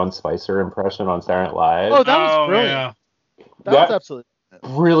her Sean Spicer impression on Saturday Night Live. Oh, that was brilliant. Yeah. That was absolutely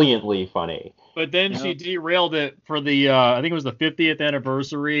brilliantly funny. But then she derailed it for the I think it was the 50th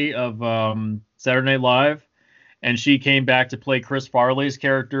anniversary of Saturday Night Live, and she came back to play Chris Farley's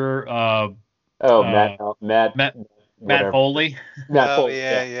character. Matt Foley. Matt Foley.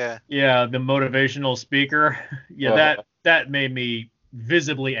 Yeah, the motivational speaker. Yeah, that made me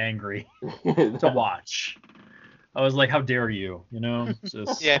visibly angry to watch. I was like, how dare you? You know?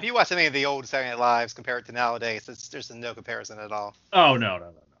 Just... Yeah, if you watch any of the old Saturday Night Lives compared to nowadays, there's no comparison at all. Oh, no.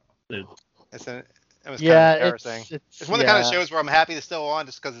 It was kind of Yeah, embarrassing. It's one of the kind of shows where I'm happy it's still on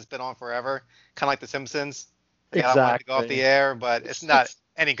just because it's been on forever. Kind of like The Simpsons. I don't want it to go off the air, but it's not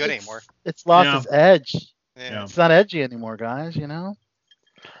any good anymore. It's lost its edge. Yeah. It's not edgy anymore, guys, you know?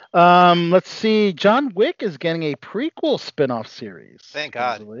 Let's see. John Wick is getting a prequel spin-off series. Thank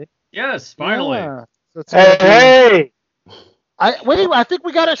God. supposedly. Yes, finally. Yeah. So it's Hey! I think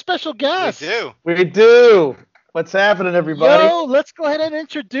we got our special guest. We do. What's happening, everybody? Yo, let's go ahead and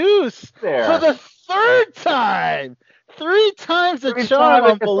introduce There. for the third time. 3 times the charm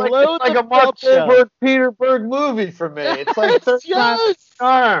on Below it's like the a Mark Belt Show. Wahlberg, Peter Berg movie for me. It's like third time the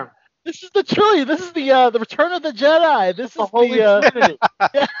charm. This is the trilogy. This is the Return of the Jedi. This is the Holy Trinity.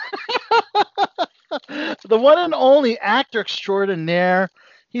 the one and only actor extraordinaire.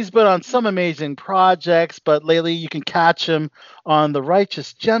 He's been on some amazing projects, but lately you can catch him on The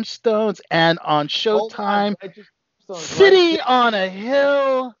Righteous Gemstones and on Showtime. City on a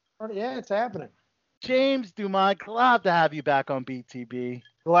Hill. Yeah, it's happening. James Dumont, glad to have you back on BTB.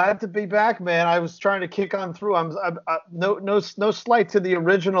 Glad to be back, man. I was trying to kick on through. No slight to the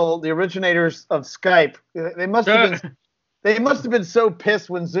originators of Skype. They must have been so pissed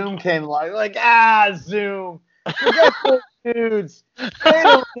when Zoom came along. Like, Zoom. Forget those dudes. They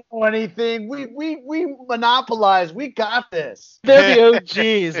don't know anything. We monopolize. We got this. They're the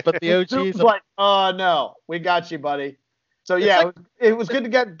OGs, but the OGs Zoom's like, oh no, we got you, buddy. So yeah, it was good to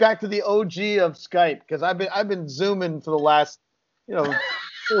get back to the OG of Skype because I've been Zooming for the last,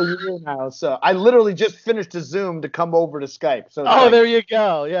 4 years now. So I literally just finished a Zoom to come over to Skype. So there you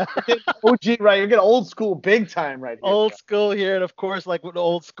go. Yeah. OG, right? You're getting old school big time right here. Old school here, and of course, like with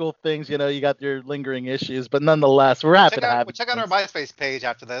old school things, you got your lingering issues, but nonetheless, we're happy to have you. Check out our MySpace page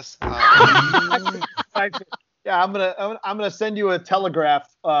after this. Yeah, I'm gonna send you a telegraph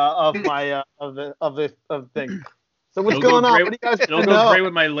of my of the thing. So what's going on? What do you guys It'll go great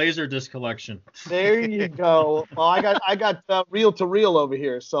with my Laserdisc collection. There you go. Well, I got reel to reel over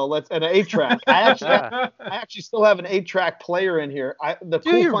here. So and an 8-track. I actually still have an 8-track player in here.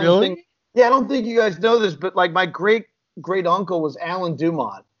 Do you really? Yeah, I don't think you guys know this, but like my great uncle was Alan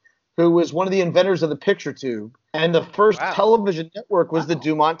Dumont, who was one of the inventors of the picture tube, and the first television network was the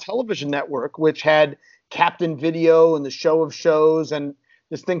Dumont Television Network, which had Captain Video and the Show of Shows and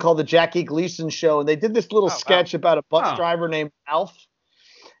this thing called the Jackie Gleason Show, and they did this little sketch about a bus driver named Ralph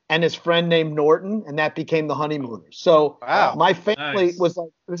and his friend named Norton, and that became the Honeymooners. So my family was like,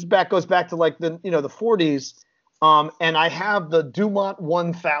 goes back to like the 40s, and I have the Dumont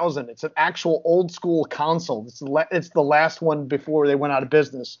 1000. It's an actual old school console. It's the last one before they went out of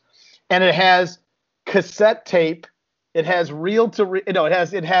business, and it has cassette tape. It has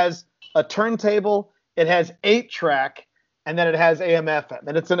it has a turntable. It has 8-track. And then it has AM/FM,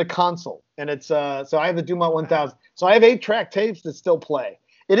 and it's in a console, and it's so I have the Dumont 1000. So I have 8-track tapes that still play.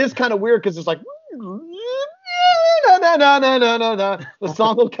 It is kind of weird because it's like no. The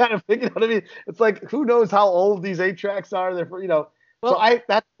song will kind of, what I mean. It's like who knows how old these 8-tracks are? They're so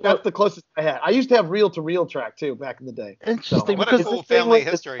that's the closest I had. I used to have reel-to-reel track too back in the day. Interesting. What a cool family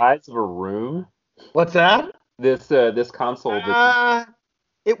history. The size of a room. What's that? This console.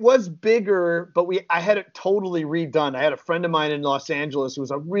 It was bigger, but I had it totally redone. I had a friend of mine in Los Angeles who was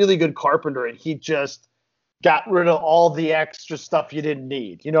a really good carpenter, and he just got rid of all the extra stuff you didn't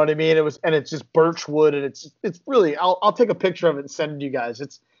need. You know what I mean? It's just birch wood, and it's really. I'll take a picture of it and send it to you guys.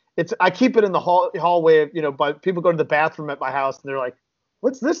 It's I keep it in the hallway. But people go to the bathroom at my house and they're like,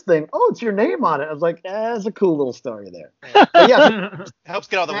 "What's this thing? Oh, it's your name on it." I was like, "It's a cool little story there." But yeah, it helps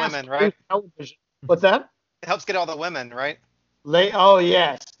get all the women, right? Television. What's that? It helps get all the women, right? Oh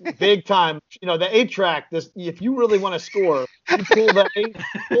yes, big time. The 8-track. If you really want to score, you pull that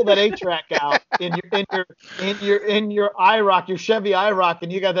 8-track out in your IROC, your Chevy IROC,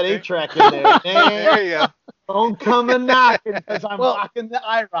 and you got that 8-track in there. There you go. Don't come and knocking because I'm rocking the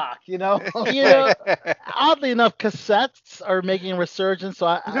IROC. Oddly enough, cassettes are making a resurgence, so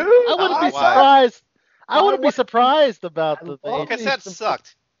I wouldn't be surprised. I wouldn't be surprised about the cassettes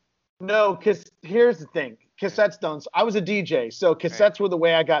sucked. No, because here's the thing. Cassettes don't. I was a DJ, so cassettes were the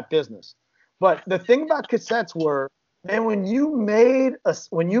way I got business. But the thing about cassettes were, man, when you made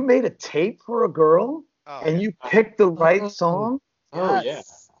a tape for a girl and you picked the right song,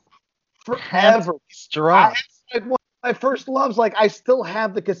 forever. One of my first loves, like I still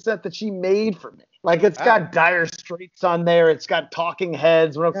have the cassette that she made for me. Like it's got Dire Straits on there, it's got Talking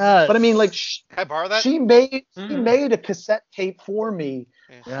Heads, whatever. But I mean, like can I borrow that? She made a cassette tape for me,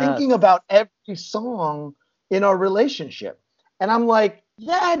 thinking about every song in our relationship. And I'm like,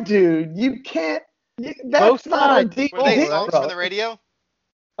 yeah, dude, you can't. That's not a deep. Were they songs for the radio?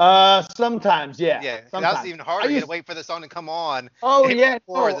 Sometimes, yeah. Yeah, sometimes. that was even harder. You had to wait for the song to come on. Oh yeah,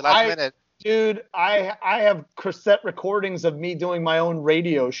 the last minute. Dude, I have cassette recordings of me doing my own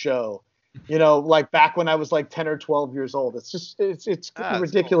radio show. You know, like back when I was like 10 or 12 years old. It's just it's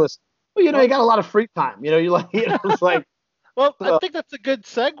ridiculous. Cool. Well, you got a lot of free time. It's like. Well, I think that's a good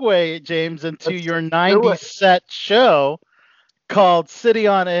segue, James, into your 90s set show called City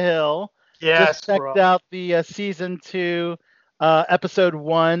on a Hill. Yes, just checked out the season 2, episode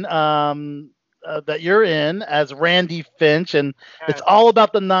 1 that you're in as Randy Finch, and it's all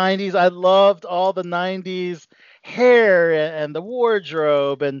about the 90s. I loved all the 90s hair and the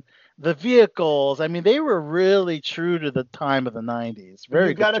wardrobe and the vehicles. I mean, they were really true to the time of the 90s.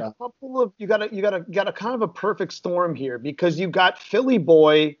 Very good job. You got a kind of a perfect storm here, because you got Philly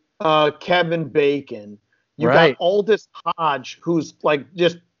boy Kevin Bacon. You got Aldous Hodge, who's like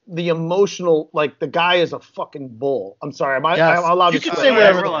just the emotional, like the guy is a fucking bull. I'm sorry, I'm allowed to say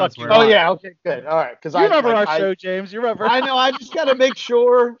whatever the fuck you want. Oh yeah, okay, good, all right. Because you remember our show, James. You remember? I know. I just got to make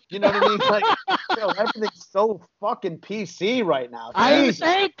sure. You know what I mean? Like, everything's so fucking PC right now.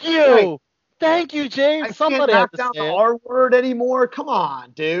 Thank you. Thank you, James. Somebody can't knock down the R word anymore. Come on,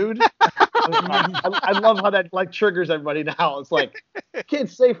 dude. I love how that like triggers everybody now. It's like, you can't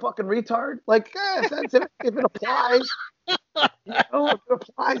say fucking retard. Like, if it applies. If it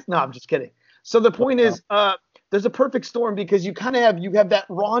applies. No, I'm just kidding. So the point is, there's a perfect storm, because you kind of have that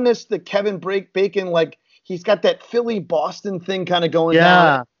rawness that Kevin Bacon, like he's got that Philly Boston thing kind of going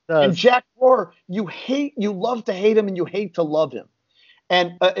down. And Jack Rohr, you love to hate him and you hate to love him.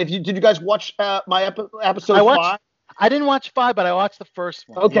 And did you guys watch my episode 5? I didn't watch 5, but I watched the first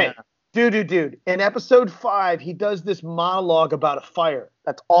one. Okay. Yeah. Dude. In episode 5, he does this monologue about a fire.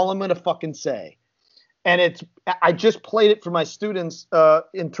 That's all I'm going to fucking say. And I just played it for my students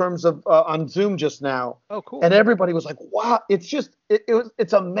in terms of on Zoom just now. Oh, cool. And everybody was like, wow,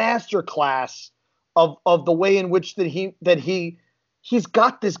 it's a master class of the way in which he's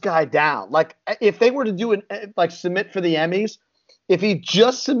got this guy down. Like if they were to submit for the Emmys, if he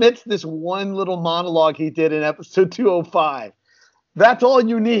just submits this one little monologue he did in episode 205, that's all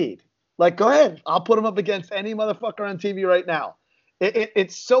you need. Like, go ahead. I'll put him up against any motherfucker on TV right now.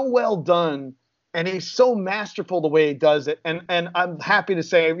 It's so well done, and he's so masterful the way he does it. And I'm happy to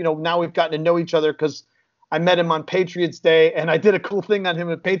say, now we've gotten to know each other, because I met him on Patriots Day, and I did a cool thing on him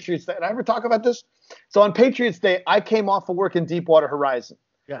at Patriots Day. Did I ever talk about this? So on Patriots Day, I came off of work in Deepwater Horizon.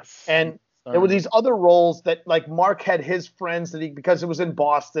 Yes. And there were these other roles that, like, Mark had his friends because it was in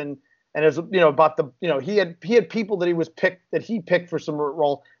Boston, and it was, about the, he had people that he picked for some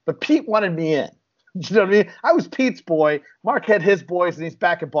role, but Pete wanted me in. You know what I mean? I was Pete's boy. Mark had his boys, and he's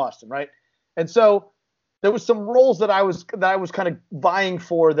back in Boston, right? And so there was some roles that I was kind of vying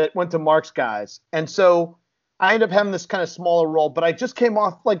for that went to Mark's guys, and so I ended up having this kind of smaller role. But I just came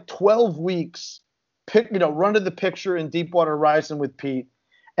off like 12 weeks, run to the picture in Deepwater Horizon with Pete.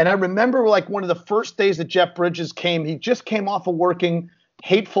 And I remember like one of the first days that Jeff Bridges came, he just came off of working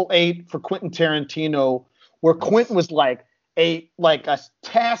Hateful Eight for Quentin Tarantino, where Quentin was like a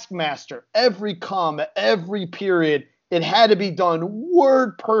taskmaster. Every comma, every period, it had to be done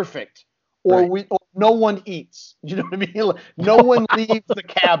word perfect, or no one eats. You know what I mean? No one leaves the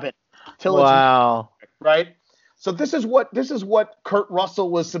cabin till it's perfect, right? So this is what Kurt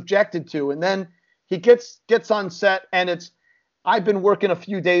Russell was subjected to, and then he gets on set, and I've been working a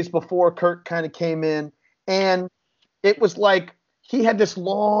few days before Kurt kind of came in, and it was like he had this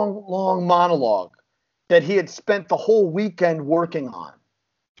long, long monologue that he had spent the whole weekend working on.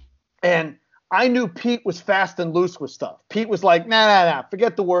 And I knew Pete was fast and loose with stuff. Pete was like, nah,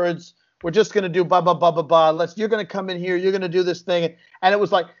 forget the words. We're just going to do blah, blah, blah, blah, blah. You're going to come in here. You're going to do this thing. And it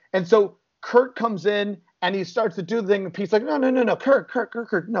was like, and so Kurt comes in and he starts to do the thing. And Pete's like, no,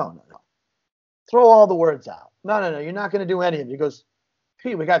 Kurt, no. Throw all the words out. No, you're not going to do any of it. He goes,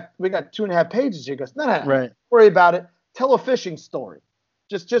 Pete, we got 2.5 pages here. He goes, no, right. Don't worry about it. Tell a fishing story.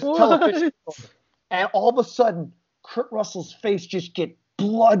 Just tell a fishing story. And all of a sudden, Kurt Russell's face just get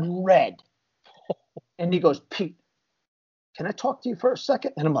blood red. And he goes, Pete, can I talk to you for a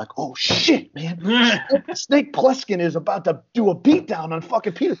second? And I'm like, oh shit, man. Snake Plissken is about to do a beatdown on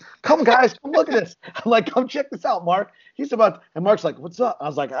fucking Peter. Come guys, come look at this. I'm like, come check this out, Mark. And Mark's like, what's up? I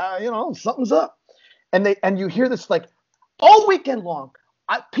was like, something's up. And you hear this like all weekend long.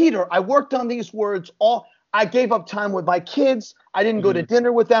 Peter, I worked on these words I gave up time with my kids. I didn't go to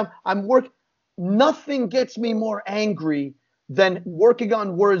dinner with them. Nothing gets me more angry than working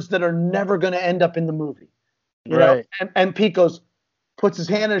on words that are never going to end up in the movie. You know? And Pete puts his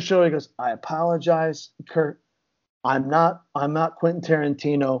hand on his shoulder. He goes, I apologize, Kurt. I'm not Quentin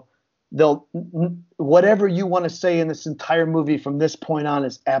Tarantino. Whatever you want to say in this entire movie from this point on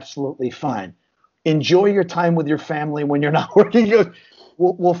is absolutely fine. Enjoy your time with your family when you're not working. He goes,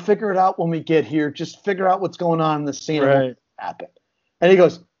 we'll figure it out when we get here. Just figure out what's going on in the scene and what happened. And he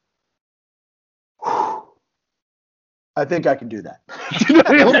goes, I think I can do that.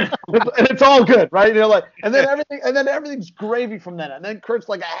 And it's all good, right? And then everything's gravy from that. And then Kurt's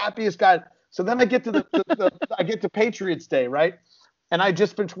like a happiest guy. So then I get to I get to Patriots Day, right? And I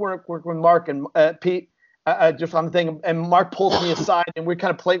just finished work with Mark and Pete just on the thing, and Mark pulls me aside, and we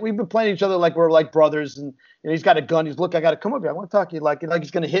kind of play. We've been playing each other like we're like brothers, and he's got a gun. He's look, I got to come over here. I want to talk to you like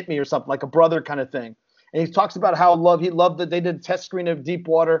he's gonna hit me or something, like a brother kind of thing. And he talks about how he loved that they did a test screen of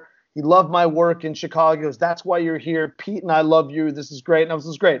Deepwater. He loved my work in Chicago. He goes, that's why you're here. Pete and I love you. This is great. And this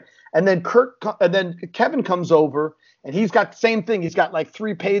is great. And then Kevin comes over, and he's got the same thing. He's got like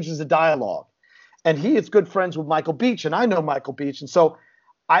 3 pages of dialogue. And he is good friends with Michael Beach, and I know Michael Beach. And so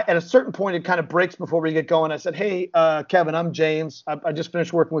at a certain point, it kind of breaks before we get going. I said, hey, Kevin, I'm James. I just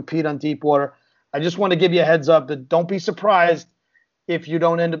finished working with Pete on Deepwater. I just want to give you a heads up that don't be surprised if you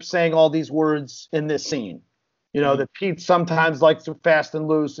don't end up saying all these words in this scene. That Pete sometimes likes to fast and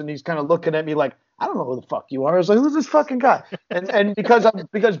loose, and he's kind of looking at me like, I don't know who the fuck you are. I was like, who's this fucking guy? And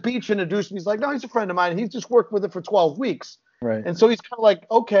because Beach introduced me, he's like, no, he's a friend of mine. He's just worked with it for 12 weeks. Right. And so he's kind of like,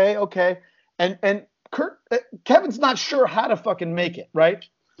 okay. And Kevin's not sure how to fucking make it, right?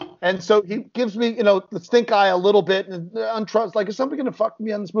 And so he gives me, the stink eye a little bit and untrust. Like, is somebody gonna fuck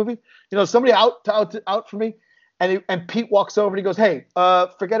me on this movie? Somebody out for me. And Pete walks over and he goes, hey,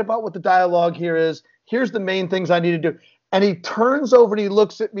 forget about what the dialogue here is. Here's the main things I need to do. And he turns over and he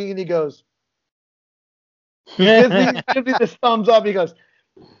looks at me and he goes, gives me this thumbs up. He goes,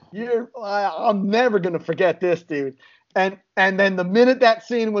 I'm never gonna forget this, dude. And then the minute that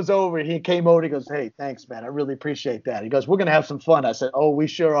scene was over, he came over. He goes, hey, thanks, man. I really appreciate that. He goes, we're gonna have some fun. I said, oh, we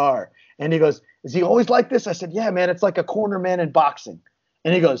sure are. And he goes, is he always like this? I said, yeah, man. It's like a corner man in boxing.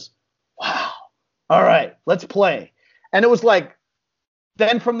 And he goes, wow. All right, let's play. And it was like,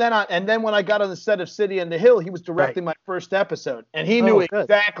 then from then on, and then when I got on the set of City and the Hill, he was directing my first episode, and he knew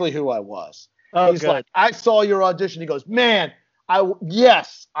exactly who I was. He's like, I saw your audition. He goes, man, I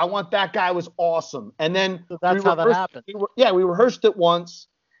want that guy. Was awesome. And then that's how that happened. We rehearsed it once,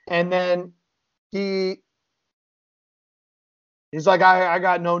 and then he's like, I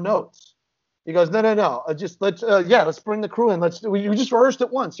got no notes. He goes, no, let's bring the crew in. We just rehearsed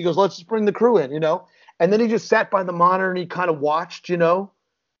it once. He goes, let's just bring the crew in, And then he just sat by the monitor and he kind of watched, and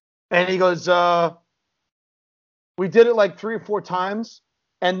he goes, we did it like 3 or 4 times.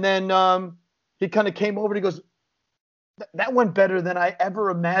 And then he kind of came over and he goes, that went better than I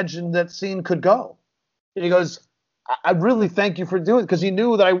ever imagined that scene could go. And he goes, I really thank you for doing it, because he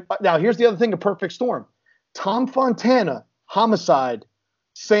knew that now here's the other thing, A Perfect Storm. Tom Fontana, Homicide,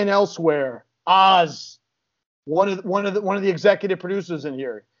 St. Elsewhere, Oz, one of the executive producers in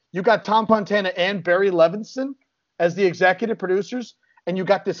here. You got Tom Fontana and Barry Levinson as the executive producers, and you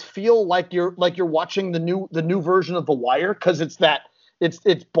got this feel like you're watching the new version of The Wire, because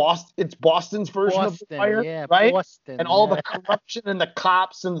it's Boston's version of The Wire, right? Boston, and all the corruption and the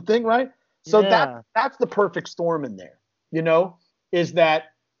cops and the thing, right? So that's the perfect storm in there. Is that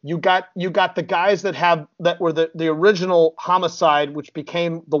you got the guys that were the original Homicide, which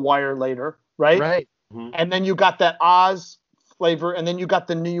became The Wire later, right? Right. Mm-hmm. And then you got that Oz flavor, and then you got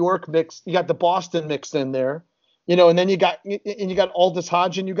the New York mix, you got the Boston mixed in there, and then you got Aldous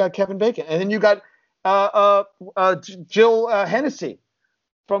Hodge, and you got Kevin Bacon, and then you got Jill Hennessy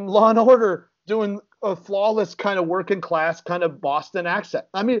from Law and Order doing a flawless kind of working class kind of Boston accent.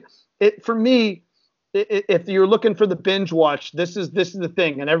 I mean, for me, if you're looking for the binge watch, this is the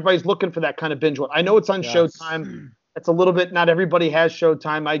thing, and everybody's looking for that kind of binge watch. I know it's on Showtime. It's a little bit. Not everybody has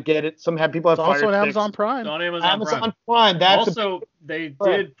Showtime. I get it. Some people have. It's also on Amazon Prime. It's on Amazon Prime. They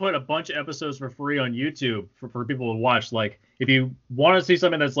did put a bunch of episodes for free on YouTube for people to watch. Like, if you want to see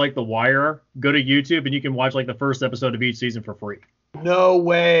something that's like The Wire, go to YouTube and you can watch like the first episode of each season for free. No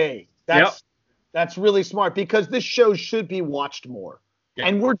way. That's really smart, because this show should be watched more.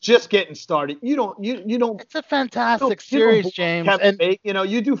 And we're just getting started. You don't. It's a fantastic series, James. Kevin Bacon,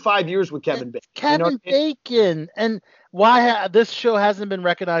 you do 5 years with Kevin Bacon. Kevin Bacon, and why this show hasn't been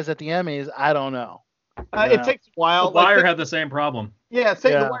recognized at the Emmys, I don't know. It takes a while. The Wire had the same problem. Yeah,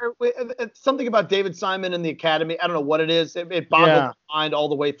 The Wire. It's something about David Simon and the Academy. I don't know what it is. It boggles my mind all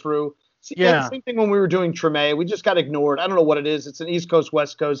the way through. Same thing when we were doing Treme. We just got ignored. I don't know what it is. It's an East Coast,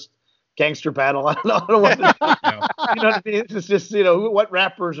 West Coast gangster battle. I don't know what it is. You know what I mean? It's just, what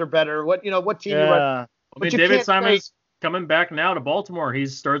rappers are better. What team you run. I mean, David Simon's coming back now to Baltimore.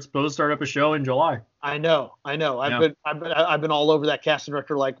 He's supposed to start up a show in July. I know. I've been all over that casting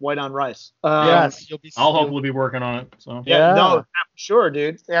director like white on rice. Yes, I'll hopefully be working on it. So no, sure,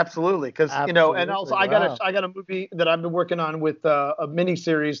 dude, absolutely. Because and also I got a movie that I've been working on with a mini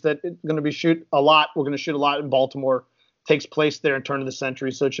series that is going to be shoot a lot. We're going to shoot a lot in Baltimore. Takes place there in turn of the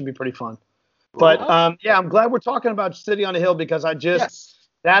century, so it should be pretty fun. But I'm glad we're talking about City on a Hill because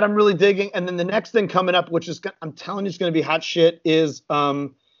that I'm really digging. And then the next thing coming up, which is I'm telling you, it's going to be hot shit, is Barry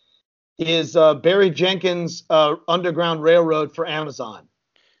Jenkins' Underground Railroad for Amazon.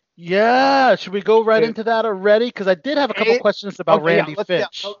 Yeah, should we go right into that already? Because I did have a couple questions about Randy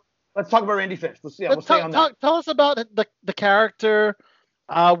Finch. Let's talk about Randy Finch. Let's stay on that. Tell us about the character.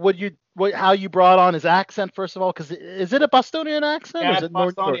 How you brought on his accent, first of all, because is it a Bostonian accent? Yeah, or is it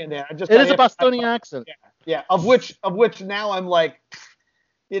Bostonian. Yeah, it is a Bostonian accent. Yeah. Of which now I'm like,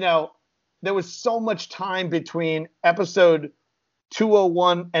 there was so much time between episode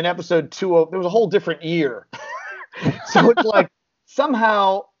 201 and episode 20. There was a whole different year. So it's like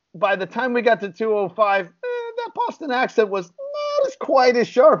somehow by the time we got to 205, that Boston accent was not as quite as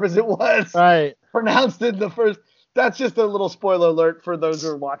sharp as it was pronounced in the first. That's just a little spoiler alert for those who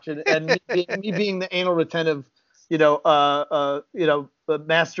are watching. And me being the anal retentive,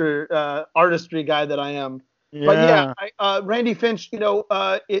 master artistry guy that I am. Yeah. But Randy Finch,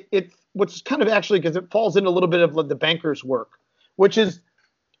 which kind of actually, because it falls into a little bit of the banker's work, which is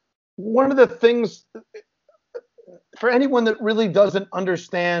one of the things for anyone that really doesn't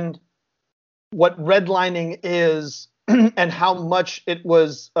understand what redlining is and how much it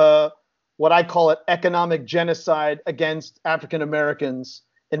was what I call it economic genocide against African Americans,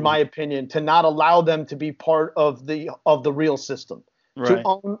 in my opinion, to not allow them to be part of the real system,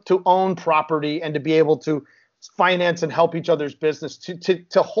 to own property and to be able to finance and help each other's business,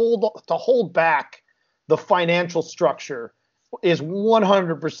 to hold back the financial structure is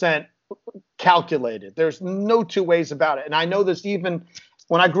 100% calculated. There's no two ways about it. And I know this even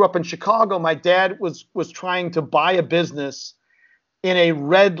when I grew up in Chicago. My dad was trying to buy a business in a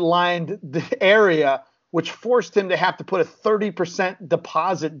red-lined area, which forced him to have to put a 30%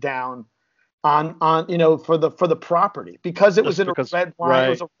 deposit down on for the property because it was in a red line.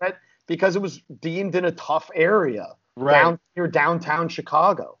 It was because it was deemed in a tough area near downtown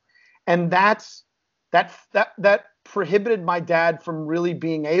Chicago, and that prohibited my dad from really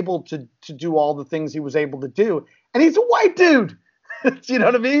being able to do all the things he was able to do. And he's a white dude. You know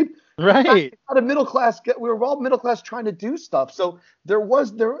what I mean? Right. Not a middle class. We were all middle class trying to do stuff. So there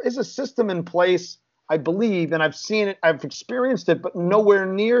is a system in place, I believe, and I've seen it, I've experienced it, but nowhere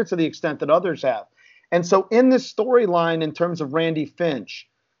near to the extent that others have. And so in this storyline, in terms of Randy Finch,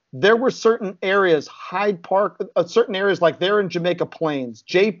 there were certain areas, Hyde Park, certain areas like there in Jamaica Plains.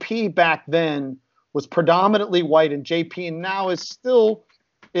 JP back then was predominantly white, and JP now is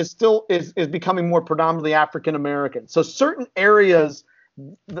becoming more predominantly African American. So certain areas,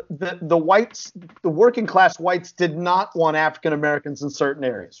 the whites, the working class whites did not want African Americans in certain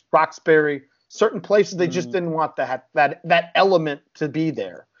areas. Roxbury, certain places they just didn't want that element to be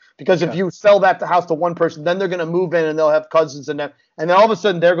there. Because if you sell that house to one person, then they're going to move in and they'll have cousins and then all of a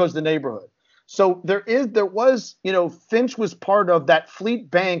sudden there goes the neighborhood. So there was, Finch was part of that.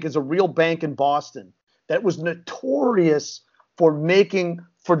 Fleet Bank is a real bank in Boston that was notorious for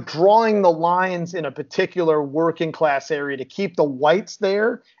drawing the lines in a particular working class area to keep the whites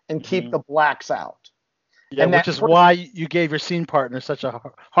there and keep the blacks out. Yeah, which is why you gave your scene partner such a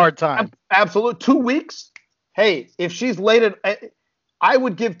hard time. Absolutely. 2 weeks. Hey, if she's late, I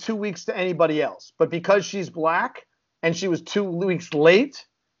would give 2 weeks to anybody else. But because she's black and she was 2 weeks late,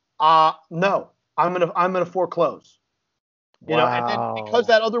 no, I'm gonna foreclose. And then because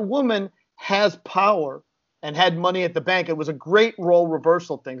that other woman has power and had money at the bank, it was a great role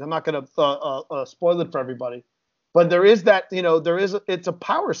reversal thing. I'm not gonna spoil it for everybody, but there is that. It's a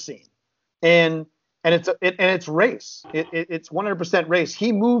power scene, and it's race. It's 100% race.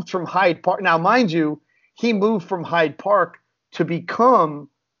 He moved from Hyde Park. Now, mind you, he moved from Hyde Park to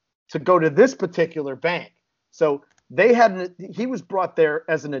go to this particular bank. So he was brought there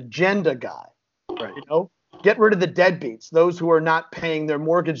as an agenda guy, right? Get rid of the deadbeats, those who are not paying their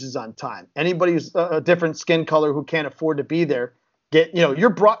mortgages on time. Anybody who's a different skin color who can't afford to be there, you're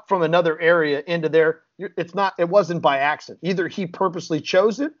brought from another area into there. It wasn't by accident. Either he purposely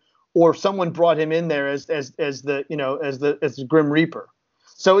chose it, or someone brought him in there as the Grim Reaper.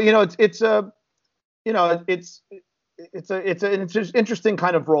 So it's an interesting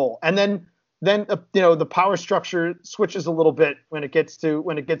kind of role. And then the power structure switches a little bit when it gets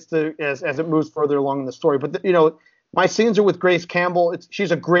to as it moves further along in the story. But my scenes are with Grace Campbell.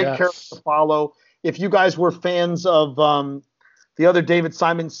 She's a great character to follow. If you guys were fans of the other David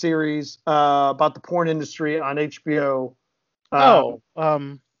Simon series about the porn industry on HBO,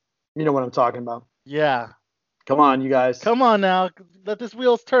 you know what I'm talking about. Yeah. Come on, you guys. Come on now. Let this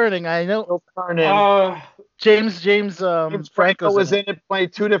wheel's turning. I know. James Franco was in it,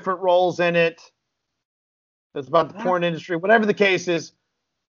 played 2 different roles in it. It's about the porn industry. Whatever the case is,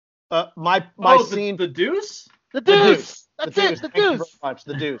 my scene. The Deuce? The Deuce. That's it. The Thank you Deuce. very much.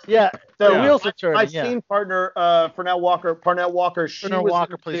 The Deuce. Yeah. The wheels are turning. My scene partner, Parnell Walker. Parnell Walker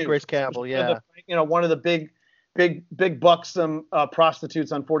plays Grace Campbell. Yeah. One of the big buxom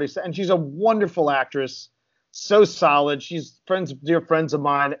prostitutes on 47, and she's a wonderful actress. So solid. She's dear friends of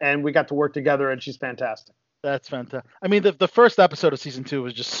mine, and we got to work together, and she's fantastic. That's fantastic. I mean, the first episode of season 2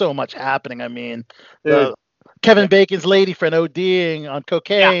 was just so much happening. I mean, Kevin Bacon's lady friend ODing on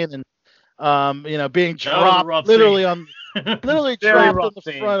cocaine and being dropped literally dropped on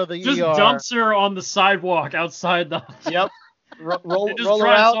the front of the just ER. Dumps her on the sidewalk outside the. Yep. Roll her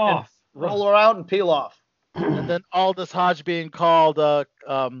out. Roll her out and peel off. And then Aldous Hodge being called a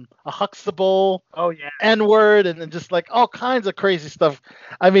Huxtable, yeah, N-word, and just like all kinds of crazy stuff.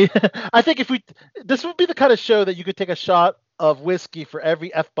 I mean, I think this would be the kind of show that you could take a shot of whiskey for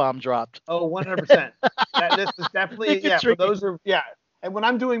every F-bomb dropped. Oh, 100%. This is definitely for those are And when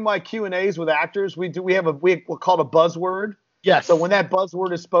I'm doing my Q&As with actors, we have we're called a buzzword. Yes. So when that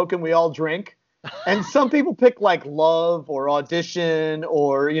buzzword is spoken, we all drink. And some people pick like love or audition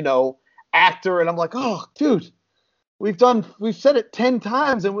or actor, and I'm like, oh, dude, we've said it 10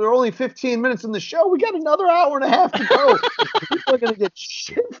 times, and we're only 15 minutes in the show. We got another hour and a half to go. People are gonna get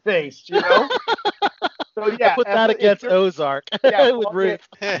shit-faced, So I put that against Ozark with Ruth.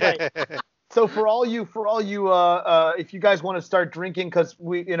 Right. So for all you, if you guys want to start drinking, because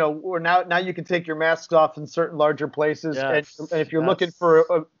we're now you can take your masks off in certain larger places, and if you're looking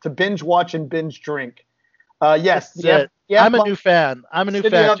for to binge watch and binge drink, yes, I'm a new fan.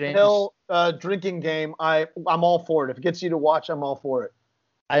 James. Hill drinking game. I'm all for it. If it gets you to watch, I'm all for it.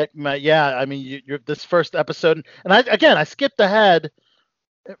 I mean, you're this first episode, and I skipped ahead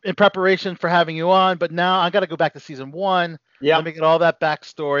in preparation for having you on, but now I got to go back to season 1. Yeah, let me get all that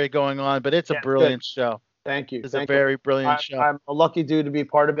backstory going on. But it's a brilliant show. Thank you. It's a very brilliant show. I'm a lucky dude to be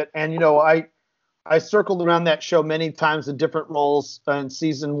part of it, and I circled around that show many times in different roles in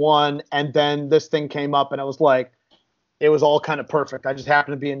season 1, and then this thing came up, and I was like, it was all kind of perfect. I just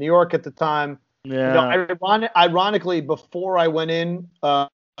happened to be in New York at the time. Yeah. Ironically, before I went in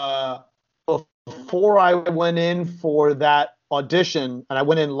for that audition, and I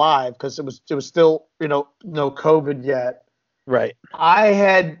went in live because it was still no COVID yet. Right. I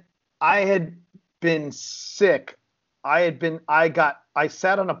had been sick. I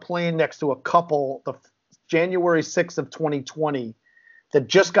sat on a plane next to a couple the January 6th of 2020 that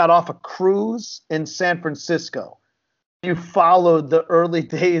just got off a cruise in San Francisco. You followed the early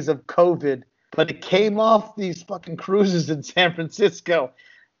days of COVID, but it came off these fucking cruises in San Francisco.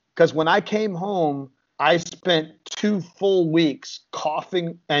 Because when I came home, I spent 2 full weeks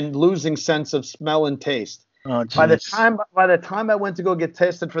coughing and losing sense of smell and taste. Oh, by the time I went to go get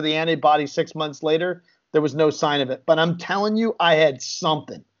tested for the antibody 6 months later, there was no sign of it. But I'm telling you, I had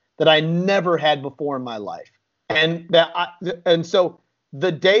something that I never had before in my life. And so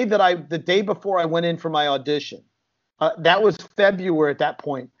the day before I went in for my audition, that was February at that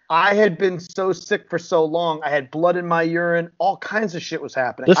point. I had been so sick for so long. I had blood in my urine. All kinds of shit was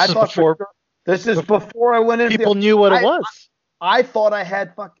happening. This is before I went in. People knew what it was. I thought I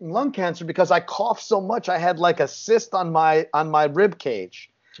had fucking lung cancer because I coughed so much. I had like a cyst on my rib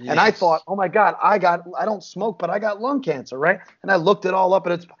cage. Jeez. And I thought, oh my God, I don't smoke, but I got lung cancer, right? And I looked it all up,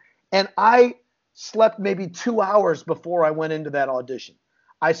 and I slept maybe 2 hours before I went into that audition.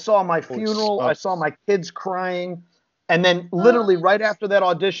 I saw my funeral. I saw my kids crying. And then literally right after that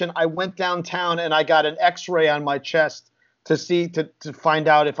audition, I went downtown and I got an X-ray on my chest to find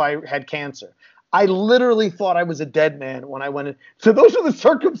out if I had cancer. I literally thought I was a dead man when I went in. So those are the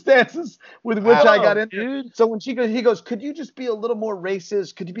circumstances with which I got in. Dude. So when he goes, could you just be a little more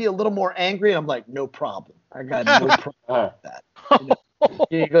racist? Could you be a little more angry? And I'm like, no problem. I got no problem with that.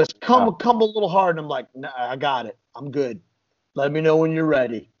 He goes, come a little hard. And I'm like, nah, I got it. I'm good. Let me know when you're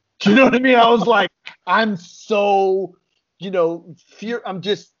ready. Do you know what I mean? I was like, I'm so, I'm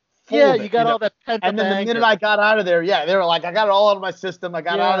just full of it, you got all that pent up And then the anger. minute I got out of there, they were like, I got it all out of my system. I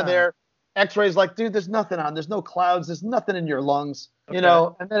got out of there. X-rays like, dude, there's nothing on. There's no clouds. There's nothing in your lungs. And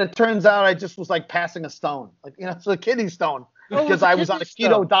then it turns out I just was like passing a stone. Like, it's a kidney stone. Because I was on a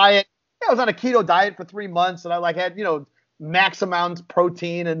keto diet. Yeah, I was on a keto diet for 3 months, and I had, max amounts of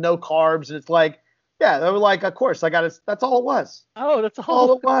protein and no carbs. And it's like, they were like, of course, I got it. That's all it was. Oh, that's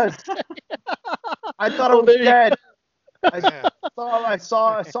all it was. I thought I was dead. I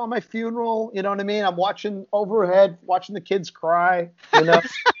saw my funeral. You know what I mean? I'm watching overhead, watching the kids cry. And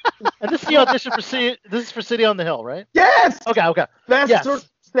this is the audition for City. This is for City on the Hill, right? Yes. Okay. Best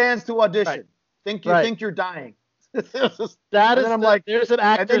stands to audition. Right. Think you're dying. That is. I'm like, there's an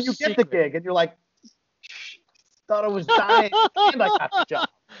actor's and then you get the gig, and you're like, thought I was dying, and I got the job.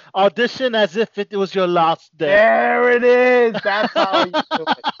 Audition as if it was your last day. There it is. That's how you do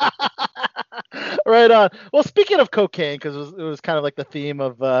it. Right on. Well, speaking of cocaine, because it was kind of like the theme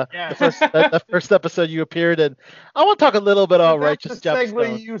of the first episode you appeared in, I want to talk a little bit about Righteous Gemstones. That's the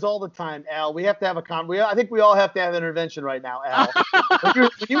segue you use all the time, Al. We have to have a I think we all have to have intervention right now, Al.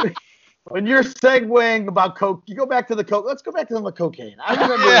 When you're segueing about coke, you go back to the coke. Let's go back to the cocaine. I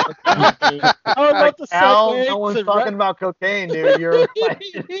remember. I love the Al, no one's talking about cocaine, dude. You're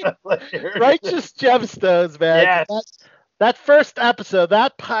Righteous Gemstones, man. Yes. That first episode,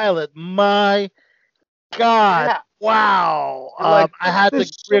 that pilot, my God, wow! I had to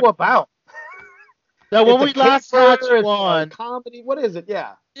show about. Now, when we last had you on, comedy. What is it?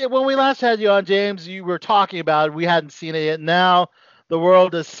 Yeah. Yeah, when we last had you on, James, you were talking about it. We hadn't seen it yet. Now the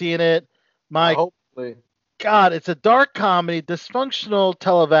world has seen it. Hopefully. God, it's a dark comedy, dysfunctional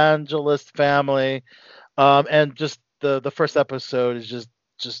televangelist family, and just the first episode is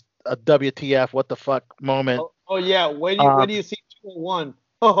just a WTF, what the fuck moment. Oh yeah, when do you see 201?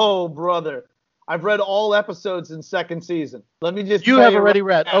 Oh brother, I've read all episodes in second season. Let me just. You have already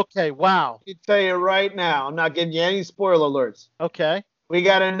read. Okay, wow. Let me tell you right now. I'm not giving you any spoiler alerts. Okay. We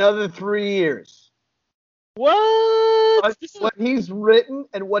got another 3 years. What? What he's written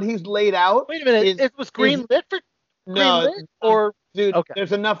and what he's laid out. Wait a minute. It was greenlit for. Or dude,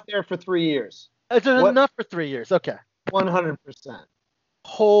 there's enough there for 3 years. Is there enough for 3 years? Okay. 100%.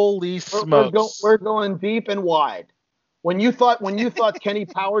 Holy smokes. We're going deep and wide. When you thought Kenny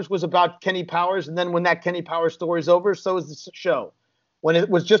Powers was about Kenny Powers, and then when that Kenny Powers story's over, so is the show. When it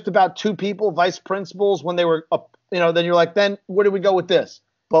was just about two people, vice principals, when they were up, then you're like, then where do we go with this?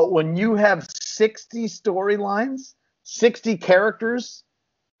 But when you have 60 storylines, 60 characters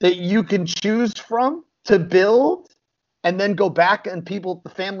that you can choose from to build, and then go back and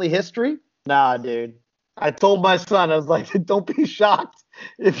the family history, nah, dude. I told my son, I was like, don't be shocked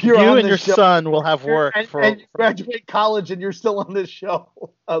if you and your son will have work and you graduate college and you're still on this show.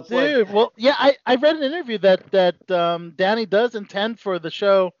 Dude, well, yeah, I read an interview that Danny does intend for the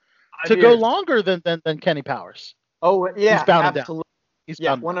show to go longer than Kenny Powers. Oh yeah, he's bound absolutely. He's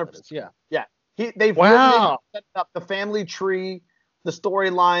bound 100%. Yeah. They've set up the family tree, the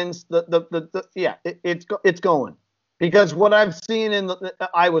storylines, it's going. Because what I've seen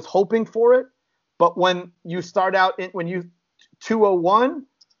I was hoping for it. But when you start out, when you 201,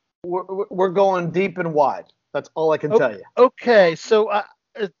 we're going deep and wide. That's all I can tell you. Okay, so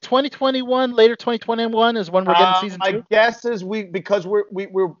 2021, later 2021 is when we're getting season 2? My guess is because we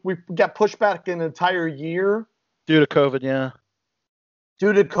got pushed back an entire year. Due to COVID, yeah.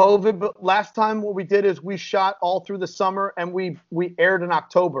 Due to COVID, but last time what we did is we shot all through the summer and we aired in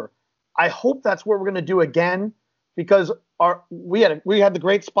October. I hope that's what we're going to do again because we had the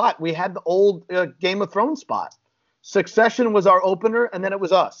great spot. We had the old Game of Thrones spot. Succession was our opener, and then it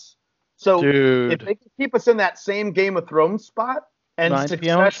was us. So if they can keep us in that same Game of Thrones spot, and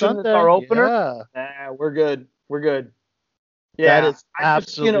Succession is our opener, we're good. We're good. Yeah, that is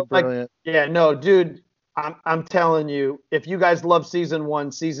absolutely brilliant. Dude, I'm telling you, if you guys love season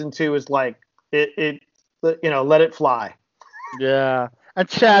 1, season 2 is like it. Let it fly. Yeah, and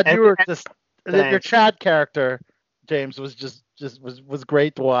Chad, your Chad character. James was was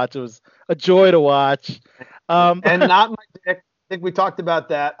great to watch. It was a joy to watch. And not my dick. I think we talked about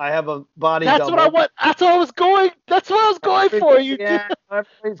that. I have a body double. What I want. That's what I was going. That's what I was going for.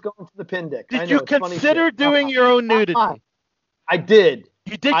 Everybody's going for the pin dick. Did you consider doing your own nudity? I did.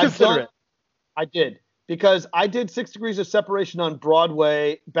 You did consider it. I did because I did 6 Degrees of Separation on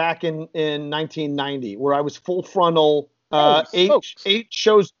Broadway back in 1990, where I was full frontal. 8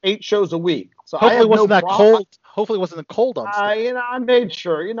 shows a week. So hopefully it wasn't that cold. Hopefully it wasn't cold on stage. I made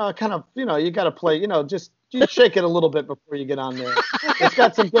sure, kind of, you got to play, just you shake it a little bit before you get on there. It's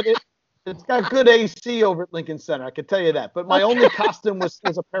got some good. It's got good AC over at Lincoln Center. I can tell you that. But my only costume was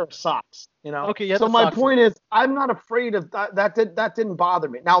a pair of socks. You know. Okay. Yeah. So my point is, I'm not afraid of that. That didn't bother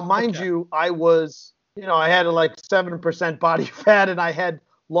me. Now, mind you, I was, I had like 7% body fat, and I had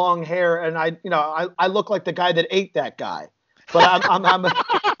long hair, and I look like the guy that ate that guy. But I'm now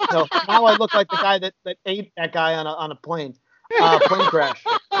I look like the guy that ate that guy on a plane crash.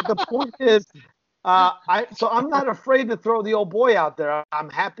 But the point is. So I'm not afraid to throw the old boy out there. I'm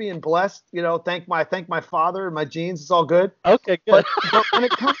happy and blessed. Thank my father and my genes. It's all good. Okay, good.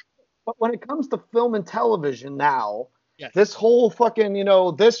 But when it comes to film and television now, this whole fucking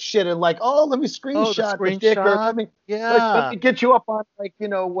this shit and like, let me screenshot the dick, or let me get you up on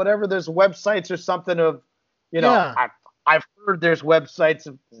whatever. There's websites or something of I've heard there's websites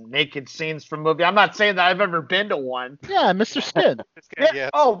of naked scenes from movie. I'm not saying that I've ever been to one. Yeah, Mr. Skin. Yeah.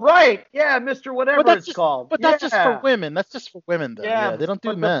 Oh, right. Yeah, Mr. Whatever it's called. But that's just for women. That's just for women, though. Yeah, they don't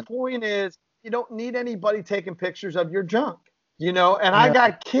do men. The point is, you don't need anybody taking pictures of your junk, and I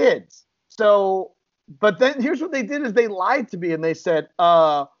got kids. So, but then here's what they did is they lied to me and they said,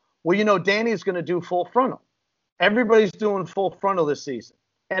 Danny's going to do full frontal. Everybody's doing full frontal this season.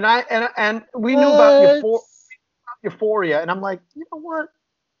 And we knew about Euphoria, and I'm like, you know what?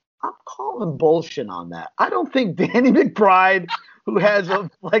 I'm calling bullshit on that. I don't think Danny McBride, who has a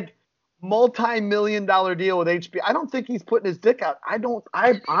multi-million-dollar deal with HBO, I don't think he's putting his dick out.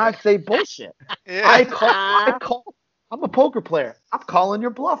 I say bullshit. Yeah. I'm a poker player. I'm calling your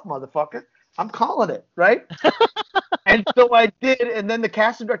bluff, motherfucker. I'm calling it, right? And so I did, and then the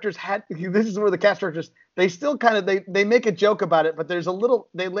casting directors this is where the casting directors, they still kind of, they make a joke about it, but they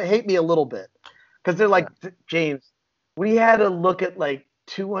hate me a little bit. Because they're like, James, we had to look at like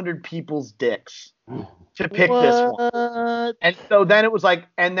 200 people's dicks to pick this one. And so then it was like,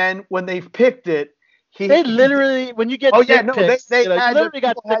 and then when they picked it, they literally, when you get pics, they literally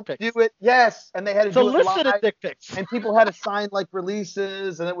got dick pics. Do it, yes, and they had to do it solicited live, dick pics. And people had to sign like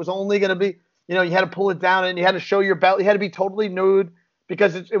releases, and it was only going to be, you had to pull it down, and you had to show your belly. You had to be totally nude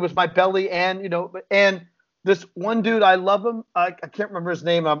because it was my belly, and and this one dude, I love him. I can't remember his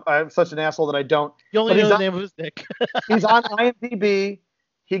name. I'm such an asshole that I don't. You only know the name of his dick. He's on IMDb.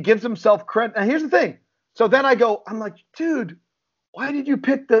 He gives himself credit. And here's the thing. So then I'm like, dude, why did you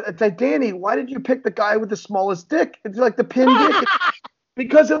pick Danny, why did you pick the guy with the smallest dick? It's like the pin dick.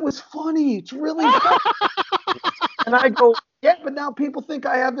 Because it was funny. It's really funny. And I go, yeah, but now people think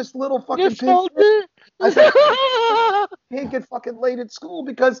I have this little fucking pin dick. I said, can't get fucking laid at school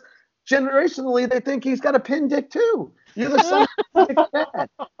because generationally, they think he's got a pin dick too. You're the son of a dad.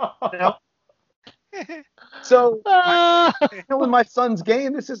 So, killing my son's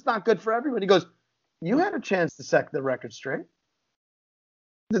game. This is not good for everybody. He goes, "You had a chance to set the record straight.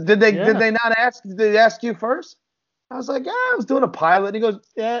 Did they not ask? Did they ask you first?" I was like, "Yeah, I was doing a pilot." And he goes,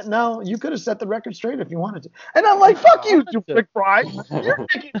 "Yeah, no, you could have set the record straight if you wanted to." And I'm like, "Fuck you, McBride. Your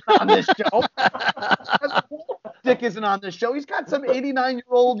dick isn't on this show. Dick isn't on this show. He's got some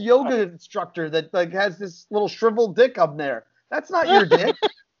 89-year-old yoga instructor that has this little shriveled dick up there. That's not your dick.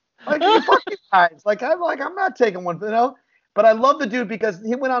 Fuck you guys. I'm not taking one, But I love the dude because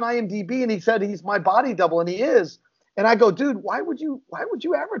he went on IMDb and he said he's my body double, and he is. And I go, dude, why would you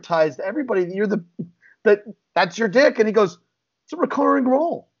advertise to everybody that you're that's your dick? And he goes, it's a recurring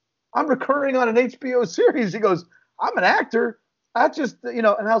role. I'm recurring on an HBO series. He goes, I'm an actor. I just, and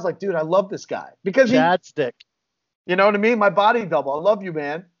I was like, dude, I love this guy because Chad's dick. You know what I mean? My body double. I love you,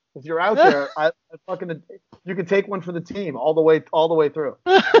 man. If you're out there, you can take one for the team all the way through.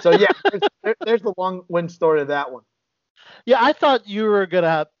 So yeah, there's the long wind story of that one. Yeah, I thought you were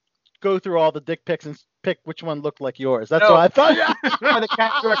gonna go through all the dick pics and pick which one looked like yours. That's what I thought. The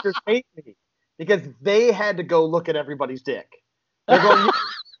cast directors hate me because they had to go look at everybody's dick. They're going,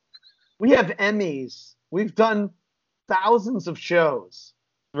 we have Emmys. We've done thousands of shows.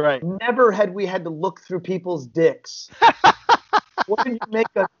 Right. Never had we had to look through people's dicks. What did you make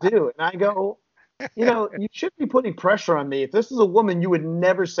us do? And I go, you should be putting pressure on me. If this is a woman, you would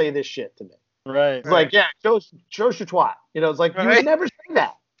never say this shit to me. Right. It's like, yeah, show your twat. It's like, you would never say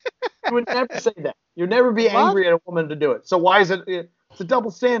that. You would never say that. You'd never be angry at a woman to do it. So why is it? It's a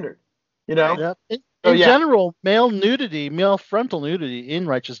double standard. Yeah. In general, male frontal nudity in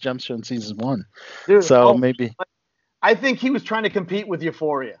Righteous Gemstones season 1. Dude, maybe. I think he was trying to compete with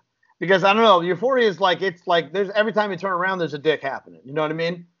Euphoria. Because I don't know, Euphoria is it's like there's every time you turn around, there's a dick happening. You know what I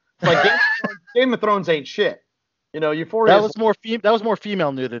mean? It's like Game of Thrones ain't shit. Euphoria. That was more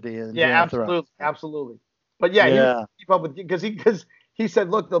female nudity. In Game of Thrones. Absolutely. But yeah, he was keep up with because he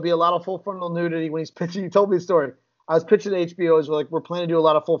said, look, there'll be a lot of full frontal nudity when he's pitching. He told me the story. I was pitching to HBO. We're planning to do a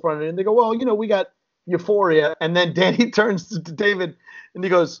lot of full frontal nudity. And they go, well, we got Euphoria, and then Danny turns to David and he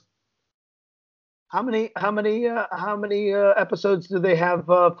goes, How many episodes do they have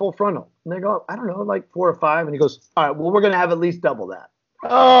Full Frontal? And they go, I don't know, like 4 or 5. And he goes, all right, well, we're going to have at least double that.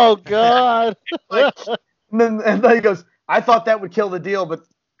 Oh, God. and then he goes, I thought that would kill the deal, but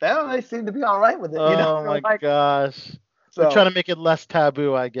they seem to be all right with it. Oh, my gosh. So, they're trying to make it less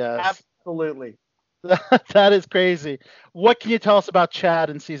taboo, I guess. Absolutely. That is crazy. What can you tell us about Chad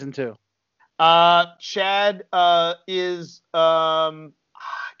in season 2? Chad is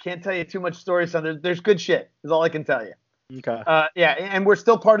can't tell you too much story, son. There's good shit, is all I can tell you. Okay. Yeah, and we're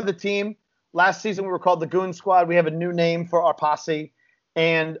still part of the team. Last season we were called the Goon Squad. We have a new name for our posse.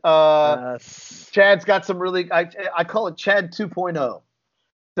 And Chad's got some really I call it Chad 2.0.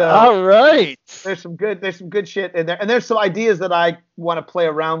 So all right. There's some good shit in there. And there's some ideas that I want to play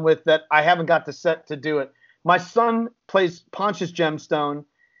around with that I haven't got the set to do it. My son plays Pontius Gemstone.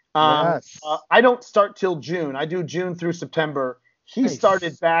 Yes. I don't start till June. I do June through September. He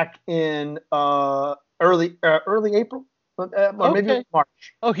started back in early April, or maybe March.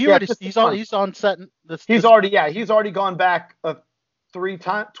 Oh, he's on set. He's already gone back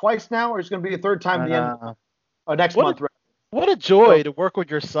twice now, or it's going to be a third time the end of next month. What a joy to work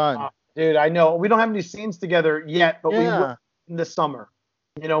with your son, dude. I know we don't have any scenes together yet, but we will in the summer.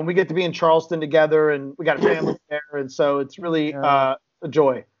 We get to be in Charleston together, and we got a family there, and so it's really a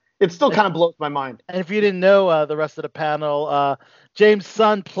joy. It still kind of blows my mind. And if you didn't know, the rest of the panel, James'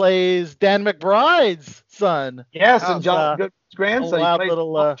 son plays Dan McBride's son. Yes, and John Good's grandson. He plays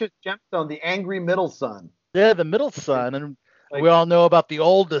Pontius Gemstone, the angry middle son. Yeah, the middle son. And we all know about the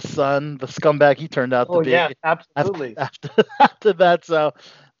oldest son, the scumbag he turned out to be. Oh, yeah, absolutely. After that, so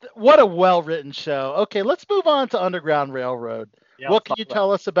what a well-written show. Okay, let's move on to Underground Railroad. Yeah, what can you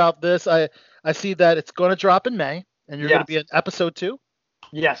tell us about this? I see that it's going to drop in May, and you're going to be in episode 2?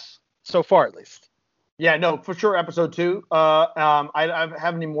 Yes. So far, at least. Yeah, no, for sure, episode 2. I don't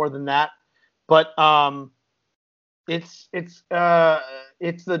have any more than that, but it's the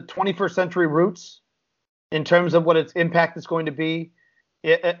 21st century roots in terms of what its impact is going to be.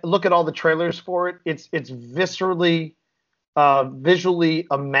 Look at all the trailers for it. It's viscerally, visually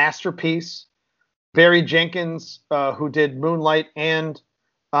a masterpiece. Barry Jenkins, who did Moonlight and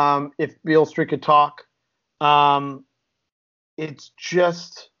If Beale Street Could Talk. It's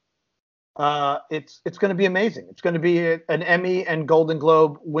just it's going to be amazing. It's going to be an Emmy and Golden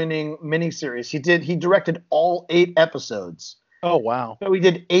Globe winning miniseries. He directed all 8 episodes. Oh wow! So he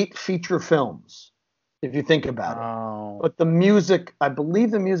did 8 feature films, if you think about it. But the music, I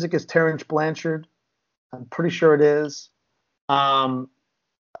believe the music is Terrence Blanchard. I'm pretty sure it is. But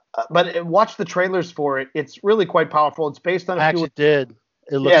watch the trailers for it. It's really quite powerful. It's based on It looks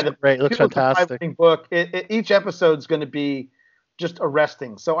great. It looks fantastic. Book. Each episode is going to be just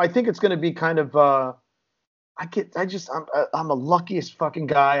arresting. So I think it's going to be kind of I'm a luckiest fucking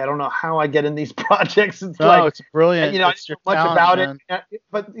guy. I don't know how I get in these projects. It's brilliant. I don't know much about it.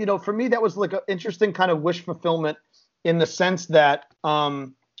 But for me that was like an interesting kind of wish fulfillment in the sense that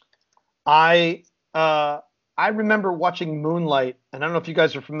I remember watching Moonlight, and I don't know if you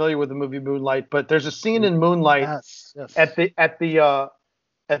guys are familiar with the movie Moonlight, but there's a scene in Moonlight at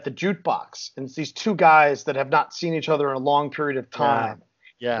the jukebox, and it's these 2 guys that have not seen each other in a long period of time.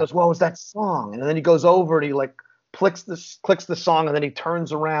 Yeah. He goes, what was that song? And then he goes over and he like clicks the song, and then he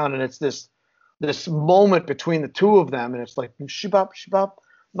turns around, and it's this moment between the 2 of them, and it's like shibab shibab,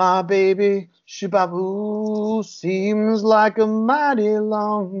 my baby shibab, ooh, seems like a mighty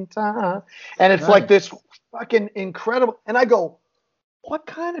long time, and it's like this fucking incredible. And I go, what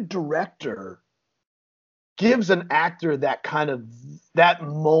kind of director gives an actor that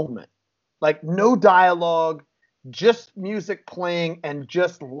moment, like no dialogue, just music playing and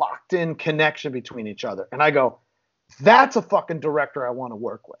just locked in connection between each other? And I go, that's a fucking director I want to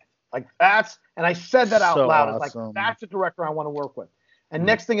work with. Like and I said that out loud. Awesome. It's like, that's a director I want to work with. And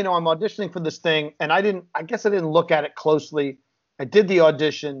next thing you know, I'm auditioning for this thing, and I guess I didn't look at it closely. I did the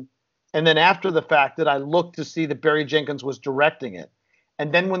audition, and then after the fact that I looked to see that Barry Jenkins was directing it.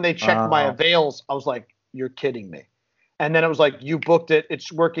 And then when they checked my avails, I was like, you're kidding me. And then it was like, you booked it.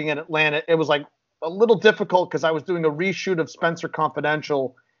 It's working in Atlanta. It was like a little difficult because I was doing a reshoot of Spencer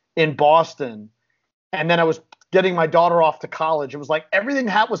Confidential in Boston. And then I was getting my daughter off to college. It was like everything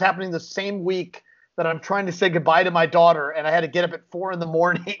was happening the same week that I'm trying to say goodbye to my daughter. And I had to get up at 4 a.m,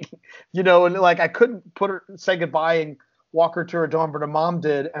 and like I couldn't say goodbye and walk her to her dorm, but her mom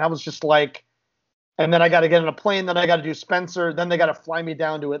did. And I was just like, and then I got to get on a plane. Then I got to do Spencer. Then they got to fly me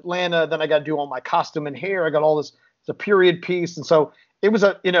down to Atlanta. Then I got to do all my costume and hair. I got all this. It's a period piece. And so it was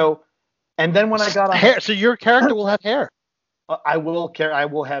and then when I got on hair, so your character will have hair. I will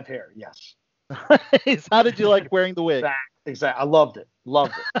have hair. Yes. How did you like wearing the wig? Exactly. I loved it.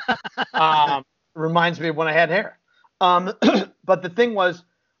 Reminds me of when I had hair. But the thing was,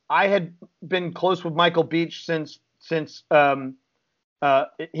 I had been close with Michael Beach since he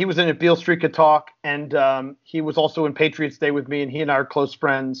was in A Beale Street Could Talk, and he was also in Patriots Day with me, and he and I are close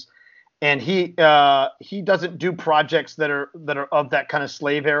friends. And he doesn't do projects that are of that kind of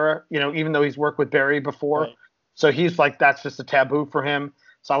slave era, even though he's worked with Barry before. Right. So he's like, that's just a taboo for him.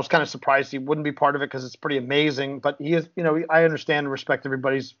 So I was kind of surprised he wouldn't be part of it because it's pretty amazing. But he is, I understand and respect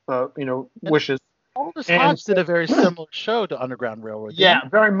everybody's, wishes. Aldous Hodge did a very similar show to Underground Railroad. Yeah,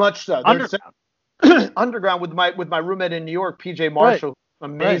 very much so. Underground with my roommate in New York, PJ Marshall,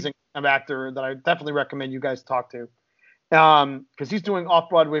 amazing actor that I definitely recommend you guys talk to. Because he's doing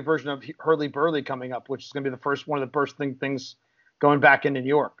off-Broadway version of Hurly Burly coming up, which is going to be one of the first things going back into New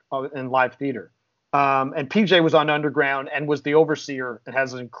York in live theater. And PJ was on Underground and was the overseer and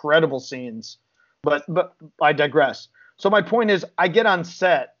has incredible scenes. But I digress. So my point is, I get on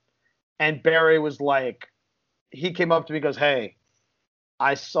set and Barry was like, he came up to me and goes, "Hey,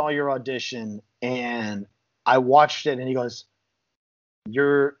 I saw your audition and I watched it." And he goes,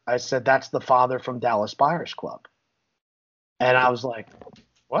 I said, "That's the father from Dallas Buyers Club." And I was like,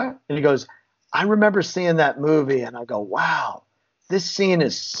 "What?" And he goes, "I remember seeing that movie." And I go, "Wow, this scene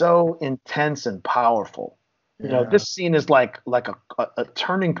is so intense and powerful. This scene is like a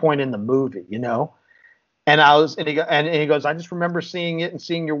turning point in the movie, And he goes, "I just remember seeing it and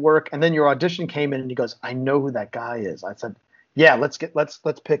seeing your work. And then your audition came in and he goes, "I know who that guy is." I said, "Yeah, let's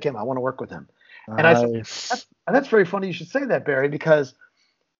pick him. I want to work with him." Nice. And I said, that's very funny you should say that, Barry, because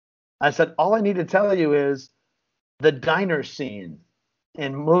I said, all I need to tell you is the diner scene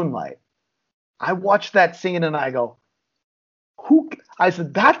in Moonlight. I watched that scene and I go, I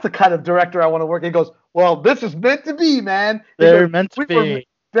said, that's the kind of director I want to work. He goes, "Well, this is meant to be, man." They're meant to be.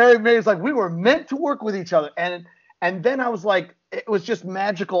 It's like we were meant to work with each other. And then I was like, it was just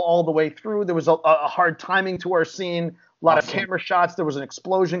magical all the way through. There was a hard timing to our scene, a lot of camera shots. There was an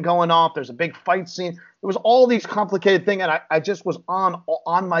explosion going off. There's a big fight scene. There was all these complicated things. And I just was on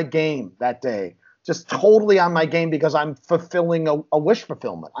my game that day. Just totally on my game because I'm fulfilling a wish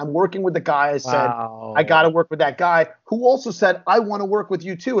fulfillment. I'm working with the guy I said, I got to work with that guy who also said, "I want to work with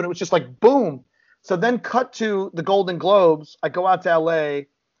you too." And it was just like, boom. So then cut to the Golden Globes. I go out to LA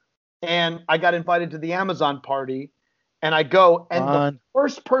and I got invited to the Amazon party and I go and the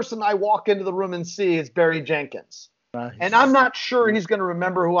first person I walk into the room and see is Barry Jenkins. Nice. And I'm not sure he's going to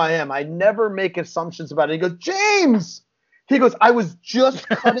remember who I am. I never make assumptions about it. He goes, "James." He goes, "I was just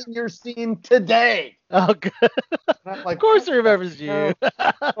cutting your scene today." Oh, good. Like, of course he remembers you.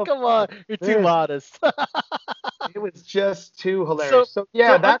 Come on. You're too modest. It was just too hilarious. So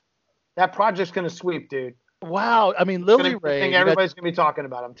that project's going to sweep, dude. Wow. I mean, Lily Ray. Everybody's going to be talking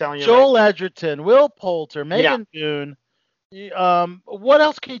about it. I'm telling you. Joel Edgerton, Will Poulter, Megan Boone. What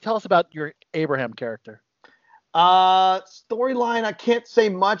else can you tell us about your Abraham character? Storyline, I can't say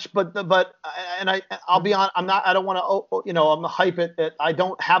much, but I'll be honest, I don't want to, I'm hype it. I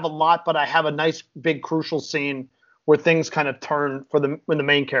don't have a lot, but I have a nice big crucial scene where things kind of turn for the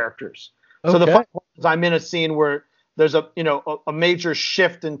main characters. Okay. So the fun part is I'm in a scene where there's a major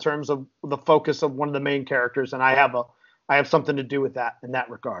shift in terms of the focus of one of the main characters, and I have something to do with that in that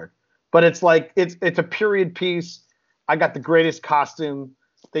regard. But it's like it's a period piece. I got the greatest costume.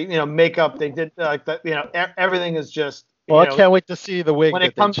 They, makeup. They did everything is just. Well, I can't wait to see the wig when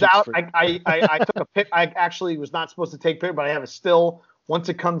it comes out. I took a pic. I actually was not supposed to take picture, but I have a still. Once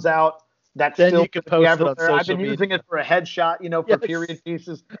it comes out, that's then still you can post it on social I've been media. using it for a headshot, for period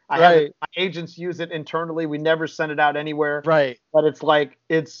pieces. My agents use it internally. We never send it out anywhere. Right. But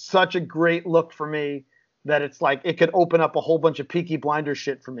it's such a great look for me that it's like it could open up a whole bunch of Peaky Blinders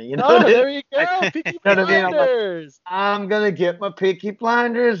shit for me. There you go, Peaky Blinders. I'm gonna get my Peaky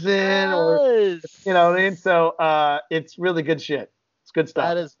Blinders in, or what I mean. So it's really good shit. It's good stuff.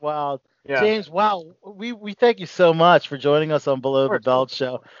 That is wild. Yeah. James, wow, we thank you so much for joining us on Below the Belt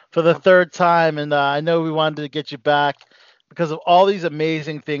Show for the third time, and I know we wanted to get you back because of all these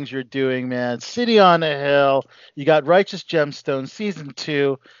amazing things you're doing, man. City on a Hill, you got Righteous Gemstones Season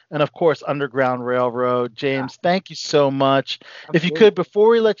 2, and of course Underground Railroad. James, thank you so much. Absolutely. If you could, before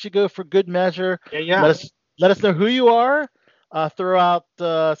we let you go for good measure, let us know who you are. Throw out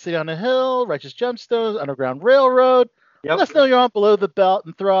City on a Hill, Righteous Gemstones, Underground Railroad. Yep. Let us know you're on Below the Belt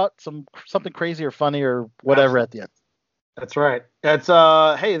and throw out something crazy or funny or whatever at the end. That's right. It's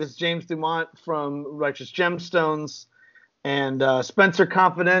hey, this is James Dumont from Righteous Gemstones and Spencer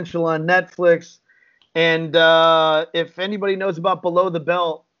Confidential on Netflix. And if anybody knows about Below the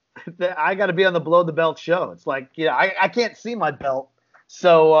Belt, I got to be on the Below the Belt show. It's like, I can't see my belt.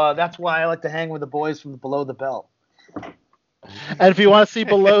 So that's why I like to hang with the boys from Below the Belt. And if you want to see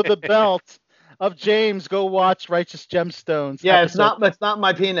Below the Belt of James, go watch Righteous Gemstones. Yeah, it's not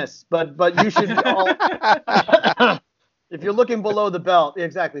my penis, but you should. If you're looking below the belt,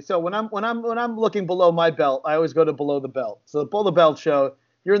 exactly. So when I'm looking below my belt, I always go to Below the Belt. So the Below the Belt show,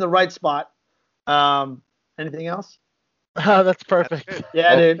 you're in the right spot. Anything else? That's perfect.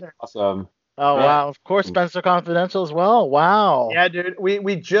 Yeah, dude. Awesome. Oh wow! Of course, Spencer Confidential as well. Wow. Yeah, dude.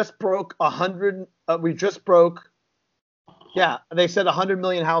 We just broke 100. We just broke. Yeah, they said 100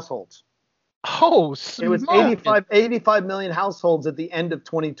 million households. Oh, it was 85 million households at the end of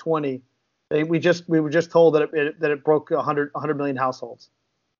 2020. We were just told that it broke 100 million households.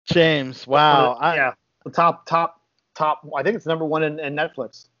 James, wow. Yeah, the top. I think it's number one in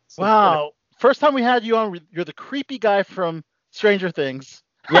Netflix. So wow. First time we had you on, you're the creepy guy from Stranger Things.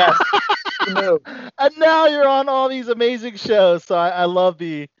 Yes. And now you're on all these amazing shows. So I love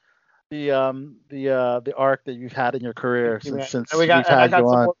the arc that you've had in your career since I got some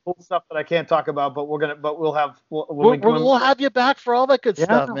on. more cool stuff that I can't talk about, but we'll have you back for all that good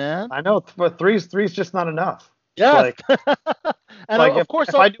stuff, man. I know, but three's just not enough. Yeah. And of course,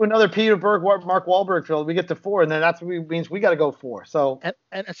 if I do another Peter Berg, Mark Wahlberg film, we get to 4, and then that's what means we got to go 4. So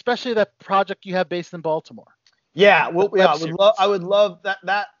and especially that project you have based in Baltimore. Yeah, I would love that.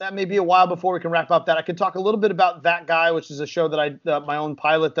 That may be a while before we can wrap up that. I could talk a little bit about That Guy, which is a show that my own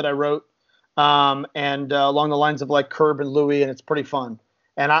pilot that I wrote, and along the lines of like Curb and Louie, and it's pretty fun.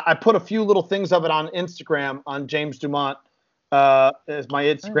 And I put a few little things of it on Instagram on James Dumont is my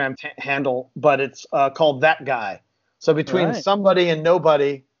Instagram handle, but it's called That Guy. So between somebody and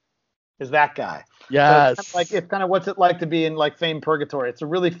nobody is that guy. Yes. So it's kind of what's it like to be in like Fame Purgatory. It's a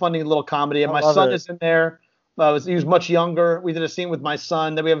really funny little comedy, and my son is in there. He was much younger. We did a scene with my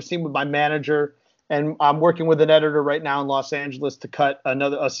son. Then we have a scene with my manager, and I'm working with an editor right now in Los Angeles to cut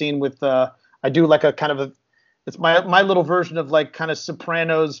a scene with. I do like a kind of it's my little version of like kind of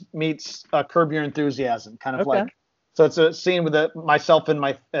Sopranos meets Curb Your Enthusiasm, kind of like. So it's a scene with myself and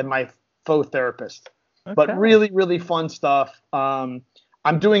my faux therapist, but really really fun stuff. I'm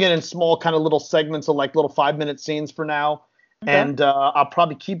doing it in small kind of little segments of like little 5-minute scenes for now. Okay. And I'll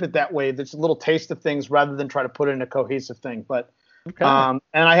probably keep it that way. There's a little taste of things rather than try to put it in a cohesive thing. But and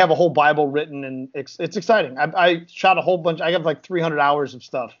I have a whole Bible written, and it's exciting. I shot a whole bunch. I have like 300 hours of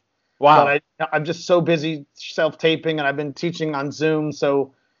stuff. Wow. But I'm just so busy self-taping, and I've been teaching on Zoom,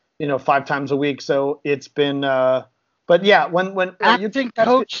 so 5 times a week. So it's been. But yeah, when acting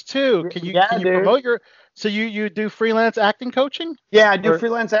coach too. Can you promote your? So you do freelance acting coaching? Yeah, I do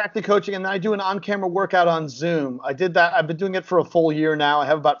freelance acting coaching, and then I do an on-camera workout on Zoom. I did that. I've been doing it for a full year now. I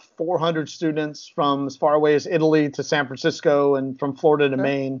have about 400 students from as far away as Italy to San Francisco, and from Florida to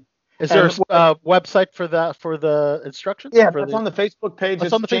Maine. Is there a website for the instructions? Yeah, it's on the Facebook page.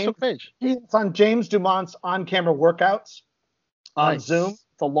 It's on the Facebook page. It's on James Dumont's on-camera workouts on Zoom.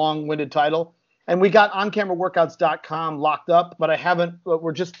 It's a long-winded title. And we got oncameraworkouts.com locked up, but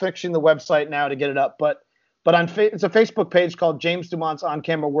we're just fixing the website now to get it up. But it's a Facebook page called James Dumont's On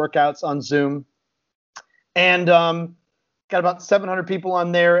Camera Workouts on Zoom. And got about 700 people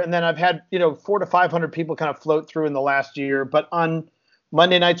on there. And then I've had, 400 to 500 people kind of float through in the last year. But on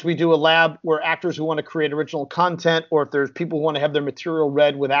Monday nights, we do a lab where actors who want to create original content, or if there's people who want to have their material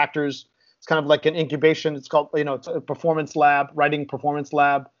read with actors, it's kind of like an incubation. It's called, it's a performance lab, writing performance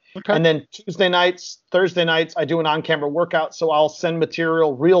lab. Okay. And then Tuesday nights, Thursday nights, I do an on-camera workout. So I'll send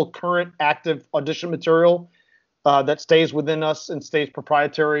material, real current active audition material that stays within us and stays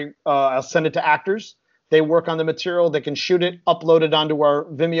proprietary. I'll send it to actors. They work on the material. They can shoot it, upload it onto our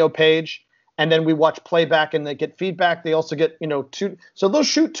Vimeo page, and then we watch playback and they get feedback. They also get, so they'll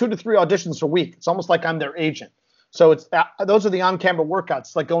shoot 2 to 3 auditions a week. It's almost like I'm their agent. So those are the on-camera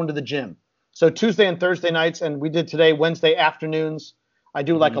workouts, like going to the gym. So Tuesday and Thursday nights, and we did today, Wednesday afternoons. I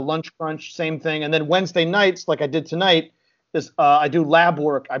do like a lunch crunch, same thing. And then Wednesday nights, like I did tonight, I do lab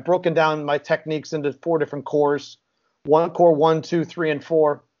work. I've broken down my techniques into 4 different cores. Core 1, 2, 3, and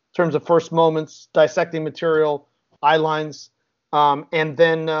 4 in terms of first moments, dissecting material, eye lines. And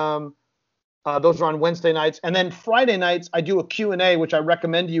then those are on Wednesday nights. And then Friday nights, I do a Q&A, which I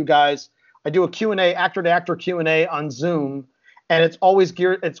recommend to you guys. I do a Q&A, actor-to-actor Q&A on Zoom. And it's always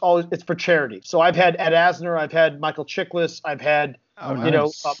it's for charity. So I've had Ed Asner, I've had Michael Chiklis, I've had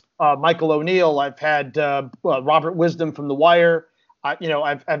Michael O'Neill, I've had Robert Wisdom from The Wire.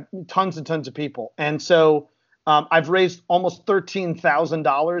 I've tons and tons of people, and so I've raised almost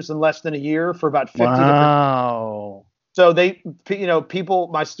 $13,000 in less than a year for about 50 different. So people,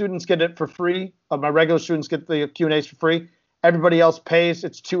 my students get it for free. My regular students get the Q&As for free. Everybody else pays.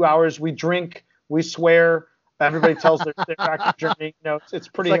 It's 2 hours. We drink, we swear. Everybody tells their actor journey. You know, it's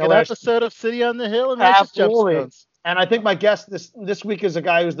pretty It's like hilarious. an episode of City on the Hill and Righteous Absolutely. Gemstones. And I think my guest this week is a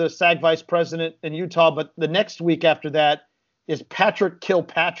guy who's the SAG vice president in Utah, but the next week after that is Patrick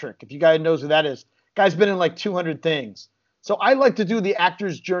Kilpatrick. If you guys knows who that is, guy's been in like 200 things. So I like to do the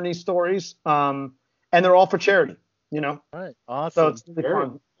actors' journey stories, and they're all for charity. You know. Right. Awesome. So it's really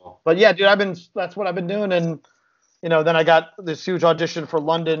fun. But yeah, dude, that's what I've been doing, and you know, then I got this huge audition for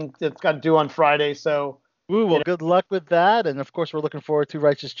London. It's got due on Friday, so. Ooh, well, good luck with that. And of course, we're looking forward to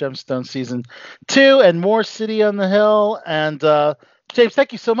Righteous Gemstones season 2 and more City on the Hill. And James,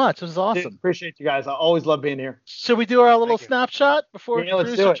 thank you so much. It was awesome. Dude, appreciate you guys. I always love being here. Should we do our little snapshot before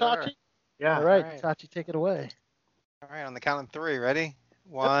let's producer do it. Chachi? Yeah. All right, Chachi, take it away. All right, on the count of 3. Ready?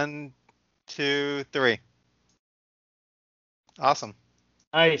 1, 2, 3. Awesome.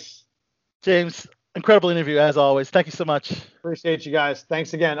 Nice. James, incredible interview as always. Thank you so much. Appreciate you guys.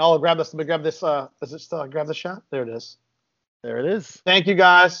 Thanks again. Oh, grab this. Let me grab this. Is it still? Grab the shot. There it is. There it is. Thank you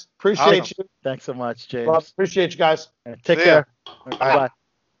guys. Appreciate Awesome. you. Thanks so much, James. Love, appreciate you guys. Take See ya. care. Bye.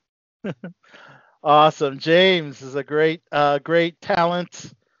 Awesome. James is a great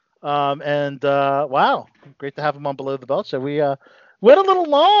talent. Wow, great to have him on Below the Belt Show. We went a little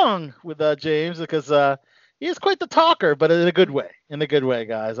long with James because he is quite the talker, but in a good way. In a good way,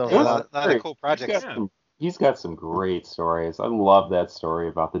 guys. That was a lot of cool projects. He's got some great stories. I love that story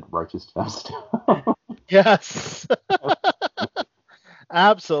about the Righteous Gemstones. Yes.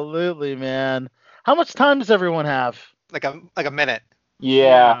 Absolutely, man. How much time does everyone have? Like a minute.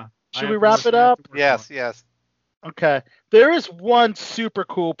 Yeah. Should we wrap it up? Yes. Okay. There is one super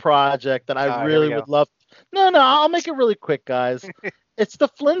cool project that I really would love. No, I'll make it really quick, guys. It's the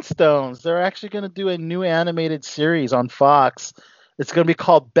Flintstones. They're actually going to do a new animated series on Fox. It's going to be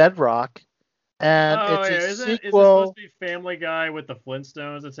called Bedrock. And it's a sequel. Is it supposed to be Family Guy with the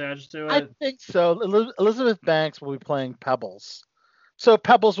Flintstones attached to it? I think so. Elizabeth Banks will be playing Pebbles. So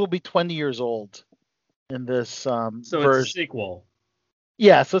Pebbles will be 20 years old in this version. So it's a sequel.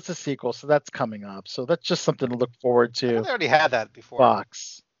 Yeah, so it's a sequel. So that's coming up. So that's just something to look forward to. They already had that before.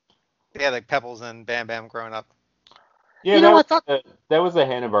 Fox. Yeah, like Pebbles and Bam Bam growing up. Yeah, that was a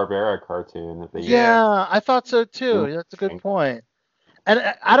Hanna-Barbera cartoon that they Yeah, I thought so too. That's a good point.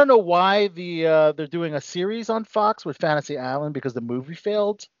 And I don't know why they're doing a series on Fox with Fantasy Island because the movie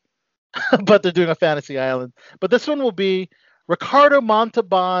failed, but they're doing a Fantasy Island. But this one will be Ricardo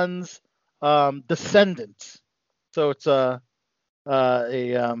Montalban's descendant. So it's a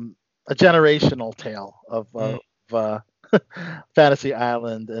generational tale of Fantasy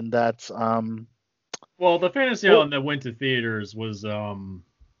Island, and that's well, the Fantasy Island that went to theaters was a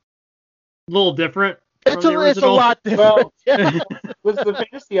little different. It's a lot different. Well, was the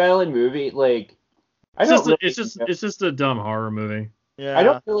Fantasy Island movie like? It's just a dumb horror movie. Yeah. I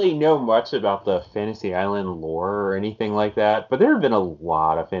don't really know much about the Fantasy Island lore or anything like that, but there have been a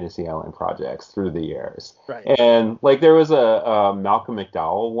lot of Fantasy Island projects through the years. Right. And like there was a Malcolm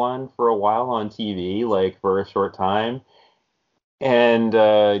McDowell one for a while on TV, like for a short time. And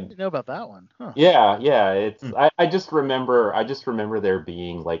I didn't know about that one. Huh. Yeah. It's I just remember there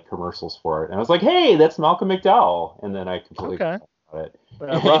being like commercials for it, and I was like, hey, that's Malcolm McDowell, and then I completely forgot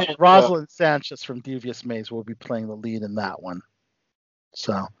about it. Rosalind Sanchez from Devious Maze will be playing the lead in that one.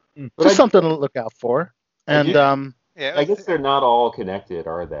 So just something to look out for. And I guess they're not all connected,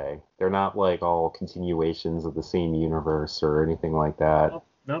 are they? They're not like all continuations of the same universe or anything like that. I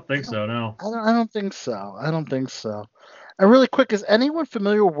don't think so. No. I don't think so. And really quick, is anyone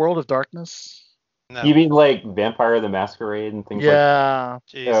familiar with World of Darkness? No. You mean like Vampire the Masquerade and things like that?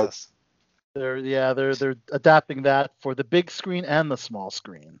 Yeah. Jesus. They're adapting that for the big screen and the small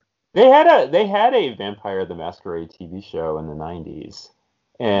screen. They had a Vampire the Masquerade TV show in the 90s.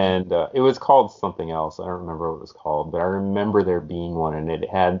 And it was called something else. I don't remember what it was called, but I remember there being one, and it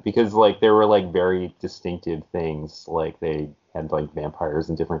had, because like there were like very distinctive things, like they had like vampires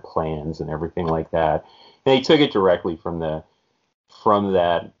and different clans and everything like that. And they took it directly from that.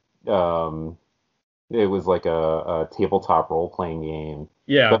 It was like a tabletop role playing game.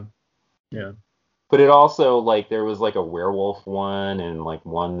 Yeah. But it also like there was like a werewolf one and like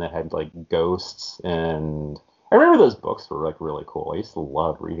one that had like ghosts, and I remember those books were like really cool. I used to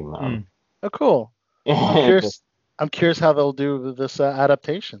love reading them. Oh, cool. I'm curious how they'll do this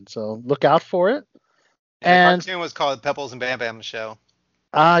adaptation. So look out for it. And the cartoon was called Pebbles and Bam Bam Show.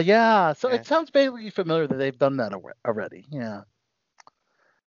 Yeah. So it sounds vaguely familiar that they've done that already. Yeah.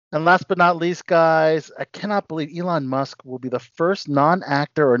 And last but not least, guys, I cannot believe Elon Musk will be the first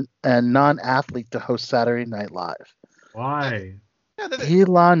non-actor and non-athlete to host Saturday Night Live. Why?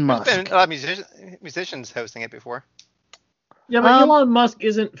 Elon Musk. There's been a lot of musicians hosting it before. Yeah, but Elon Musk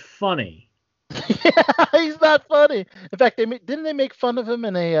isn't funny. Yeah, he's not funny. In fact, didn't they make fun of him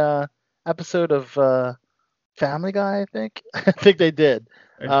in a episode of Family Guy? I think. I think they did.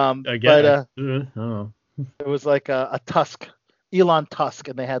 Again, it was like a Tusk, Elon Tusk,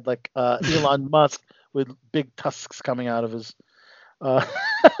 and they had like Elon Musk with big tusks coming out of his.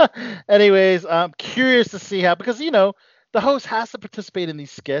 Anyways, I'm curious to see how, because the host has to participate in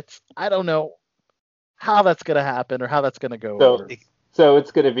these skits. I don't know how that's gonna happen or how that's gonna go over. So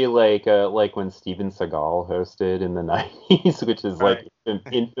it's gonna be like when Steven Seagal hosted in the 90s, which is like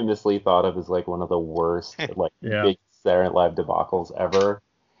infamously thought of as like one of the worst big Saturday Night Live debacles ever.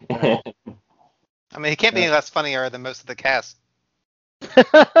 I mean, he can't be less funnier than most of the cast.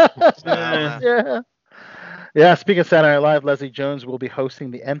 Yeah. Speaking of Saturday Night Live, Leslie Jones will be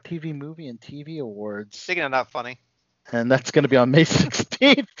hosting the MTV Movie and TV Awards. Speaking of not funny. And that's going to be on May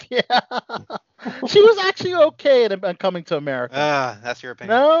 16th. Yeah. She was actually okay in Coming to America. That's your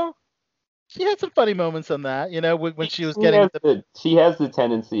opinion. No? She had some funny moments on that, when she was getting... She has the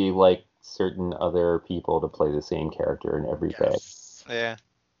tendency, like certain other people, to play the same character in everything. Yes. Yeah.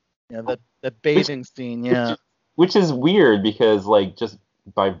 Yeah, that bathing scene, yeah. Which is weird because, like, just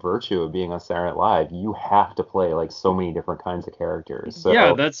by virtue of being on Saturday Night Live, you have to play like so many different kinds of characters. So,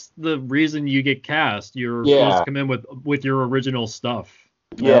 yeah, that's the reason you get cast. You're supposed to come in with your original stuff.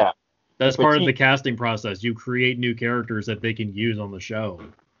 Yeah. That's part of the casting process. You create new characters that they can use on the show.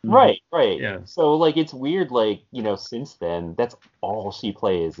 Right. Yeah. So like it's weird, like, since then, that's all she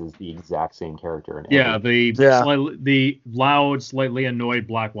plays is the exact same character in everything. The loud, slightly annoyed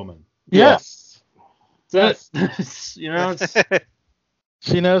black woman. Yes. That's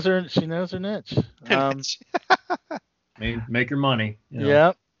She knows her niche. Make your money.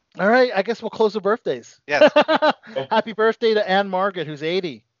 Yeah. All right. I guess we'll close with birthdays. Yes. Happy birthday to Anne Margaret, who's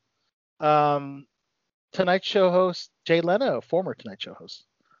 80. Tonight Show host Jay Leno, former Tonight Show host.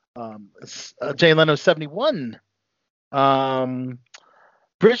 Jay Leno, 71.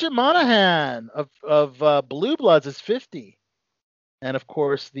 Bridget Monahan of Blue Bloods is 50. And of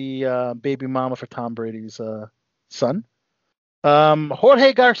course, the baby mama for Tom Brady's son.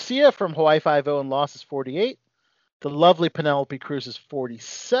 Jorge Garcia from Hawaii Five-0 and Lost is 48. The lovely Penelope Cruz is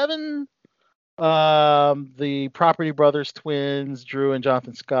 47. The Property Brothers twins, Drew and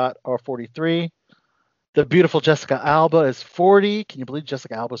Jonathan Scott, are 43. The beautiful Jessica Alba is 40. Can you believe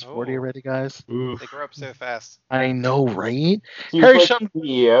Jessica Alba is 40 already, guys? They grow up so fast. I know, right? She's like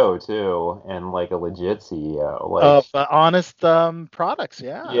CEO too, and like a legit CEO. Of Honest Products,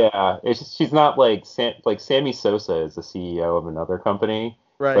 yeah. Yeah, she's not like Sammy Sosa is the CEO of another company,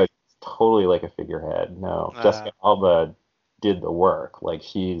 right? But totally like a figurehead. No, Jessica Alba did the work. Like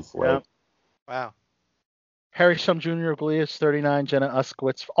she's like, wow. Harry Shum Jr. of Glee is 39. Jenna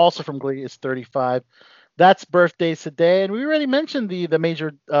Uskowitz, also from Glee, is 35. That's birthdays today, and we already mentioned the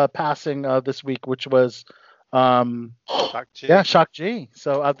major passing this week, which was Shock G. Yeah, Shock G.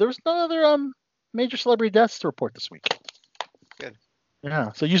 So there was no other major celebrity deaths to report this week. Good.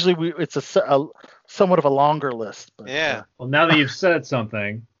 Yeah. So usually it's a somewhat of a longer list. But, yeah. Well, now that you've said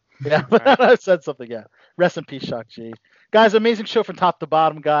something. Yeah, I've said something. Yeah. Rest in peace, Shock G. Guys, amazing show from top to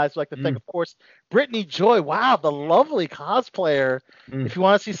bottom, guys. I'd like to thank, of course, Brittany Joy. Wow, the lovely cosplayer. If you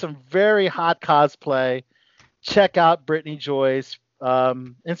want to see some very hot cosplay, check out Brittany Joy's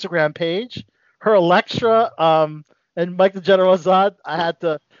Instagram page. Her Electra and Mike the General Zod, I had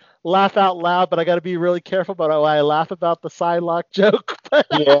to laugh out loud, but I got to be really careful about how I laugh about the Psylocke joke.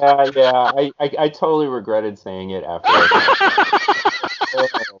 yeah. I totally regretted saying it after. Oh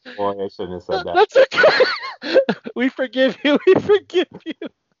boy, I shouldn't have said that. That's okay. We forgive you. We forgive you.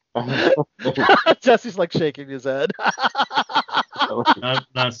 Jesse's like shaking his head.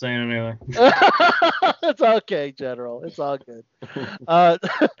 not saying anything. It's okay, General. It's all good.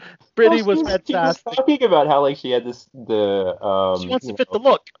 Brittany was fantastic. She was talking about how like she had she wants to fit the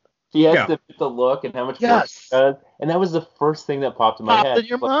look. She has to fit the look and how much work she does. And that was the first thing that popped in my head. In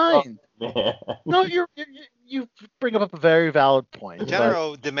your mind. Oh, man. No, you bring up a very valid point. The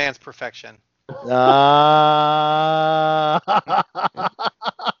General demands perfection.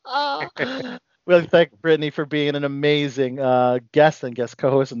 Really thank Brittany for being an amazing guest and guest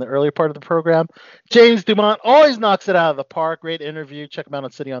co-host in the earlier part of the program. James Dumont always knocks it out of the park. Great interview. Check him out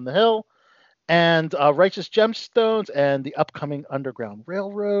on City on the Hill. And Righteous Gemstones and the upcoming Underground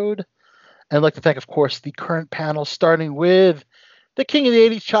Railroad. And I'd like to thank, of course, the current panel, starting with the King of the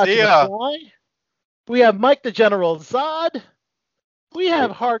 80s, Chachi McFly. We have Mike the General Zod. We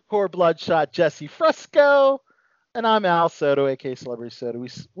have Hardcore Bloodshot Jesse Fresco. And I'm Al Soto, a.k.a. Celebrity Soto.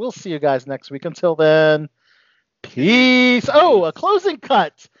 We'll see you guys next week. Until then, peace. Oh, a closing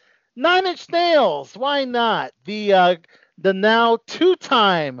cut. 9 Inch Nails. Why not? The now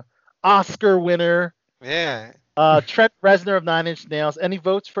 2-time Oscar winner. Yeah. Trent Reznor of Nine Inch Nails. Any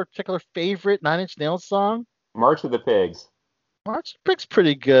votes for a particular favorite Nine Inch Nails song? March of the Pigs. March of the Pigs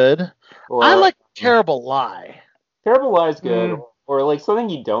pretty good. I like Terrible Lie. Terrible Lie is good. Or like something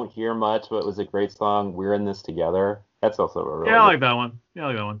you don't hear much, but was a great song, We're in This Together. That's also a really I like that one.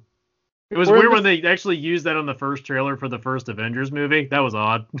 It was weird when they actually used that on the first trailer for the first Avengers movie. That was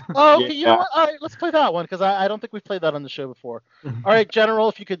odd. Oh, okay, you know what? All right, let's play that one, because I don't think we've played that on the show before. All right, General,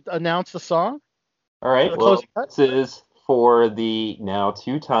 if you could announce the song. All right, well, this is for the now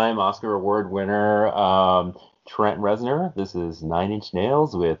 2-time Oscar Award winner, Trent Reznor. This is Nine Inch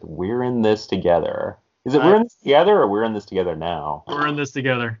Nails with We're in This Together. Is it We're in This Together or We're in This Together now? We're in this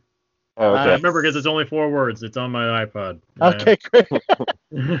together. Oh, okay. Remember, because it's only 4 words. It's on my iPod. Okay, great.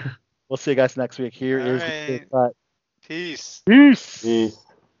 We'll see you guys next week. Here is the cut. Peace. Peace.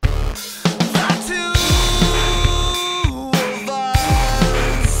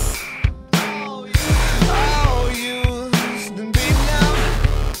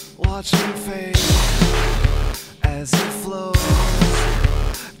 Watching fade as it flows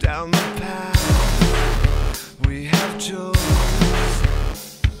down the path we have chosen.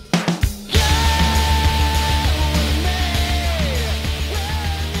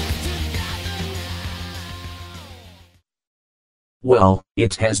 Well,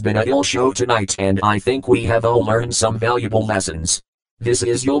 it has been a ill show tonight and I think we have all learned some valuable lessons. This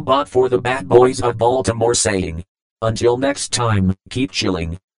is your bot for the Bad Boys of Baltimore saying, until next time, keep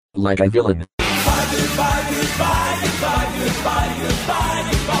chilling like a villain. Goodbye, goodbye, goodbye, goodbye, goodbye.